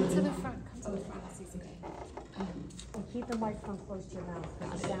to the front. Come to the front. And keep the microphone close to your mouth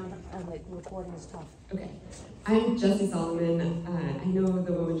because the sound of the recording is tough. Okay. I'm Jessie Solomon. I know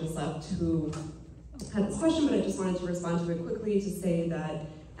the woman just left who had this question, but I just wanted to respond to it quickly to say that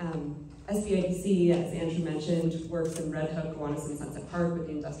SBIDC, as Andrew mentioned, works in Red Hook, Gowanus, and Sunset Park with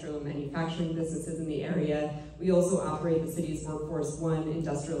the industrial and manufacturing businesses in the area. We also operate the city's Workforce One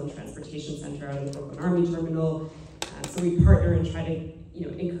Industrial and Transportation Center out of the Brooklyn Army Terminal. So we partner and try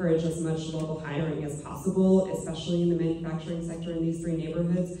to encourage as much local hiring as possible, especially in the manufacturing sector in these three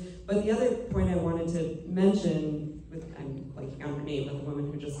neighborhoods. But the other point I wanted to mention, I'm blanking on her name, but the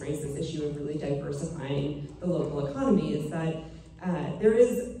woman who just raised this issue of really diversifying the local economy, is that there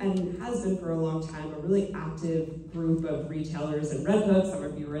is, and has been for a long time, a really active group of retailers in Red Hook. Some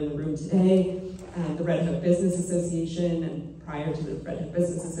of you are in the room today. The Red Hook Business Association, and prior to the Red Hook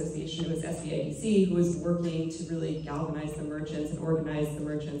Business Association, it was SBIDC, who was working to really galvanize the merchants and organize the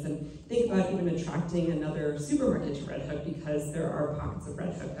merchants and think about even attracting another supermarket to Red Hook, because there are pockets of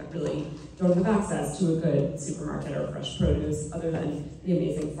Red Hook that really don't have access to a good supermarket or fresh produce, other than the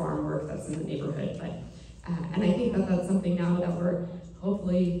amazing farm work that's in the neighborhood. And I think that that's something now that we're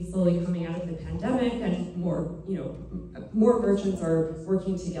hopefully slowly coming out of the pandemic, and more merchants are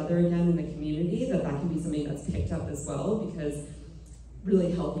working together again in the community, that can be something that's picked up as well, because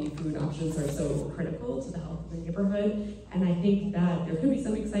really healthy food options are so critical to the health of the neighborhood. And I think that there could be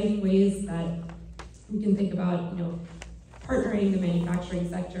some exciting ways that we can think about, partnering the manufacturing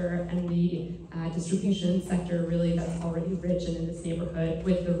sector and the distribution sector, really, that's already rich and in this neighborhood,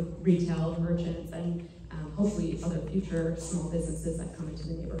 with the retail merchants and hopefully other future small businesses that come into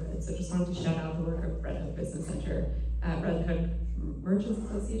the neighborhood. So just wanted to shout out the work of Red Hook Business Center, Red Hook Merchants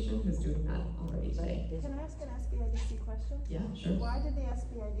Association, who's doing that already today. Can I ask an SBIDC question? Yeah, sure. Why did the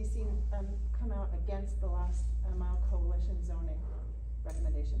SBIDC come out against the last mile coalition zoning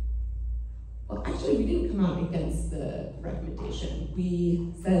recommendation? Well, actually, we didn't come out against the recommendation.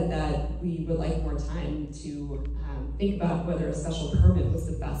 We said that we would like more time to think about whether a special permit was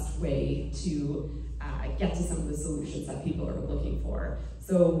the best way to get to some of the solutions that people are looking for.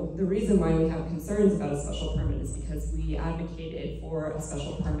 So the reason why we have concerns about a special permit is because we advocated for a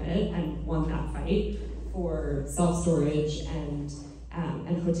special permit and won that fight for self-storage and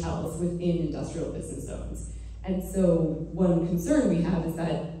hotels within industrial business zones. And so one concern we have is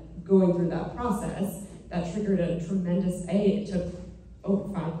that going through that process, that triggered a tremendous, it took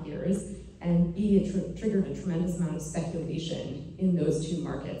over 5 years, and B, it triggered a tremendous amount of speculation in those two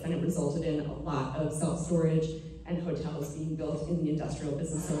markets, and it resulted in a lot of self-storage and hotels being built in the industrial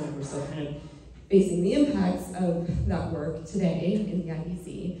business zone. We're still kind of facing the impacts of that work today in the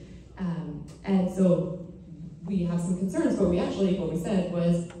IBC. And so we have some concerns, but what we said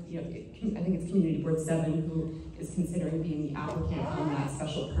was, I think it's Community Board 7 who is considering being the applicant on that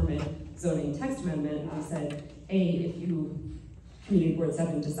special permit zoning text amendment. And we said, hey, if you, Community Board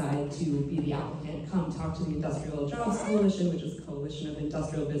 7, decide to be the applicant, come talk to the Industrial Jobs Coalition, which is a coalition of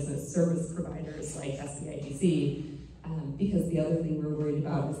industrial business service providers like SBIDC, because the other thing we were worried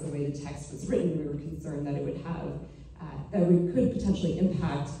about is the way the text was written. We were concerned that it would have, that we could potentially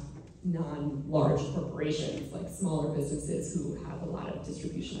impact non-large corporations, like smaller businesses who have a lot of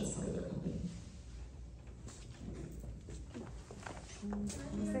distribution as part of their company.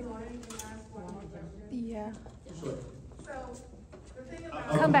 Yeah. Sure. So, the thing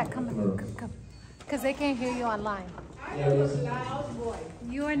about... Come back. Because they can't hear you online. I have a loud voice.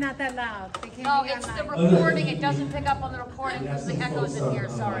 You are not that loud. They can't No, hear you it's the online. recording. It doesn't pick up on the recording because the echoes in here,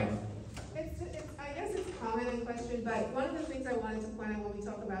 sorry. I guess it's a common question, but one of the things I wanted to point out when we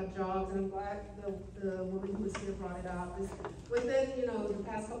talk about jobs, and I'm glad the woman who was here brought it up, is within, the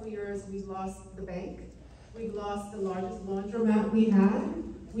past couple of years, we've lost the bank. We've lost the largest laundromat we had.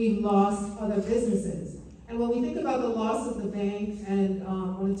 We've lost other businesses. And when we think about the loss of the bank and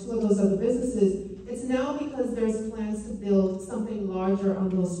on two of those other businesses, it's now because there's plans to build something larger on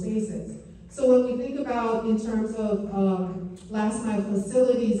those spaces. So when we think about in terms of last mile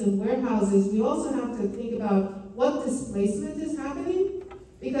facilities and warehouses, we also have to think about what displacement is happening,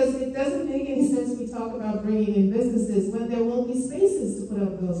 because it doesn't make any sense we talk about bringing in businesses when there won't be spaces to put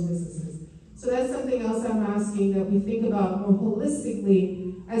up those businesses. So that's something else I'm asking that we think about more holistically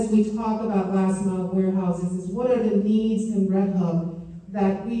as we talk about last mile warehouses, is what are the needs in Red Hook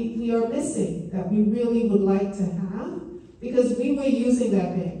that we are missing, that we really would like to have, because we were using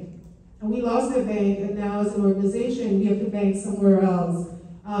that bank. And we lost that bank, and now as an organization, we have the bank somewhere else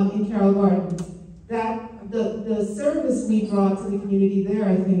in Carroll Gardens. That the service we brought to the community there,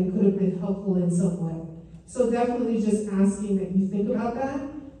 I think, could have been helpful in some way. So definitely just asking that you think about that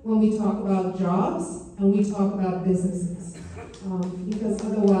when we talk about jobs and we talk about businesses. Because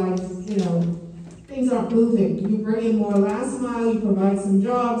otherwise, things aren't moving. You bring in more last mile, you provide some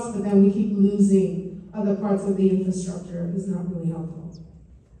jobs, but then we keep losing other parts of the infrastructure. It's not really helpful.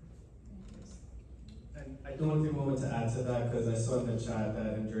 And I the one thing I wanted to add to that, because I saw in the chat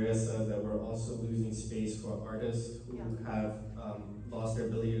that Andrea said that we're also losing space for artists who have lost their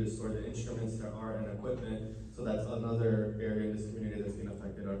ability to store the instruments, their art, and equipment. So that's another area in this community that's been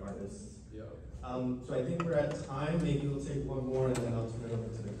affected, our artists. Yeah. So I think we're at time. Maybe we'll take one more, and then I'll turn it over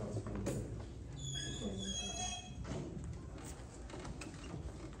to the councilman.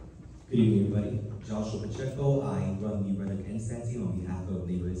 Good evening, everybody. Joshua Pacheco. I run the Red Hook NSAT team on behalf of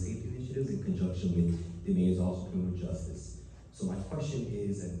Neighborhood Safety Initiatives in conjunction with the Mayor's Office of Criminal Justice. So my question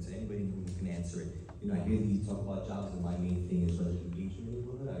is, and to anybody who can answer it, I hear you talk about jobs, and my main thing is resident engagement in the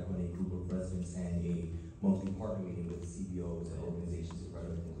neighborhood. I run a group of residents and a monthly partner meeting with CBOs and organizations in Red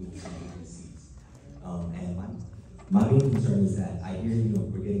Hook, including some agencies. And my main concern is that I hear,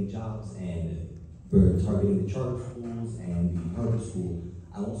 we're getting jobs and we're targeting the charter schools and the public school.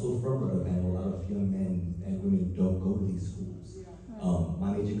 I'm also from Red Hook, and a lot of young men and women don't go to these schools.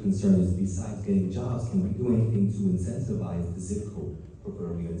 My major concern is, besides getting jobs, can we do anything to incentivize the zip code,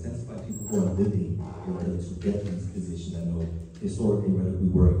 preferably incentivize people who are living in Red Hook to get these positions? I know historically in Red Hook,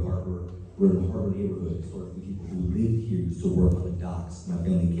 we're in a harbor neighborhood. Historically, people who lived here used to work on the docks. My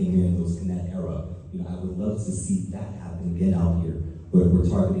family came here in that era. I would love to see that happen again out here. But if we're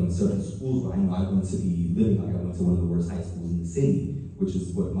targeting certain schools, where I know I went to be living, I went to one of the worst high schools in the city, which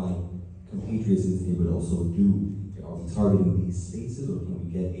is what my compatriots in this neighborhood also do. Are we targeting these spaces, or can we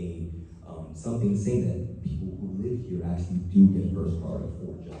get something saying that people who live here actually do get first priority for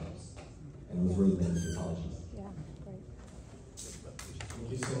jobs? And it was very lengthy. Apologies. Yeah, great. Thank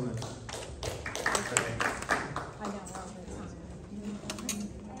you so much.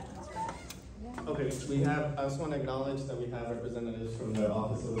 Okay, I just want to acknowledge that we have representatives from the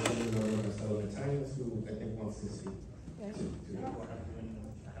Office of the Assemblyman Marcelo Natanias, who I think wants to speak. I've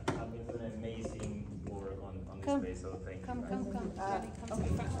been doing amazing work on this space, so thank you.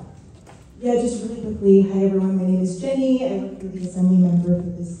 Yeah, just really quickly, hi everyone, my name is Jenny. I work for the assembly member for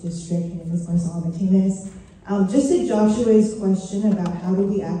this district. My name is Marcelo Martinez. Just to Joshua's question about how do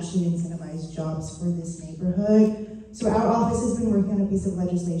we actually incentivize jobs for this neighborhood. So our office has been working on a piece of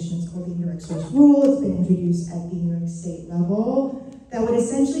legislation. It's called the New York Source Rule. It's been introduced at the New York State level that would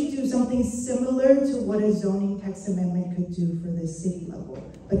essentially do something similar to what a zoning text amendment could do for the city level.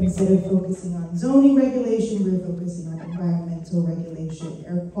 But instead of focusing on zoning regulation, we're focusing on environmental regulation,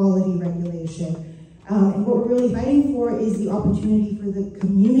 air quality regulation. And what we're really fighting for is the opportunity for the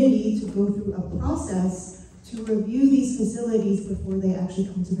community to go through a process to review these facilities before they actually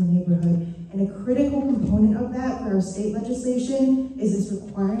come to the neighborhood. And a critical component of that for our state legislation is this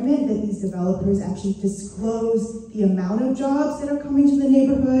requirement that these developers actually disclose the amount of jobs that are coming to the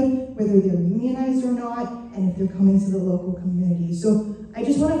neighborhood, whether they're unionized or not, and if they're coming to the local community. So I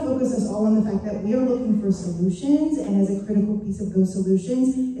just want to focus us all on the fact that we are looking for solutions, and as a critical piece of those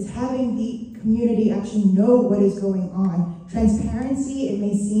solutions is having the community actually know what is going on. Transparency, it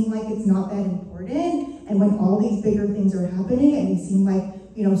may seem like it's not that important, and when all these bigger things are happening, it may seem like,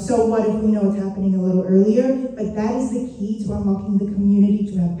 so what if we know it's happening a little earlier? But that is the key to unlocking the community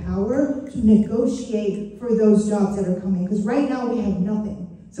to have power to negotiate for those jobs that are coming. Because right now we have nothing.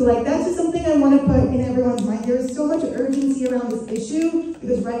 So that's just something I want to put in everyone's mind. There is so much urgency around this issue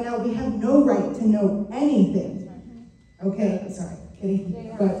because right now we have no right to know anything. Okay, sorry,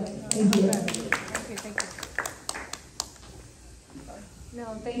 kidding, but thank you. No,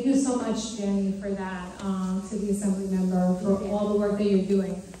 thank you so much, Jenny, for that, to the Assembly member, for all the work that you're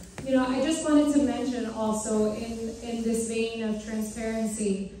doing. I just wanted to mention also in this vein of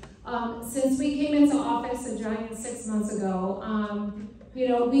transparency, since we came into office a giant 6 months ago,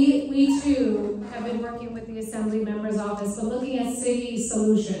 we too have been working with the Assembly member's office, but looking at city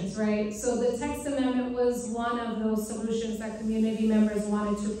solutions, right? So the text amendment was one of those solutions that community members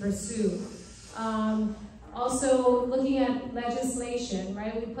wanted to pursue. Also, looking at legislation,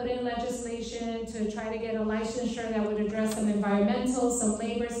 right? We put in legislation to try to get a licensure that would address some environmental, some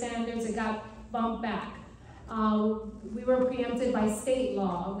labor standards. It got bumped back. We were preempted by state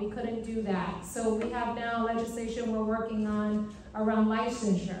law. We couldn't do that. So we have now legislation we're working on around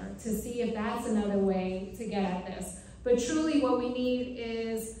licensure to see if that's another way to get at this. But truly what we need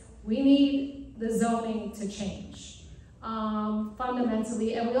the zoning to change.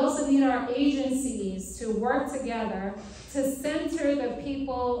 Fundamentally, and we also need our agencies to work together to center the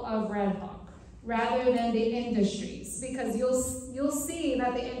people of Red Hook rather than the industries, because you'll see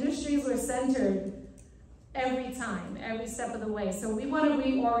that the industries were centered every time, every step of the way. So we want to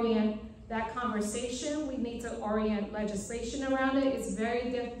reorient that conversation. We need to orient legislation around it. It's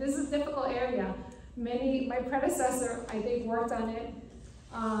this is a difficult area. My predecessor, I think, worked on it.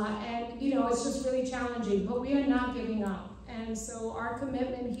 And it's just really challenging, but we are not giving up. And so our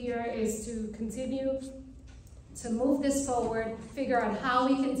commitment here is to continue to move this forward, figure out how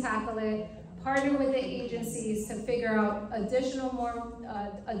we can tackle it, partner with the agencies to figure out additional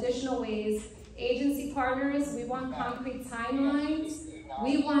ways. Agency partners, we want concrete timelines.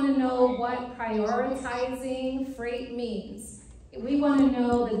 We want to know what prioritizing freight means. We want to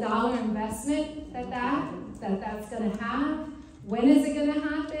know the dollar investment that's going to have. When is it going to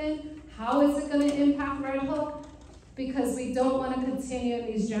happen? How is it going to impact Red Hook? Because we don't want to continue in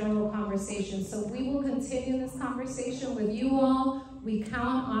these general conversations. So we will continue this conversation with you all. We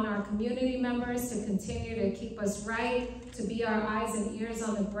count on our community members to continue to keep us right, to be our eyes and ears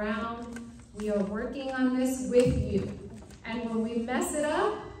on the ground. We are working on this with you. And when we mess it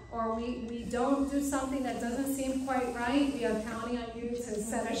up, or we don't do something that doesn't seem quite right, we are counting on you to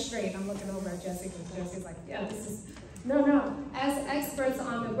set us straight. I'm looking over at Jesse, because Jesse's like, yeah, this is, no, as experts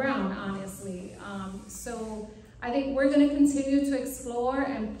on the ground, honestly. So I think we're gonna continue to explore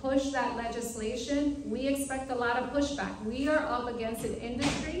and push that legislation. We expect a lot of pushback. We are up against an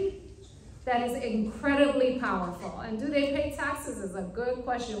industry that is incredibly powerful. And do they pay taxes is a good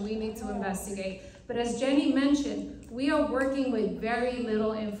question we need to investigate. But as Jenny mentioned, we are working with very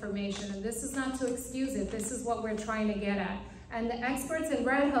little information, and this is not to excuse it, this is what we're trying to get at. And the experts in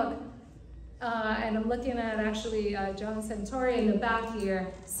Red Hook, and I'm looking at actually John Santori in the back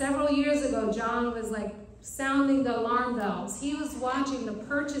here. Several years ago, John was like sounding the alarm bells. He was watching the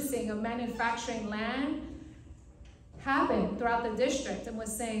purchasing of manufacturing land happen throughout the district and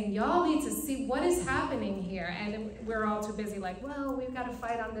was saying, y'all need to see what is happening here. And we're all too busy like, well, we've got to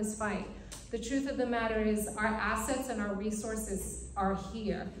fight on this fight. The truth of the matter is our assets and our resources are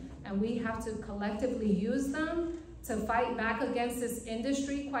here, and we have to collectively use them to fight back against this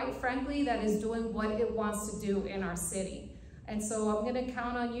industry, quite frankly, that is doing what it wants to do in our city. And so I'm gonna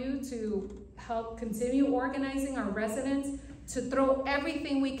count on you to help continue organizing our residents to throw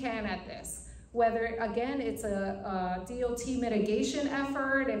everything we can at this. Whether, again, it's a DOT mitigation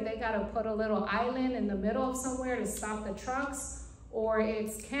effort, if they gotta put a little island in the middle of somewhere to stop the trucks, or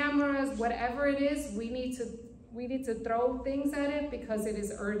it's cameras, whatever it is, we need to throw things at it because it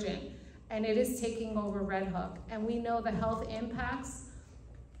is urgent. And it is taking over Red Hook. And we know the health impacts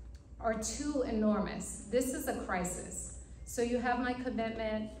are too enormous. This is a crisis. So you have my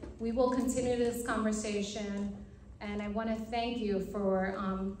commitment. We will continue this conversation. And I want to thank you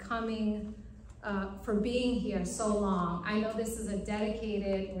for coming, for being here so long. I know this is a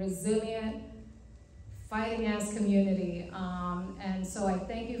dedicated, resilient, fighting ass community. And so I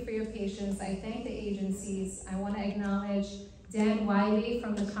thank you for your patience. I thank the agencies. I want to acknowledge Dan Wiley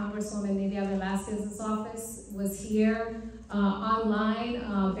from the Congresswoman Nydia Velazquez's office was here online,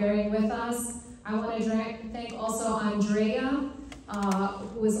 bearing with us. I want to thank also Andrea,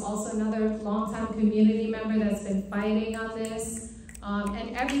 who is also another longtime community member that's been fighting on this.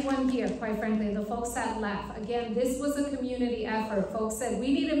 And everyone here, quite frankly, the folks that left. Again, this was a community effort. Folks said,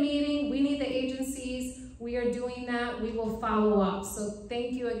 we need a meeting, we need the agencies. We are doing that, we will follow up. So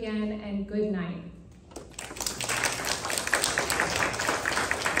thank you again and good night.